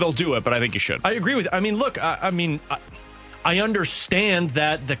don't know that they'll do it, but I think you should. I agree with. I mean, look, I understand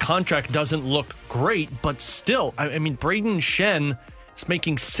that the contract doesn't look great, but still, I mean, Brayden Schenn is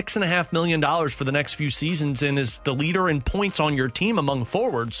making $6.5 million for the next few seasons and is the leader in points on your team among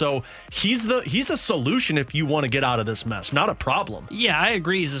forwards. So he's a solution if you want to get out of this mess, not a problem. Yeah, I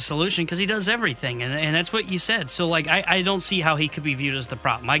agree. He's a solution because he does everything, and that's what you said. So, like, I don't see how he could be viewed as the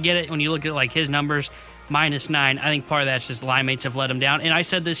problem. I get it when you look at like his numbers. -9. I think part of that's just line mates have let him down. And I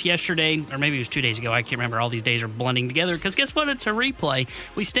said this yesterday, or maybe it was 2 days ago. I can't remember. All these days are blending together because guess what? It's a replay.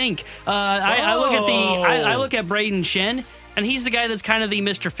 We stink. I look at Brayden Schenn, And he's the guy that's kind of the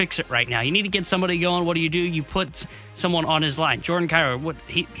Mr. Fix-It right now. You need to get somebody going. What do? You put someone on his line. Jordan Kyrou,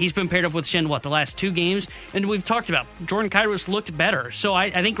 he's been paired up with Shin, the last 2 games? And we've talked about Jordan Kyrou's looked better. So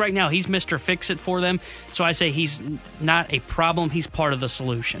I think right now he's Mr. Fix-It for them. So I say he's not a problem. He's part of the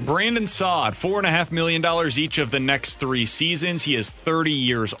solution. Brandon Saad, $4.5 million each of the next 3 seasons. He is 30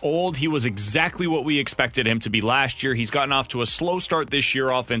 years old. He was exactly what we expected him to be last year. He's gotten off to a slow start this year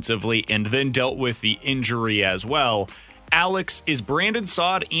offensively and then dealt with the injury as well. Alex, is Brandon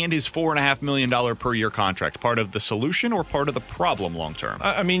Saad and his $4.5 million per year contract part of the solution or part of the problem long term?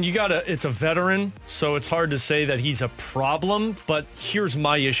 I mean, it's a veteran, so it's hard to say that he's a problem, but here's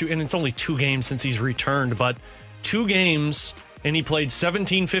my issue, and it's only 2 games since he's returned, but 2 games, and he played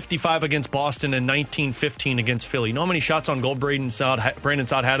 17-55 against Boston and 19-15 against Philly. You know how many shots on goal Brandon Saad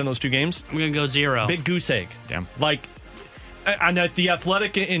had in those 2 games? I'm going to go 0. Big goose egg. Damn. And at The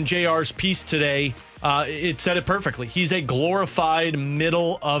Athletic in JR's piece today, it said it perfectly. He's a glorified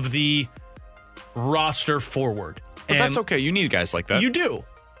middle of the roster forward. But that's okay. You need guys like that. You do.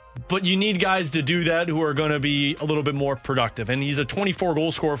 But you need guys to do that who are going to be a little bit more productive. And he's a 24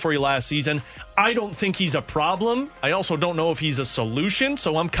 goal scorer for you last season. I don't think he's a problem. I also don't know if he's a solution.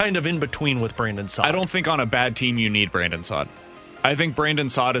 So I'm kind of in between with Brandon Saad. I don't think on a bad team you need Brandon Saad. I think Brandon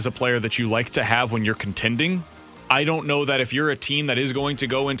Saad is a player that you like to have when you're contending. I don't know that if you're a team that is going to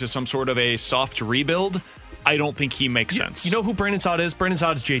go into some sort of a soft rebuild, I don't think he makes sense. You know who Brandon Saad is? Brandon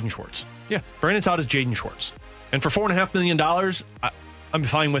Saad is Jaden Schwartz. Yeah, Brandon Saad is Jaden Schwartz. And for $4.5 million, I'm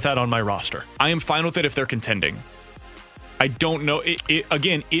fine with that on my roster. I am fine with it if they're contending. I don't know.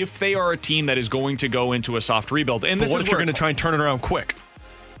 Again, if they are a team that is going to go into a soft rebuild, and what if you're going to try and turn it around quick?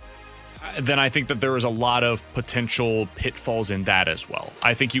 Then I think that there is a lot of potential pitfalls in that as well.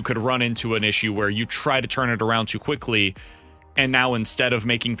 I think you could run into an issue where you try to turn it around too quickly, and now instead of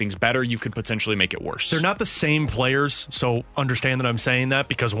making things better, you could potentially make it worse. They're not the same players, so understand that I'm saying that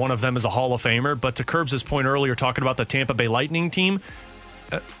because one of them is a Hall of Famer. But to Curbs' point earlier, talking about the Tampa Bay Lightning team,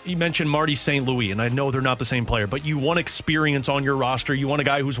 he mentioned Marty St. Louis, and I know they're not the same player, but you want experience on your roster. You want a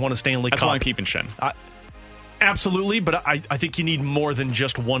guy who's won a Stanley Cup. That's why I'm keeping Shen. Absolutely, but I think you need more than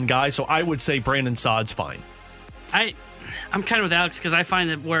just one guy, so I would say Brandon Saad's fine. I'm kind of with Alex because I find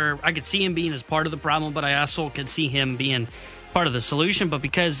that where I could see him being as part of the problem, but I also could see him being part of the solution. But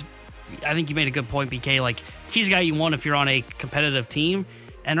because I think you made a good point, BK, he's a guy you want if you're on a competitive team.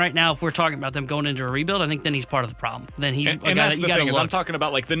 And right now, if we're talking about them going into a rebuild, I think then he's part of the problem. Then he's and that's the thing is I'm talking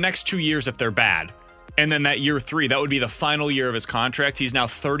about the next 2 years if they're bad. And then that year 3, that would be the final year of his contract. He's now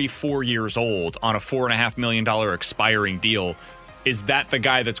 34 years old on a $4.5 million expiring deal. Is that the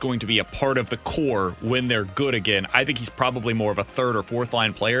guy that's going to be a part of the core when they're good again? I think he's probably more of a 3rd or 4th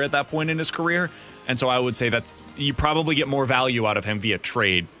line player at that point in his career. And so I would say that you probably get more value out of him via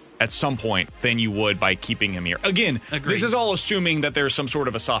trade at some point than you would by keeping him here. Again, Agreed. This is all assuming that there's some sort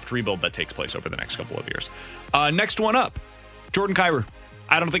of a soft rebuild that takes place over the next couple of years. Next one up, Jordan Kyrou.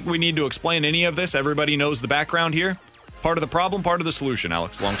 I don't think we need to explain any of this. Everybody knows the background here. Part of the problem, part of the solution,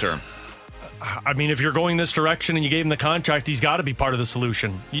 Alex, long term. I mean, if you're going this direction and you gave him the contract, he's got to be part of the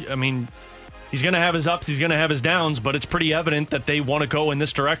solution. I mean, he's going to have his ups, he's going to have his downs, but it's pretty evident that they want to go in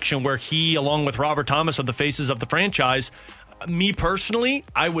this direction where he, along with Robert Thomas, are the faces of the franchise. Me personally,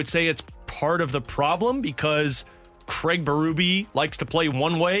 I would say it's part of the problem because Craig Berube likes to play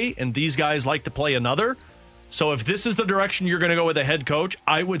one way and these guys like to play another. So if this is the direction you're going to go with a head coach,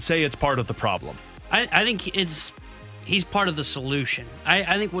 I would say it's part of the problem. I think he's part of the solution.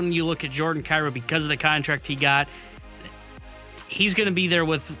 I think when you look at Jordan Kyrou, because of the contract he got, he's going to be there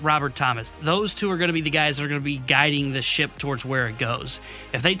with Robert Thomas. Those two are going to be the guys that are going to be guiding the ship towards where it goes.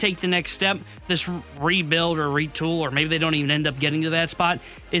 If they take the next step, this rebuild or retool, or maybe they don't even end up getting to that spot,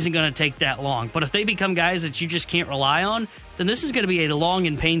 isn't going to take that long. But if they become guys that you just can't rely on, then this is going to be a long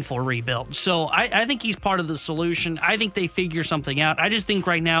and painful rebuild. So I think he's part of the solution. I think they figure something out. I just think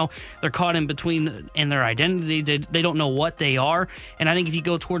right now they're caught in between in their identity. They don't know what they are. And I think if you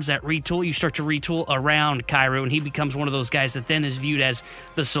go towards that retool, you start to retool around Kyrou, and he becomes one of those guys that then is viewed as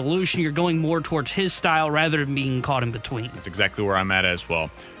the solution. You're going more towards his style rather than being caught in between. That's exactly where I'm at as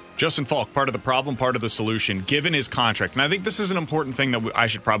well. Justin Falk, part of the problem, part of the solution, given his contract. And I think this is an important thing that I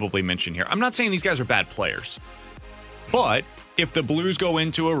should probably mention here. I'm not saying these guys are bad players. But if the Blues go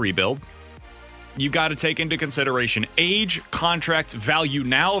into a rebuild, you've got to take into consideration age, contract, value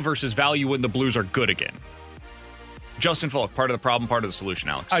now versus value when the Blues are good again. Justin Falk, part of the problem, part of the solution,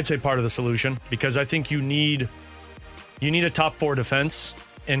 Alex. I'd say part of the solution because I think you need a top 4 defense,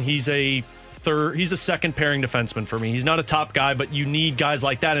 and he's a second pairing defenseman for me. He's not a top guy, but you need guys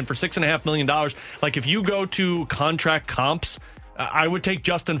like that. And for $6.5 million, if you go to contract comps, I would take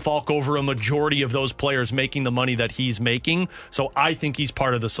Justin Falk over a majority of those players making the money that he's making. So I think he's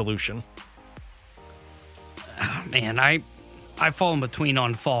part of the solution. Oh, man, I fall in between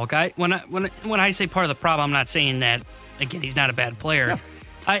on Falk. When I say part of the problem, I'm not saying that, again, he's not a bad player. Yeah.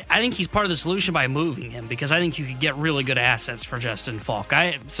 I think he's part of the solution by moving him, because I think you could get really good assets for Justin Falk.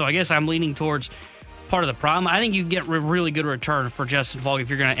 So I guess I'm leaning towards part of the problem. I think you get really good return for Justin Falk if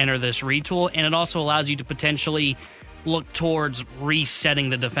you're going to enter this retool, and it also allows you to potentially look towards resetting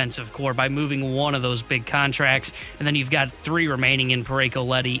the defensive core by moving one of those big contracts, and then you've got 3 remaining in Parayko,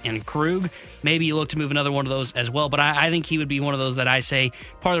 Leddy, and Krug. Maybe you look to move another one of those as well, but I think he would be one of those that I say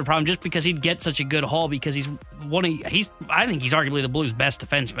part of the problem, just because he'd get such a good haul, because I think he's arguably the Blues' best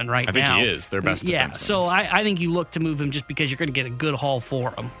defenseman now. I think he is their best defenseman. Yeah, so I think you look to move him just because you're going to get a good haul for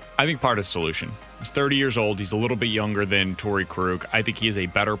him. I think part of the solution. He's 30 years old. He's a little bit younger than Torrey Krug. I think he is a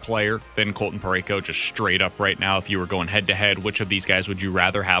better player than Colton Parayko, just straight up right now. If you were going head-to-head, which of these guys would you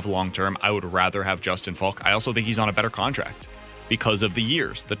rather have long-term? I would rather have Justin Falk. I also think he's on a better contract because of the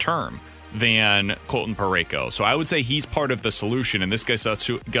years, the term, than Colton Parayko. So I would say he's part of the solution, and this gets us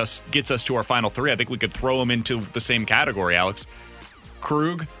to our final 3. I think we could throw him into the same category, Alex.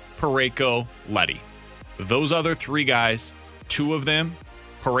 Krug, Parayko, Leddy. Those other 3 guys, 2 of them,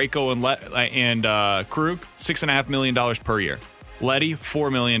 Parayko and Krug, $6.5 million per year. Leddy,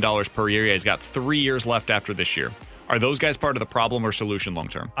 $4 million per year. Yeah, he's got 3 years left after this year. Are those guys part of the problem or solution long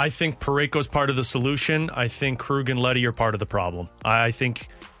term? I think Parayko's part of the solution. I think Krug and Leddy are part of the problem. I think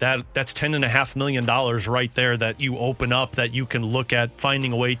that's $10.5 million right there that you open up, that you can look at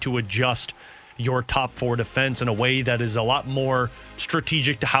finding a way to adjust your top 4 defense in a way that is a lot more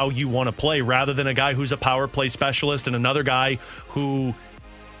strategic to how you want to play, rather than a guy who's a power play specialist and another guy who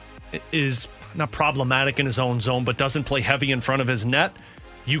is not problematic in his own zone but doesn't play heavy in front of his net.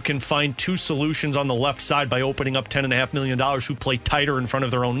 You can find 2 solutions on the left side by opening up $10.5 million who play tighter in front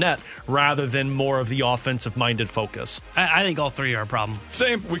of their own net rather than more of the offensive-minded focus. I think all 3 are a problem.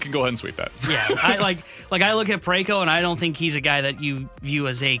 Same. We can go ahead and sweep that. Yeah. I look at Parayko, and I don't think he's a guy that you view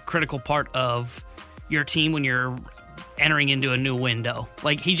as a critical part of your team when you're entering into a new window.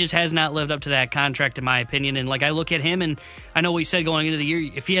 He just has not lived up to that contract, in my opinion. And I look at him, and I know we said going into the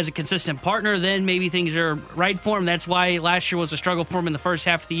year, if he has a consistent partner, then maybe things are right for him. That's why last year was a struggle for him in the first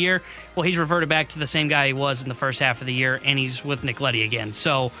half of the year. Well, he's reverted back to the same guy he was in the first half of the year, and he's with Nick Leddy again.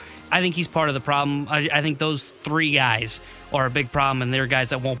 So I think he's part of the problem. I think those 3 guys are a big problem, and they're guys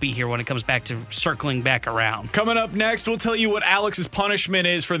that won't be here when it comes back to circling back around. Coming up next, we'll tell you what Alex's punishment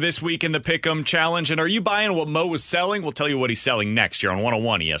is for this week in the Pick'em Challenge. And are you buying what Mo was selling? We'll tell you what he's selling next year on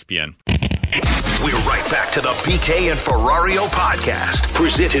 101 ESPN. We're right back to the BK and Ferrario podcast,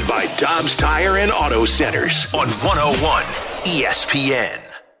 presented by Dobbs Tire and Auto Centers on 101 ESPN.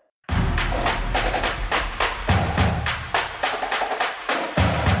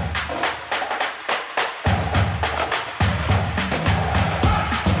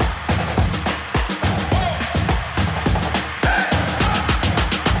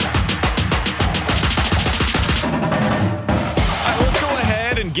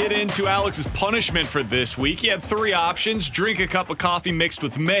 Get into Alex's punishment for this week. He had 3 options: drink a cup of coffee mixed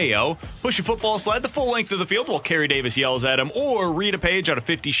with mayo, push a football sled the full length of the field while Kerry Davis yells at him, or read a page out of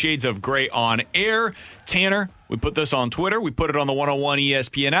 50 Shades of Grey on air. Tanner, we put this on Twitter. We put it on the 101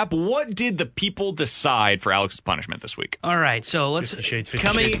 ESPN app. What did the people decide for Alex's punishment this week? All right, so let's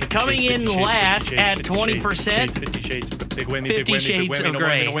coming in last at 20%. 50 Shades, big whammy, 50 Shades of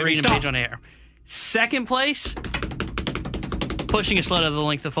Grey. Read a page on air. Second place, pushing a sled of the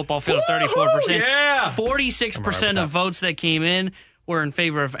length of the football field at 34%. Yeah. 46% of votes that came in were in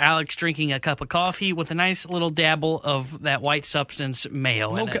favor of Alex drinking a cup of coffee with a nice little dabble of that white substance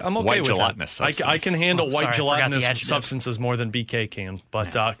mayo in it. I'm okay white with gelatinous that. substance. I can handle white gelatinous adjective. substances more than BK can.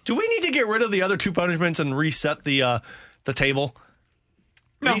 But do we need to get rid of the other 2 punishments and reset the table?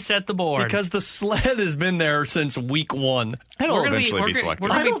 No. Reset the board. Because the sled has been there since week 1. It'll eventually be selected.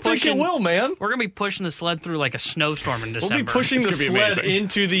 I don't think it will, man. We're going to be pushing the sled through like a snowstorm in December. We'll be pushing the sled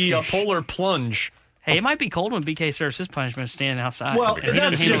into the polar plunge. Hey, it might be cold when BK serves his punishment standing outside. Well,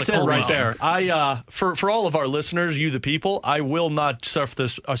 that's just it right there. For all of our listeners, you the people, I will not serve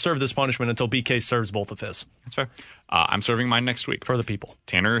this punishment until BK serves both of his. That's fair. I'm serving mine next week. For the people.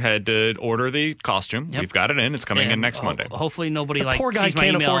 Tanner had to order the costume. Yep. We've got it in. It's coming in next Monday. Hopefully nobody the poor guy sees my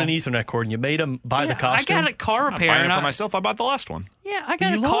can't email. afford an Ethernet cord, and you made him buy the costume. I got a car repair. I'm buying it for myself. I bought the last one. Yeah, I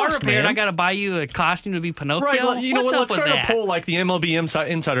got a car repair, and I got to buy you a costume to be Pinocchio. Right, you know what? Let's start a poll like the MLB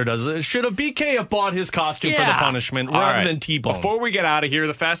Insider does. Should a BK have bought his costume for the punishment rather than T-Bone? Before we get out of here,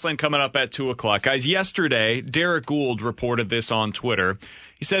 the Fast Lane coming up at 2 o'clock. Guys, yesterday, Derek Gould reported this on Twitter.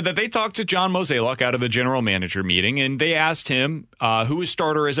 He said that they talked to John Mozeliak out of the general manager meeting, and they asked him who his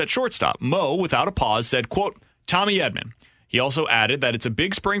starter is at shortstop. Mo, without a pause, said, quote, Tommy Edman. He also added that it's a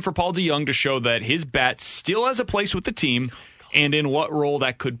big spring for Paul DeJong to show that his bat still has a place with the team and in what role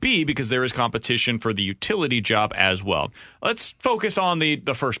that could be, because there is competition for the utility job as well. Let's focus on the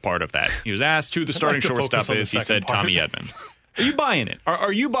first part of that. He was asked who the starting shortstop is. He said Tommy Edman. Are you buying it?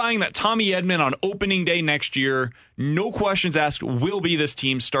 Are you buying that Tommy Edman on opening day next year, no questions asked, will be this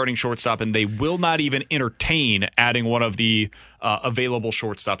team's starting shortstop, and they will not even entertain adding one of the available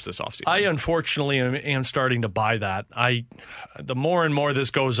shortstops this offseason? I unfortunately am starting to buy that. The more and more this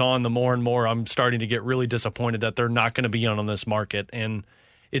goes on, the more and more I'm starting to get really disappointed that they're not going to be on this market. And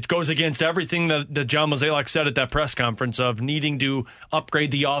it goes against everything that John Mozeliak said at that press conference of needing to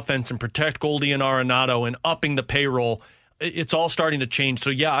upgrade the offense and protect Goldie and Arenado and upping the payroll. It's all starting to change. So,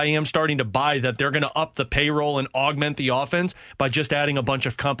 yeah, I am starting to buy that they're going to up the payroll and augment the offense by just adding a bunch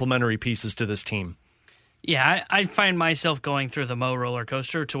of complementary pieces to this team. Yeah, I find myself going through the Mo roller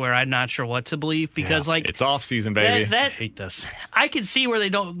coaster to where I'm not sure what to believe because, it's off season, baby. I hate this. I can see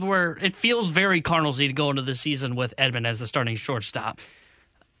where it feels very Cardinals-y to go into the season with Edman as the starting shortstop.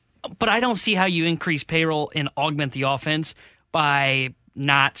 But I don't see how you increase payroll and augment the offense by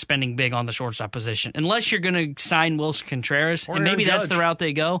not spending big on the shortstop position. Unless you're going to sign Wilson Contreras, and maybe that's the route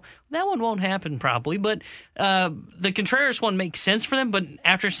they go. That one won't happen probably, but the Contreras one makes sense for them. But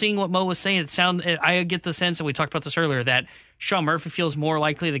after seeing what Mo was saying, I get the sense, and we talked about this earlier, that Sean Murphy feels more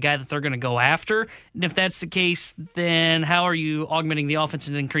likely the guy that they're going to go after. And if that's the case, then how are you augmenting the offense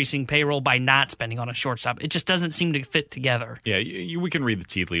and increasing payroll by not spending on a shortstop? It just doesn't seem to fit together. Yeah, we can read the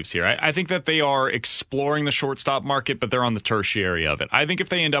tea leaves here. I think that they are exploring the shortstop market, but they're on the tertiary of it. I think if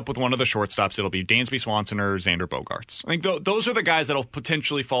they end up with one of the shortstops, it'll be Dansby Swanson or Xander Bogaerts. I think those are the guys that'll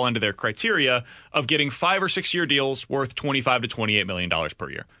potentially fall into their criteria of getting 5 or 6 year deals worth $25 to $28 million per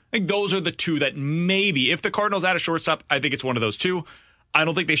year. I think those are the two that maybe, if the Cardinals add a shortstop, I think it's one of those two. I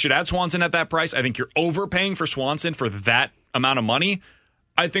don't think they should add Swanson at that price. I think you're overpaying for Swanson for that amount of money.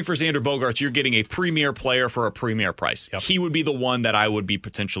 I think for Xander Bogaerts, you're getting a premier player for a premier price. Yep. He would be the one that I would be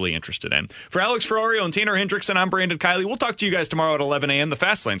potentially interested in. For Alex Ferrario and Tanner Hendrickson, I'm Brandon Kiley. We'll talk to you guys tomorrow at 11 a.m. The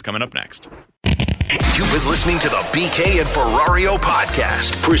Fast Lane's coming up next. You've been listening to the BK and Ferrario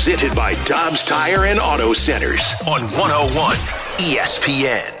podcast, presented by Dobbs Tire and Auto Centers on 101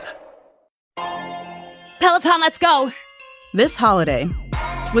 ESPN. Peloton, let's go. This holiday,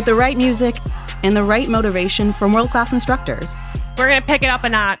 with the right music and the right motivation from world-class instructors, we're going to pick it up a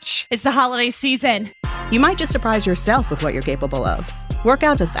notch. It's the holiday season. You might just surprise yourself with what you're capable of. Work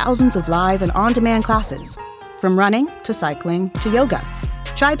out to thousands of live and on-demand classes, from running to cycling to yoga.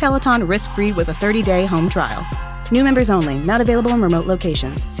 Try Peloton risk-free with a 30-day home trial. New members only, not available in remote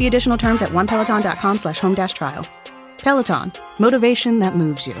locations. See additional terms at onepeloton.com/home-trial. Peloton, motivation that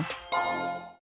moves you.